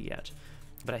LCG yet,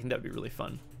 but I think that would be really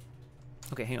fun.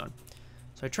 Okay, hang on.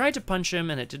 So I tried to punch him,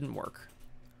 and it didn't work.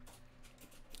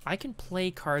 I can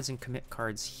play cards and commit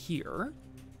cards here.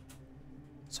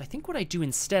 So I think what I do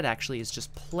instead, actually, is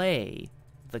just play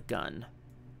the gun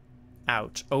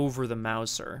out over the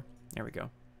Mouser. There we go.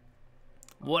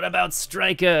 What about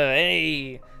Striker?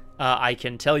 Hey! I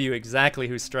can tell you exactly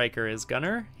who Striker is,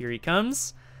 Gunnar. Here he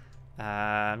comes.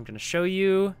 I'm going to show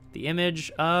you the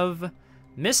image of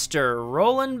Mr.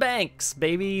 Roland Banks,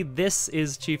 baby. This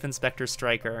is Chief Inspector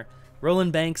Striker.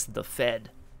 Roland Banks, the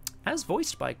Fed. As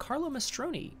voiced by Carlo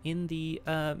Mastroni in the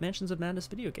Mansions of Madness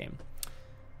video game.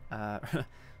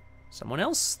 Someone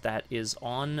else that is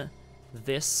on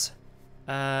this,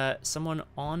 someone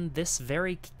on this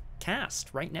very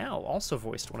cast right now also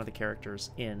voiced one of the characters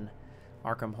in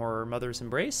Arkham Horror Mother's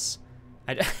Embrace.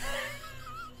 Here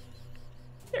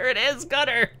it is,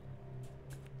 Gunnar!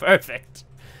 Perfect.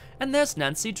 And there's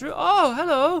Nancy Drew. Oh,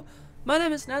 hello. My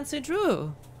name is Nancy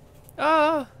Drew.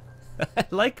 Oh.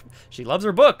 She loves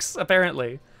her books,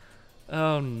 apparently.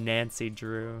 Oh, Nancy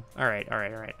Drew. All right.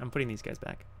 I'm putting these guys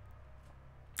back.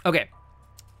 Okay.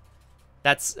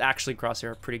 That's actually,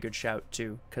 Crosshair, a pretty good shout,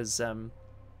 too, because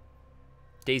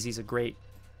Daisy's a great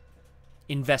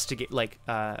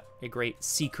a great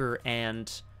seeker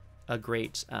and a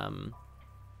great, what am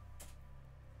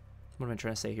I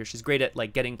trying to say here? She's great at,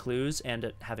 like, getting clues and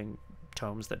at having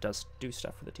tomes that do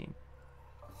stuff for the team.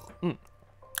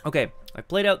 Okay, I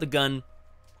played out the gun.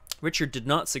 Richard did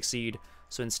not succeed,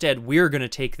 so instead we're going to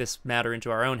take this matter into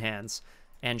our own hands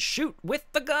and shoot with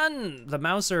the gun! The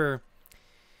Mouser...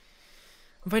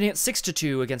 I'm fighting at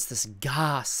 6/2 against this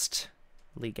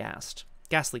ghastly Ghast.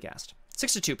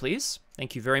 6/2, please.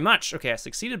 Thank you very much. Okay, I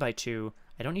succeeded by 2.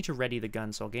 I don't need to ready the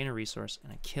gun, so I'll gain a resource,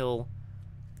 and I kill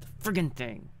the friggin'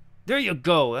 thing. There you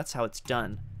go. That's how it's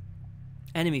done.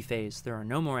 Enemy phase. There are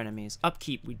no more enemies.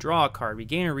 Upkeep. We draw a card. We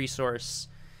gain a resource.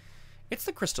 It's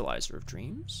the Crystallizer of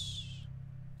Dreams.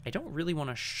 I don't really want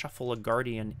to shuffle a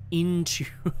Guardian into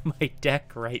my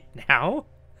deck right now,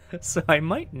 so I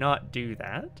might not do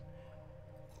that.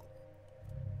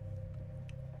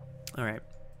 All right.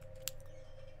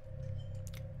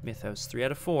 Mythos, 3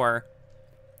 out of 4.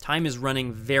 Time is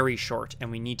running very short,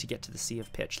 and we need to get to the Sea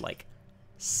of Pitch, like,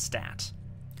 stat.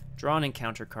 Draw an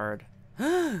encounter card.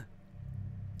 The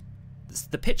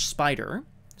Pitch Spider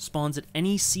spawns at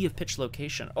any Sea of Pitch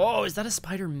location. Oh, is that a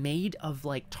spider made of,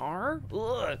 like, tar?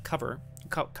 Ugh,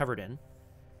 covered in.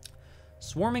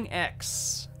 Swarming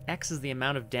X. X is the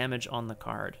amount of damage on the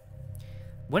card.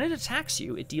 When it attacks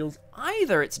you, it deals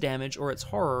either its damage or its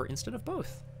horror instead of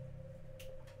both.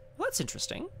 Well, that's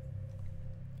interesting.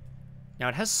 Now,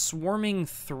 it has Swarming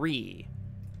 3.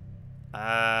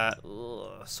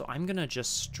 So I'm gonna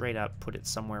just straight up put it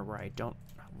somewhere where I don't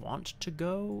want to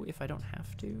go if I don't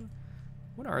have to.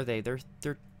 What are they? They're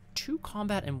 2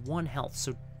 combat and 1 health,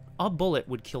 so a bullet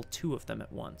would kill 2 of them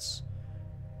at once.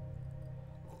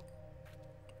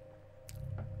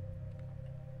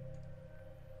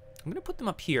 I'm gonna put them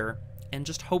up here and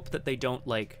just hope that they don't,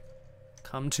 like,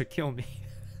 come to kill me.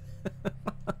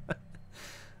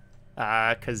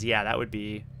 Cause yeah, that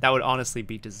would honestly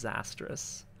be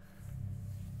disastrous.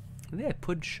 I think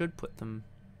I should put them.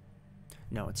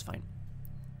 No, it's fine.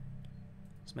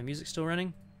 Is my music still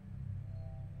running?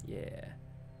 Yeah.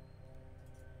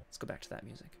 Let's go back to that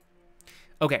music.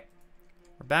 Okay,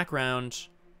 we're back around.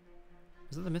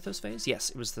 Was it the Mythos phase? Yes,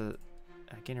 it was the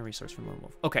gain a resource from Lone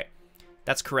Wolf. Okay,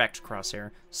 that's correct,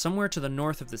 Crosshair. Somewhere to the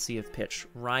north of the Sea of Pitch,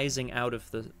 rising out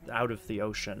of the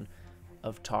ocean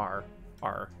of tar,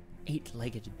 are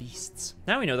 8-legged beasts.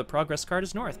 Now we know the progress card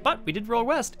is north, but we did roll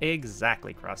west.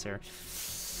 Exactly, Crosshair.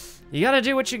 You gotta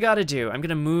do what you gotta do. I'm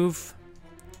gonna move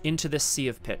into this Sea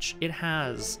of Pitch. It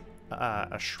has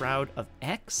a Shroud of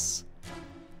X.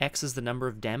 X is the number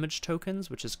of damage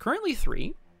tokens, which is currently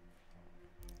 3.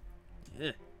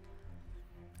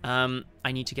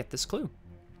 I need to get this clue.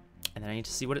 And then I need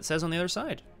to see what it says on the other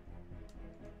side.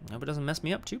 I hope it doesn't mess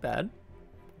me up too bad.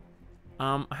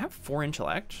 I have 4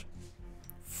 intellect.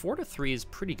 4 to 3 is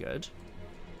pretty good.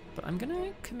 But I'm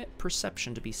gonna commit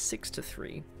perception to be 6 to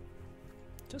 3.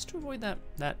 Just to avoid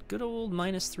that good old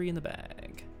 -3 in the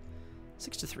bag.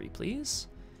 6 to 3, please.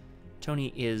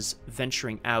 Tony is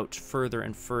venturing out further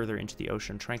and further into the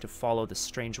ocean, trying to follow this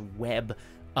strange web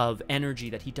of energy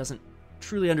that he doesn't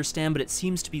truly understand, but it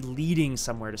seems to be leading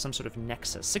somewhere to some sort of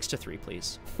nexus. 6 to 3,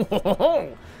 please.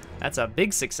 That's a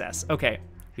big success. Okay,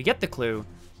 we get the clue.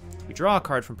 We draw a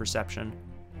card from perception.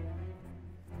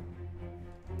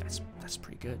 That's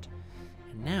pretty good.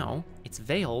 And now it's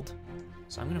veiled,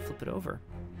 so I'm gonna flip it over.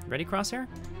 Ready, Crosshair?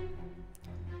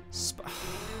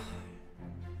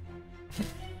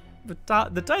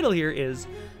 The title here is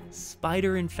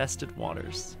Spider-Infested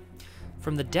Waters.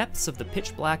 From the depths of the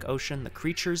pitch-black ocean, the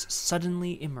creatures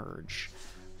suddenly emerge.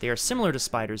 They are similar to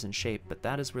spiders in shape, but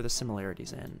that is where the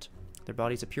similarities end. Their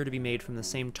bodies appear to be made from the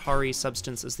same tarry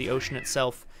substance as the ocean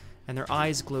itself, and their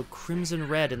eyes glow crimson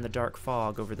red in the dark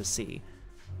fog over the sea.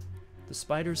 The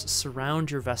spiders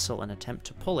surround your vessel and attempt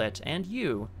to pull it, and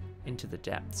you, into the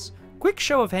depths. Quick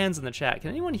show of hands in the chat. Can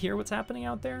anyone hear what's happening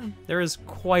out there? There is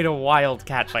quite a wild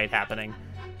cat fight happening.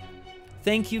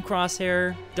 Thank you,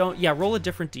 Crosshair. Roll a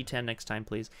different d10 next time,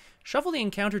 please. Shuffle the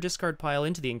encounter discard pile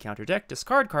into the encounter deck.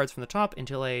 Discard cards from the top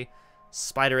until a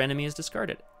spider enemy is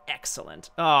discarded. Excellent.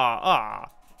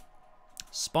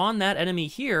 Spawn that enemy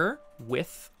here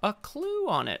with a clue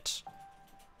on it.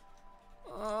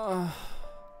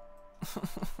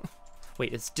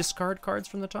 Wait, it's discard cards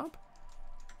from the top?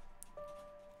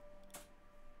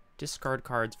 Discard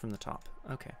cards from the top.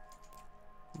 Okay.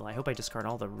 Well, I hope I discard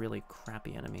all the really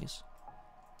crappy enemies.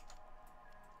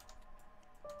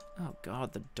 Oh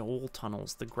god, the Dole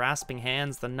Tunnels, the Grasping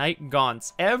Hands, the Night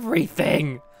Gaunts,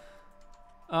 everything!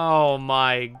 Oh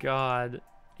my god.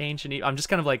 Ancient I'm just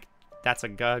kind of like, that's a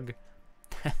Gug.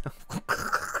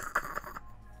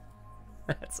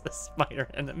 That's a spider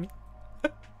enemy.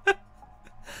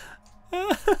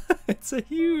 It's a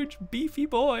huge, beefy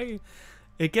boy.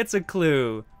 It gets a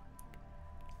clue.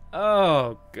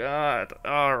 Oh god,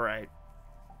 alright.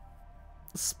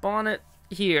 Spawn it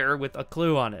here with a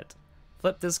clue on it.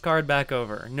 Flip this card back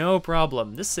over. No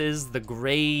problem. This is the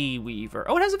Grey Weaver.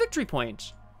 Oh, it has a victory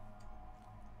point.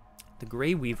 The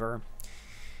Grey Weaver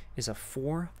is a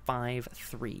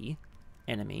 4/5/3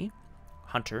 enemy,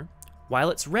 hunter. While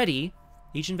it's ready,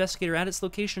 each investigator at its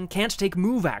location can't take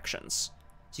move actions.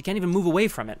 So you can't even move away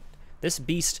from it. This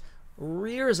beast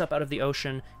rears up out of the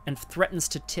ocean and threatens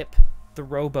to tip the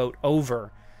rowboat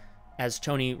over as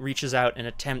Tony reaches out and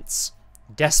attempts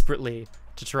desperately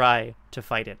to try to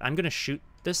fight it. I'm gonna shoot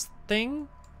this thing.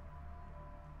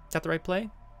 Is that the right play?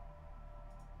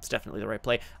 It's definitely the right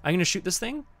play. I'm going to shoot this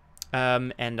thing,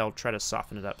 and I'll try to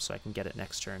soften it up so I can get it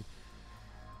next turn.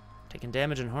 Taking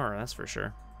damage in horror, that's for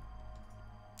sure.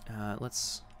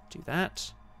 Let's do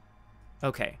that.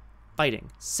 Okay, fighting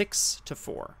 6 to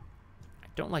 4. I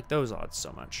don't like those odds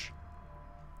so much.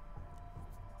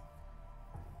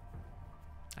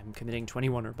 I'm committing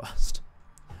 21 or bust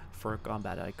for a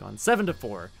combat icon. 7 to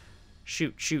 4.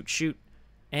 Shoot, shoot, shoot,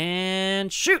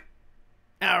 and shoot!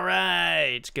 All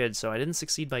right, good. So I didn't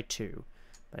succeed by 2,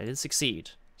 but I did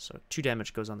succeed. So 2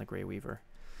 damage goes on the Grey Weaver.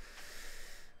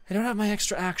 I don't have my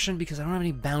extra action because I don't have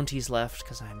any bounties left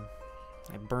because I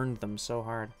burned them so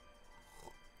hard.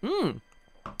 And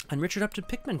Richard Upton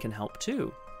Pickman can help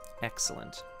too.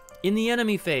 Excellent. In the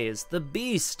enemy phase, the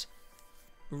Beast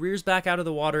rears back out of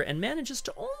the water and manages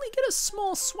to only get a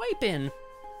small swipe in.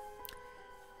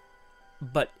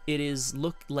 But it is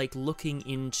looking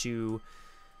into...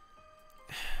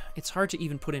 It's hard to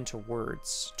even put into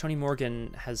words. Tony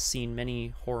Morgan has seen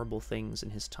many horrible things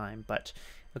in his time, but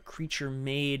a creature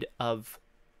made of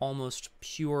almost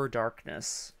pure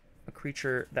darkness, a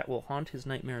creature that will haunt his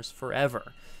nightmares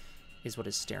forever, is what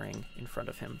is staring in front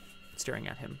of him, staring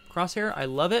at him. Crosshair, I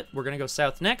love it. We're going to go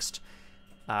south next.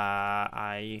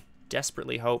 I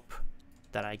desperately hope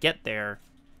that I get there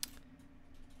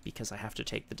because I have to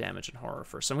take the damage in horror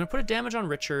first. So I'm going to put a damage on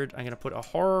Richard. I'm going to put a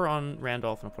horror on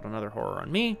Randolph, and I'll put another horror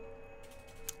on me.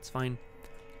 It's fine.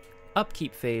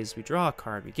 Upkeep phase. We draw a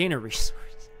card. We gain a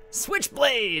resource.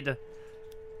 Switchblade!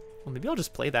 Well, maybe I'll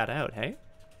just play that out, hey?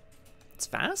 It's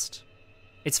fast?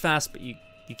 It's fast, but you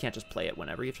can't just play it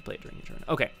whenever. You have to play it during your turn.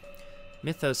 Okay.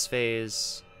 Mythos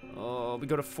phase. Oh, we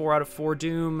go to 4 out of 4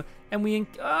 Doom, and we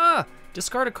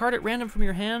discard a card at random from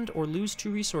your hand or lose 2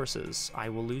 resources. I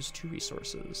will lose 2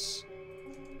 resources.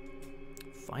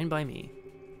 Fine by me.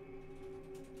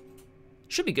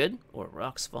 Should be good. Or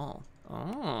rocks fall.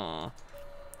 Oh.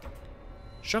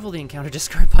 Shuffle the encounter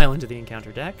discard pile into the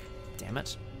encounter deck. Damn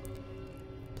it.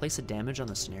 Place a damage on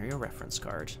the scenario reference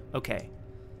card. Okay.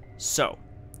 So,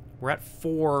 we're at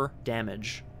 4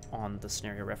 damage on the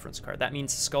scenario reference card. That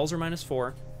means skulls are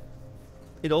 -4.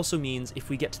 It also means if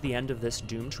we get to the end of this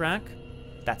Doom track,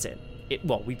 that's it.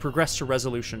 Well, we progress to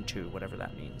Resolution 2, whatever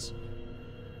that means.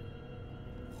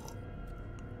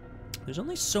 There's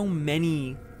only so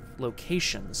many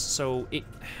locations, so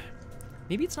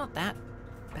maybe it's not that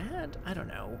bad? I don't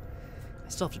know. I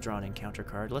still have to draw an encounter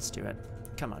card. Let's do it.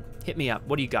 Come on, hit me up.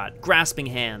 What do you got? Grasping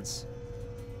Hands.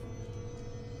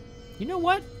 You know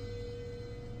what?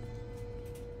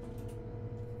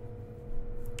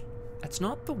 It's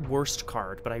not the worst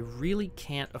card, but I really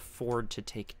can't afford to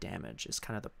take damage. Is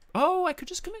kind of the... Oh, I could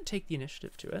just come and take the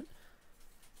initiative to it.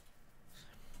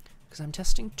 Because I'm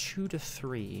testing 2 to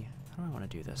 3. How do I want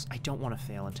to do this? I don't want to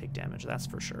fail and take damage, that's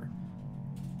for sure.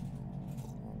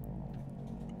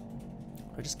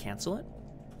 Do I just cancel it?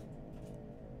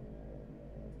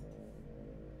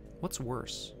 What's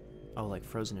worse? Oh, like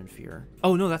Frozen in Fear.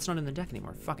 Oh no, that's not in the deck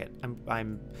anymore. Fuck it.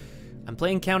 I'm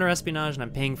playing counter espionage and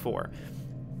I'm paying 4.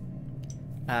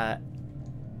 A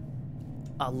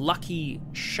lucky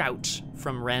shout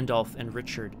from Randolph and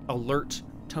Richard alert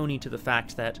Tony to the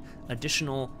fact that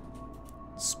additional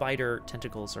spider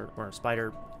tentacles or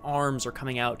spider arms are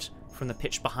coming out from the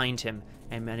pitch behind him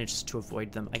and manages to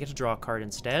avoid them. I get to draw a card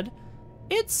instead.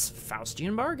 It's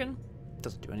Faustian Bargain.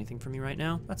 Doesn't do anything for me right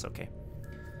now. That's okay.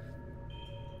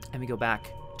 And we go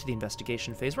back to the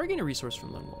investigation phase where I gain a resource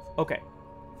from Lone Wolf. Okay.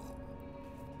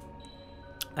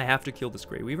 I have to kill this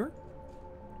Grey Weaver.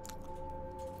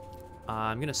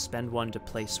 I'm going to spend 1 to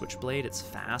play Switchblade. It's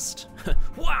fast.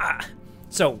 Wah!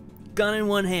 So, gun in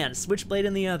one hand, Switchblade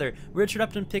in the other. Richard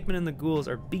Upton Pickman and the ghouls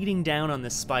are beating down on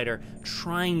this spider,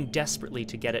 trying desperately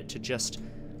to get it to just,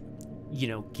 you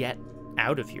know, get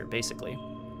out of here, basically.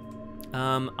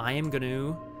 I am going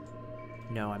to...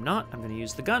 No, I'm not. I'm going to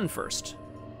use the gun first.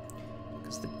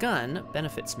 Because the gun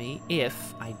benefits me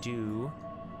if I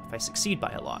succeed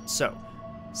by a lot. So,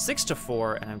 6 to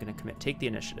 4, and I'm going to take the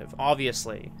initiative.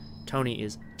 Obviously, Tony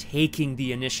is taking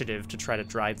the initiative to try to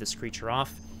drive this creature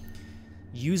off.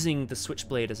 Using the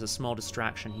Switchblade as a small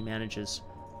distraction, he manages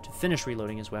to finish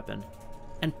reloading his weapon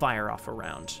and fire off a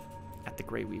round at the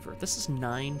Grey Weaver. This is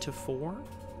 9 to 4.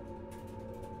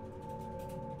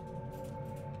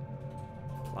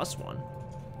 +1.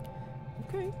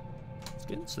 Okay, that's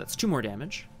good. So that's 2 more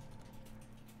damage.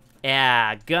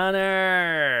 Yeah,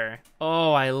 Gunner!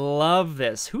 Oh, I love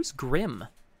this. Who's Grim?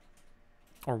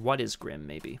 Or what is Grim,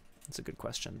 maybe? That's a good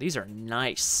question. These are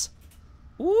nice.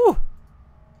 Ooh!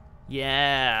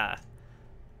 Yeah.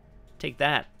 Take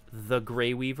that, the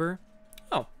Grey Weaver.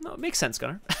 Oh, no, it makes sense,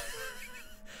 Gunner.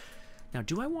 Now,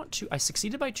 do I want to... I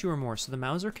succeeded by 2 or more, so the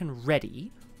Mauser can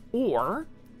ready, or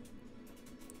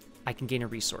I can gain a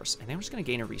resource. I think I'm just going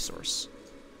to gain a resource.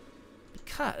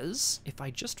 Because if I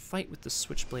just fight with the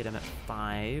Switchblade, I'm at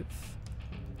 5.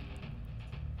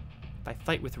 If I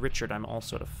fight with Richard, I'm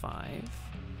also at a 5.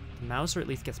 The Mauser at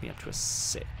least gets me up to a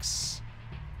 6.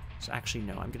 So actually,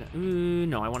 no, I'm going to...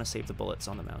 no, I want to save the bullets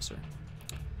on the Mauser.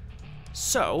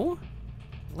 So,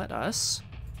 let us...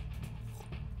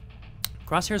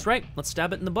 Crosshair's right. Let's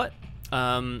stab it in the butt.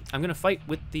 I'm going to fight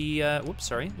with the... whoops,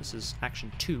 sorry. This is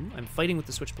action 2. I'm fighting with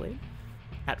the Switchblade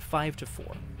at 5 to 4.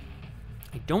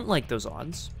 I don't like those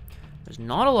odds. There's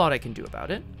not a lot I can do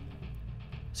about it.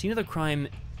 Scene of the crime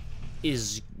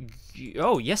is...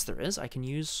 Oh, yes, there is. I can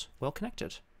use Well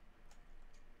Connected.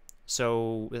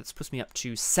 So this puts me up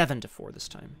to 7 to 4 this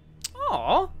time.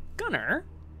 Aw, Gunnar.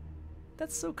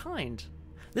 That's so kind.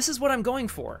 This is what I'm going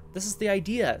for. This is the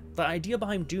idea. The idea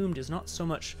behind Doomed is not so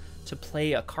much to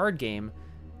play a card game.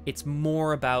 It's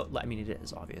more about, I mean, it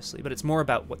is, obviously, but it's more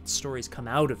about what stories come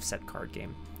out of said card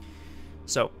game.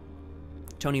 So,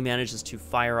 Tony manages to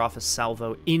fire off a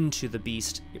salvo into the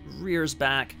beast. It rears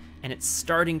back, and it's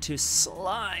starting to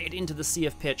slide into the sea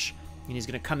of pitch, and he's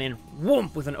going to come in,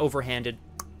 whoomp, with an overhanded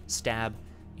stab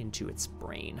into its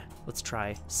brain. Let's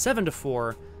try 7 to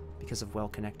 4 because of Well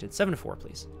Connected. 7 to 4,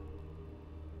 please.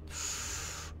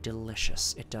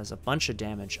 Delicious. It does a bunch of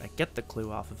damage. I get the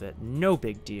clue off of it. No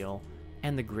big deal.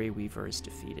 And the Grey Weaver is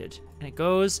defeated. And it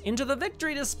goes into the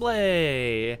victory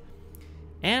display!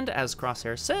 And as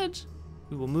Crosshair said,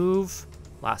 we will move,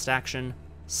 last action,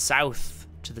 south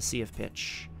to the Sea of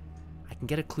Pitch. I can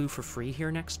get a clue for free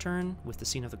here next turn with the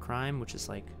Scene of the Crime, which is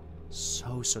like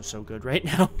so good right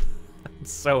now. I'm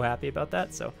so happy about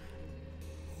that, so.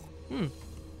 There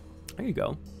you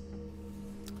go.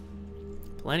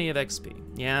 Plenty of XP.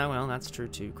 Yeah, well, that's true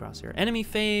too, Crosshair. Enemy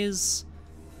phase.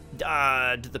 Do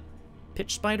the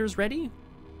pitch spiders ready?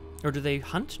 Or do they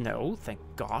hunt? No, thank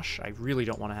gosh. I really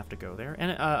don't want to have to go there.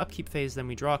 And upkeep phase, then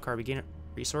we draw a card, we gain a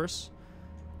resource.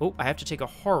 Oh, I have to take a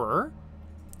horror.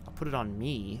 I'll put it on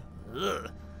me.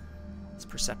 Ugh. It's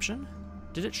perception.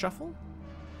 Did it shuffle?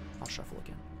 I'll shuffle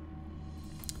again.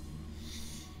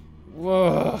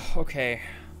 Whoa, okay.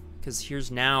 Because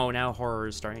here's now horror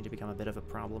is starting to become a bit of a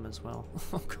problem as well.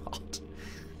 Oh god.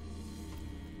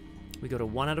 We go to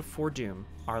 1 out of 4 Doom,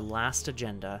 our last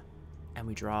agenda, and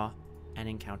we draw an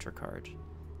encounter card.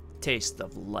 Taste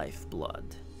of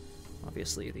Lifeblood.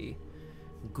 Obviously the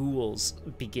ghouls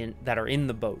that are in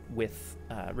the boat with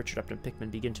Richard Upton Pickman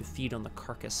begin to feed on the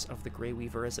carcass of the Grey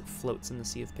Weaver as it floats in the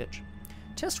Sea of Pitch.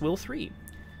 Test Will 3.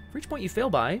 For each point you fail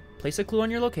by, place a clue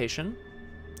on your location,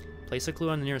 place a clue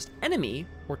on the nearest enemy,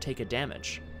 or take a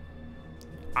damage.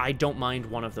 I don't mind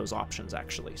one of those options,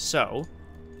 actually. So,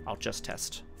 I'll just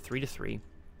test 3 to 3.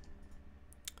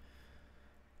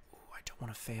 Ooh, I don't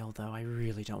want to fail, though. I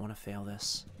really don't want to fail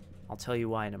this. I'll tell you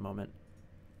why in a moment.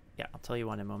 Yeah, I'll tell you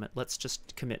why in a moment. Let's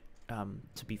just commit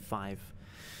to be 5.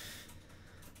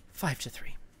 5 to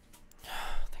 3.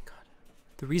 Thank God.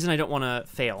 The reason I don't want to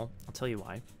fail, I'll tell you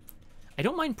why. I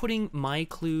don't mind putting my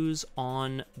clues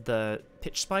on the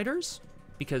pitch spiders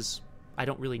because I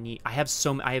don't really need. I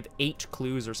have 8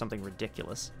 clues or something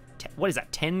ridiculous. What is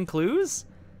that? 10 clues?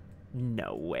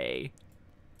 No way.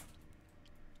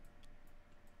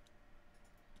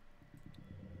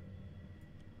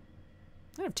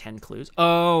 I have 10 clues.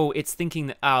 Oh, it's thinking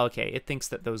that. Oh, okay. It thinks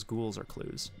that those ghouls are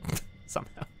clues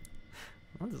somehow.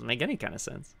 Well, that doesn't make any kind of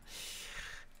sense.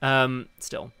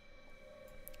 Still.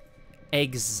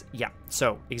 Yeah,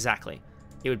 so, exactly.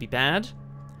 It would be bad.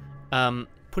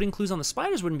 Putting clues on the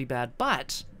spiders wouldn't be bad,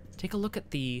 but take a look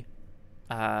at the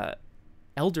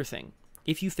Elder thing.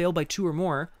 If you fail by 2 or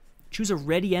more, choose a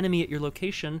ready enemy at your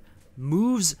location,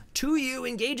 moves to you,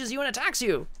 engages you, and attacks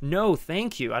you. No,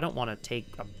 thank you. I don't want to take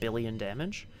a billion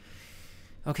damage.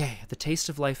 Okay, the Taste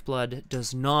of Lifeblood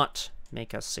does not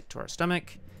make us sick to our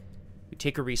stomach. We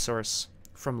take a resource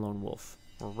from Lone Wolf.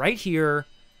 We're right here.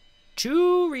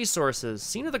 2 resources.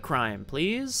 Scene of the crime,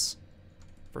 please.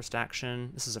 First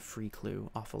action. This is a free clue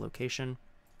off a location.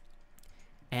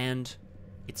 And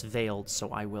it's veiled, so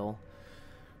I will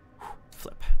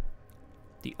flip.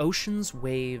 The ocean's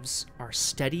waves are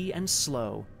steady and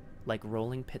slow, like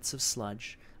rolling pits of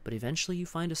sludge, but eventually you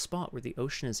find a spot where the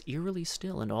ocean is eerily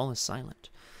still and all is silent.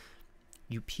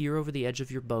 You peer over the edge of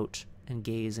your boat and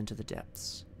gaze into the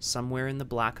depths. Somewhere in the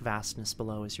black vastness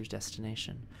below is your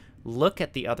destination. Look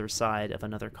at the other side of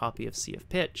another copy of Sea of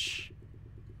Pitch.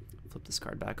 Flip this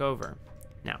card back over.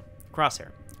 Now,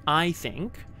 Crosshair. I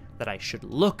think that I should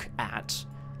look at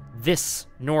this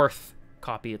north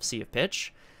copy of Sea of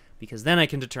Pitch, because then I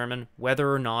can determine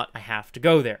whether or not I have to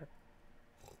go there.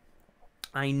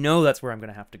 I know that's where I'm going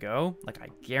to have to go. Like, I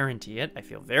guarantee it. I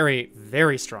feel very,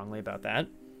 very strongly about that.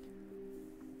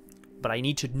 But I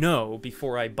need to know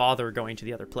before I bother going to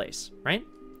the other place, right?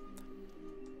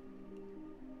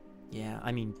 Yeah,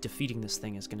 I mean, defeating this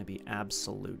thing is going to be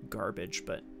absolute garbage,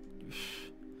 but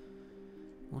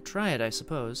we'll try it, I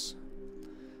suppose.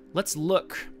 Let's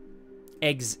look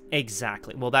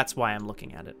exactly. Well, that's why I'm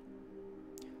looking at it.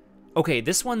 Okay,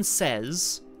 this one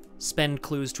says spend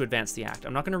clues to advance the act.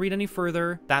 I'm not going to read any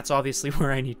further. That's obviously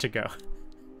where I need to go.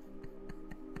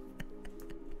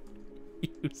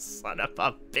 You son of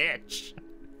a bitch.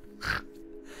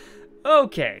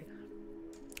 Okay.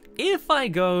 If I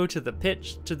go to the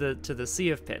pitch, to the Sea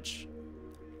of Pitch.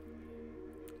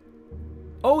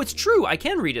 Oh, it's true. I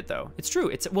can read it though. It's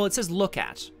true. Well, it says look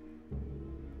at.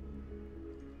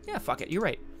 Yeah, fuck it. You're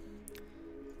right.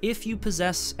 If you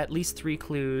possess at least 3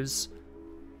 clues,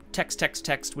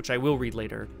 text, which I will read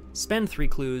later, spend 3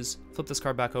 clues, flip this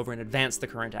card back over, and advance the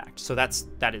current act. So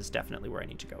that is definitely where I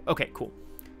need to go. Okay, cool.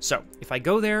 So if I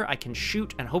go there, I can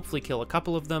shoot and hopefully kill a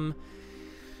couple of them.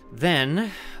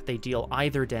 Then they deal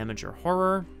either damage or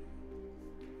horror.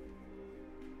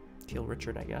 Kill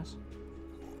Richard, I guess.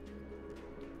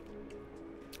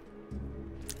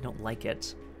 I don't like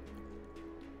it,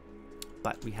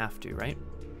 but we have to, right?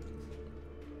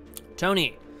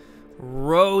 Tony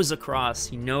rows across.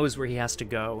 He knows where he has to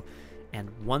go. And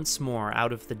once more,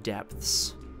 out of the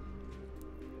depths,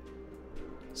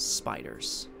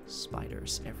 spiders.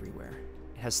 Spiders everywhere.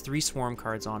 It has 3 swarm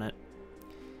cards on it.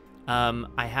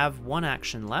 I have 1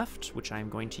 action left, which I'm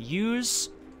going to use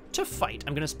to fight.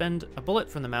 I'm going to spend a bullet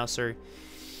from the Mouser.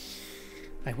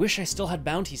 I wish I still had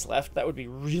bounties left. That would be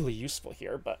really useful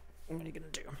here, but what are you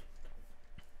going to do?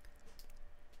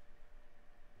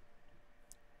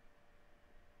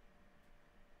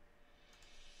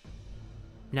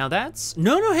 Now that's...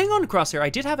 No, hang on, Crosshair. I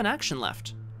did have an action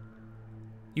left.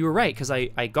 You were right, because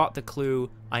I got the clue,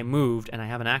 I moved, and I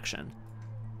have an action.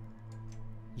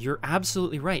 You're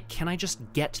absolutely right. Can I just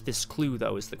get this clue,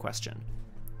 though, is the question.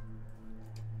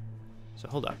 So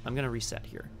hold up. I'm going to reset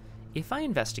here. If I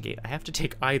investigate, I have to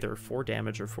take either 4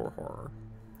 damage or 4 horror.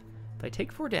 If I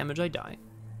take 4 damage, I die.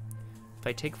 If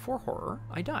I take 4 horror,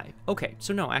 I die. Okay,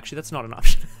 so no, actually, that's not an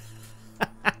option.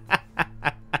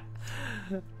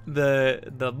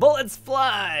 The bullets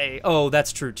fly! Oh,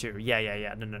 that's true, too.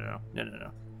 Yeah.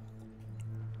 No.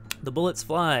 The bullets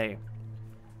fly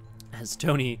as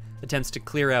Tony attempts to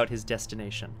clear out his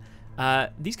destination.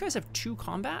 These guys have 2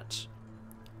 combat,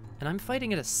 and I'm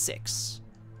fighting at a 6.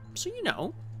 So, you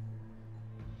know,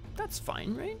 that's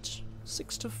fine, right?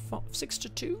 6 to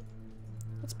 2?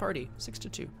 Let's party. 6 to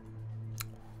 2.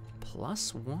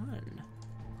 +1.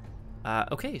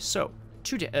 Okay, so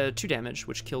 2 damage,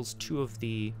 which kills 2 of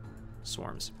the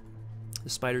swarms. The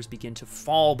spiders begin to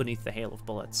fall beneath the hail of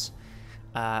bullets.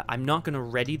 I'm not going to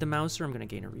ready the Mouser. I'm going to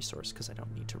gain a resource because I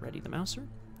don't need to ready the Mouser.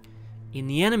 In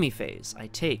the enemy phase, I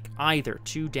take either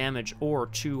 2 damage or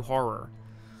 2 horror.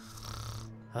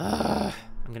 I'm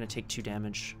going to take 2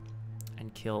 damage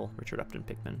and kill Richard Upton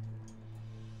Pickman,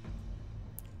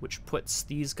 which puts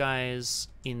these guys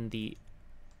in the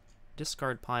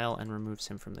discard pile and removes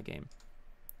him from the game.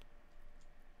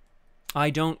 I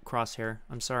don't, Crosshair.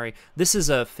 I'm sorry. This is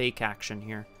a fake action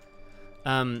here.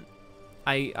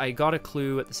 I got a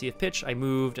clue at the Sea of Pitch, I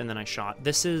moved, and then I shot.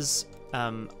 This is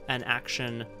an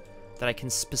action that I can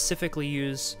specifically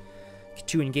use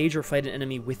to engage or fight an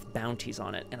enemy with bounties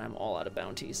on it, and I'm all out of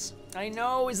bounties. I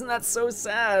know, isn't that so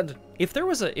sad? If there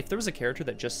was a character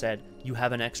that just said you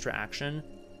have an extra action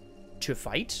to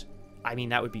fight, I mean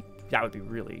that would be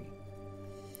really.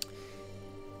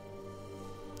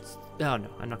 Oh no,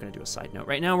 I'm not gonna do a side note.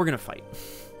 Right now we're gonna fight.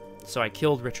 So I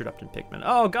killed Richard Upton Pickman.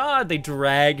 Oh god, they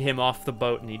drag him off the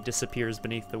boat and he disappears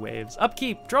beneath the waves.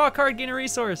 Upkeep, draw a card, gain a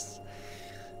resource.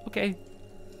 Okay.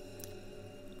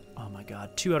 Oh my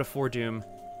god, 2 out of 4 doom.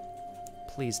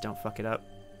 Please don't fuck it up.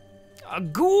 A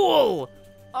ghoul!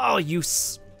 Oh,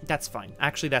 that's fine.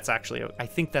 Actually, I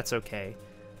think that's okay.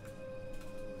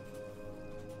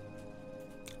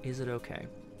 Is it okay?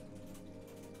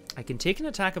 I can take an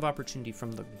attack of opportunity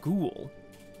from the ghoul.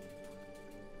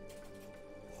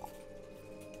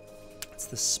 It's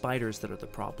the spiders that are the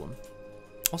problem.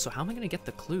 Also, how am I going to get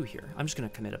the clue here? I'm just going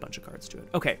to commit a bunch of cards to it.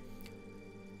 Okay.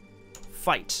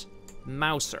 Fight.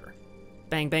 Mouser.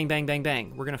 Bang, bang, bang, bang,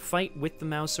 bang. We're going to fight with the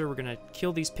Mouser. We're going to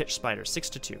kill these pitch spiders. 6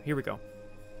 to 2. Here we go.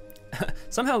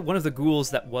 Somehow one of the ghouls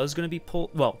that was going to be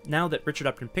pulled... Well, now that Richard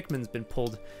Upton Pickman's been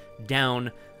pulled down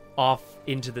off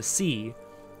into the sea,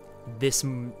 this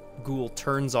ghoul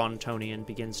turns on Tony and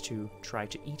begins to try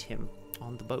to eat him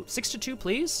on the boat. 6 to 2,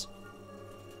 please.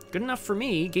 Good enough for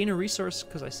me. Gain a resource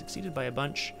because I succeeded by a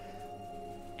bunch.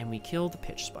 And we kill the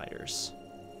pitch spiders.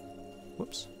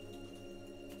 Whoops.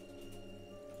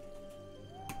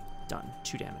 Done.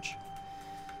 2 damage.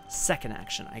 Second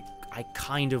action. I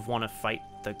kind of want to fight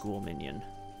the ghoul minion.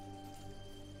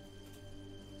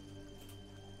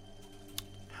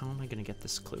 How am I going to get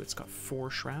this clue? It's got 4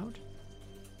 shroud.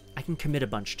 I can commit a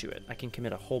bunch to it. I can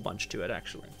commit a whole bunch to it,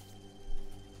 actually.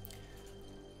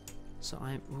 So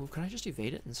ooh, could I just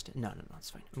evade it instead? No,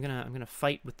 it's fine. I'm gonna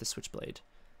fight with the switchblade.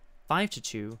 5 to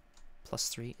 2 plus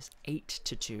 3 is 8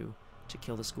 to 2 to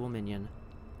kill the ghoul minion.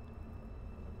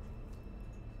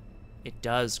 It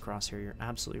does, Crosshair. You're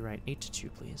absolutely right. 8 to 2,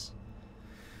 please.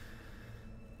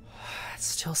 It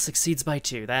still succeeds by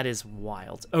 2. That is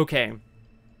wild. Okay.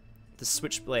 The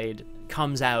switchblade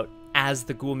comes out as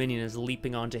the ghoul minion is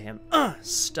leaping onto him.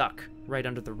 Stuck right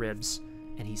under the ribs.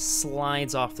 And he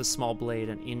slides off the small blade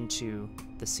and into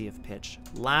the sea of pitch.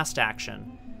 Last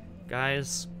action.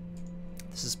 Guys,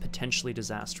 this is potentially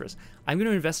disastrous. I'm going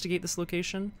to investigate this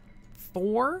location.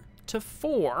 4 to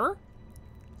 4.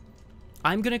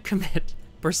 I'm going to commit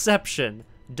Perception,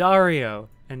 Dario,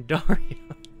 and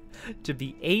Dario to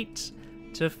be 8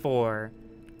 to 4.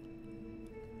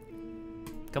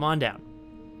 Come on down.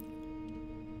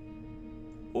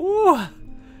 Ooh!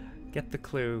 Get the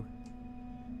clue.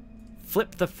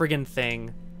 Flip the friggin'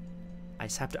 thing. I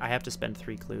have to spend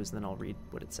 3 clues, and then I'll read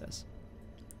what it says.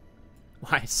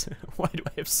 Why do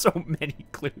I have so many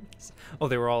clues? Oh,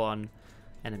 they were all on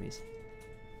enemies.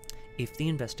 If the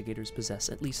investigators possess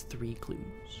at least 3 clues,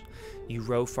 you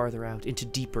row farther out into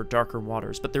deeper, darker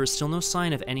waters, but there is still no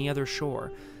sign of any other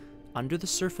shore. Under the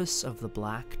surface of the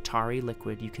black, tarry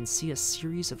liquid, you can see a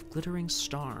series of glittering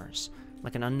stars,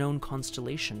 like an unknown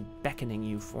constellation beckoning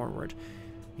you forward.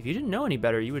 If you didn't know any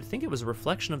better, you would think it was a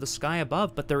reflection of the sky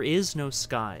above, but there is no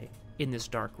sky in this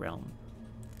dark realm.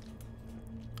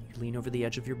 You lean over the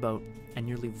edge of your boat and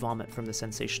nearly vomit from the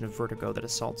sensation of vertigo that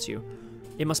assaults you.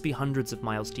 It must be hundreds of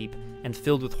miles deep and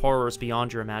filled with horrors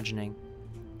beyond your imagining.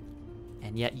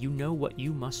 And yet you know what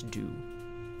you must do.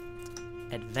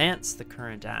 Advance the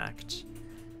current act.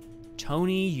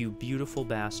 Tony, you beautiful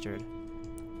bastard.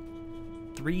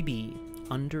 3B,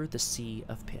 Under the Sea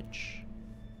of Pitch.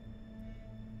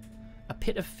 A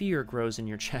pit of fear grows in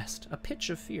your chest. A pitch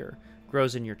of fear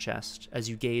grows in your chest as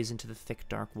you gaze into the thick,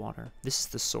 dark water. This is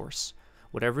the source.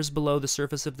 Whatever is below the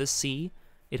surface of this sea,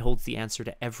 it holds the answer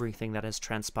to everything that has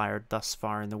transpired thus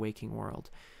far in the waking world.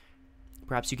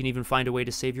 Perhaps you can even find a way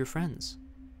to save your friends.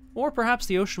 Or perhaps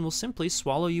the ocean will simply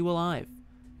swallow you alive.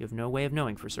 You have no way of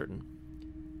knowing for certain.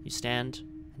 You stand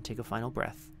and take a final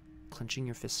breath, clenching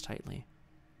your fists tightly.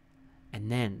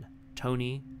 And then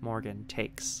Tony Morgan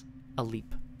takes a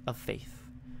leap of faith.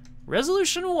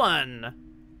 Resolution 1.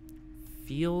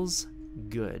 Feels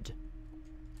good.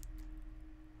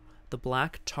 The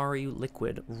black tarry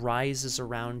liquid rises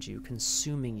around you,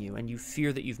 consuming you, and you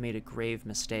fear that you've made a grave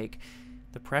mistake.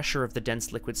 The pressure of the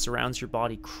dense liquid surrounds your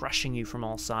body, crushing you from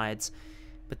all sides.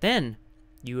 But then,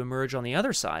 you emerge on the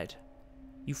other side.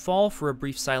 You fall for a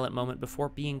brief silent moment before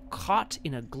being caught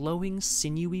in a glowing,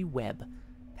 sinewy web.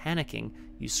 Panicking,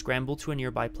 you scramble to a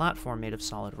nearby platform made of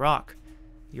solid rock.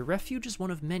 Your refuge is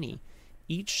one of many,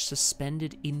 each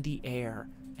suspended in the air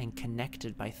and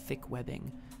connected by thick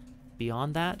webbing.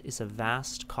 Beyond that is a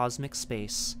vast cosmic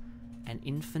space, an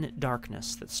infinite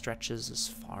darkness that stretches as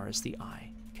far as the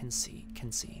eye can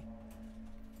see.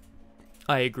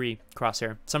 I agree,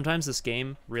 Crosshair. Sometimes this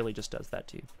game really just does that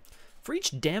to you. For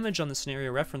each damage on the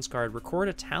scenario reference card, record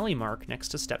a tally mark next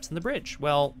to steps in the bridge.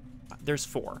 Well, there's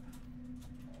 4.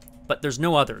 But there's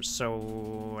no others,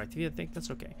 so I think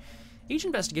that's okay. Each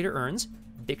investigator earns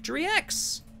Victory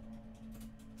X.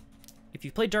 If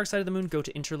you've played Dark Side of the Moon, go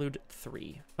to Interlude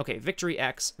 3. Okay, Victory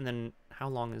X, and then how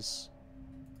long is...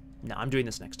 No, I'm doing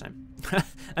this next time.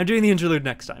 I'm doing the Interlude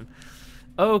next time.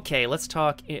 Okay, let's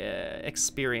talk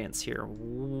experience here.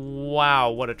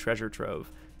 Wow, what a treasure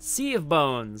trove. Sea of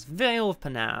Bones, Vale of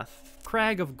Panath,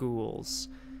 Crag of Ghouls,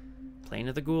 Plain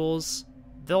of the Ghouls,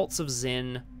 Vaults of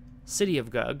Zin, City of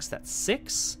Gugs, that's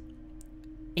 6.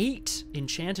 8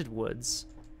 Enchanted Woods,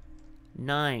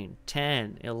 9,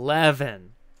 10,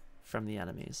 11 from the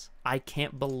enemies. I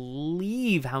can't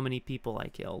believe how many people I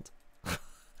killed.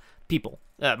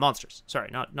 Monsters. Sorry,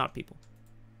 not people.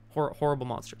 Horrible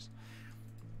monsters.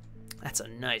 That's a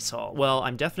nice haul. Well,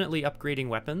 I'm definitely upgrading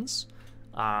weapons.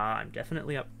 I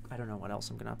don't know what else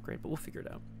I'm going to upgrade, but we'll figure it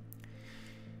out.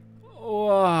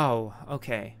 Whoa.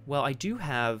 Okay. Well, I do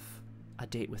have a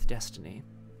date with Destiny,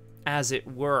 as it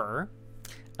were.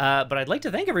 But I'd like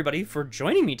to thank everybody for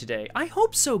joining me today. I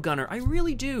hope so, Gunner. I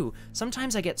really do.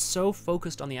 Sometimes I get so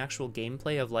focused on the actual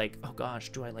gameplay of like, oh gosh,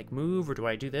 do I like move or do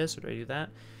I do this or do I do that?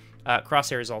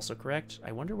 Crosshair is also correct.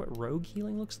 I wonder what rogue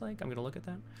healing looks like. I'm going to look at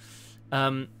that.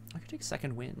 I could take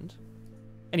second wind.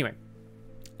 Anyway.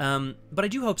 But I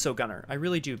do hope so, Gunner. I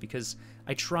really do, because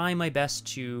I try my best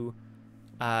to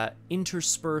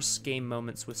intersperse game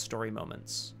moments with story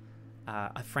moments.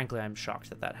 Frankly, I'm shocked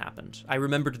that that happened. I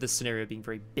remembered this scenario being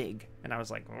very big, and I was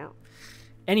like, "Argh."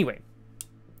 Anyway,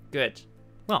 good.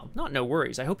 Well, no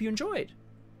worries. I hope you enjoyed.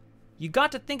 You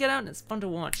got to think it out, and it's fun to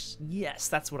watch. Yes,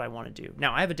 that's what I want to do.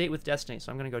 Now, I have a date with Destiny,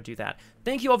 so I'm going to go do that.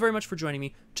 Thank you all very much for joining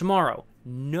me. Tomorrow,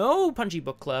 no Punchy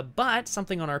Book Club, but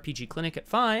something on RPG Clinic at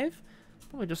 5.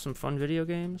 Probably just some fun video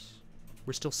games.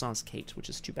 We're still sans Kate, which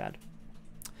is too bad.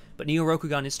 But Neo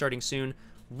Rokugan is starting soon.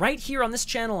 Right here on this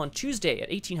channel on Tuesday at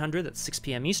 1800, that's 6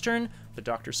 p.m. Eastern, the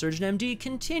Dr. Surgeon MD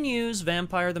continues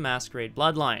Vampire the Masquerade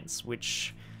Bloodlines,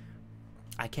 which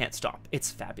I can't stop. It's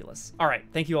fabulous. All right,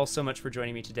 thank you all so much for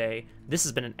joining me today. This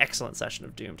has been an excellent session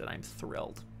of Doomed, and I'm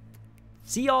thrilled.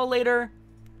 See y'all later.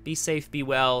 Be safe, be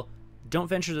well. Don't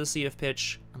venture to the Sea of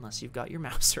Pitch unless you've got your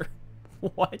Mouser.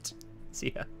 What?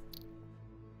 See ya.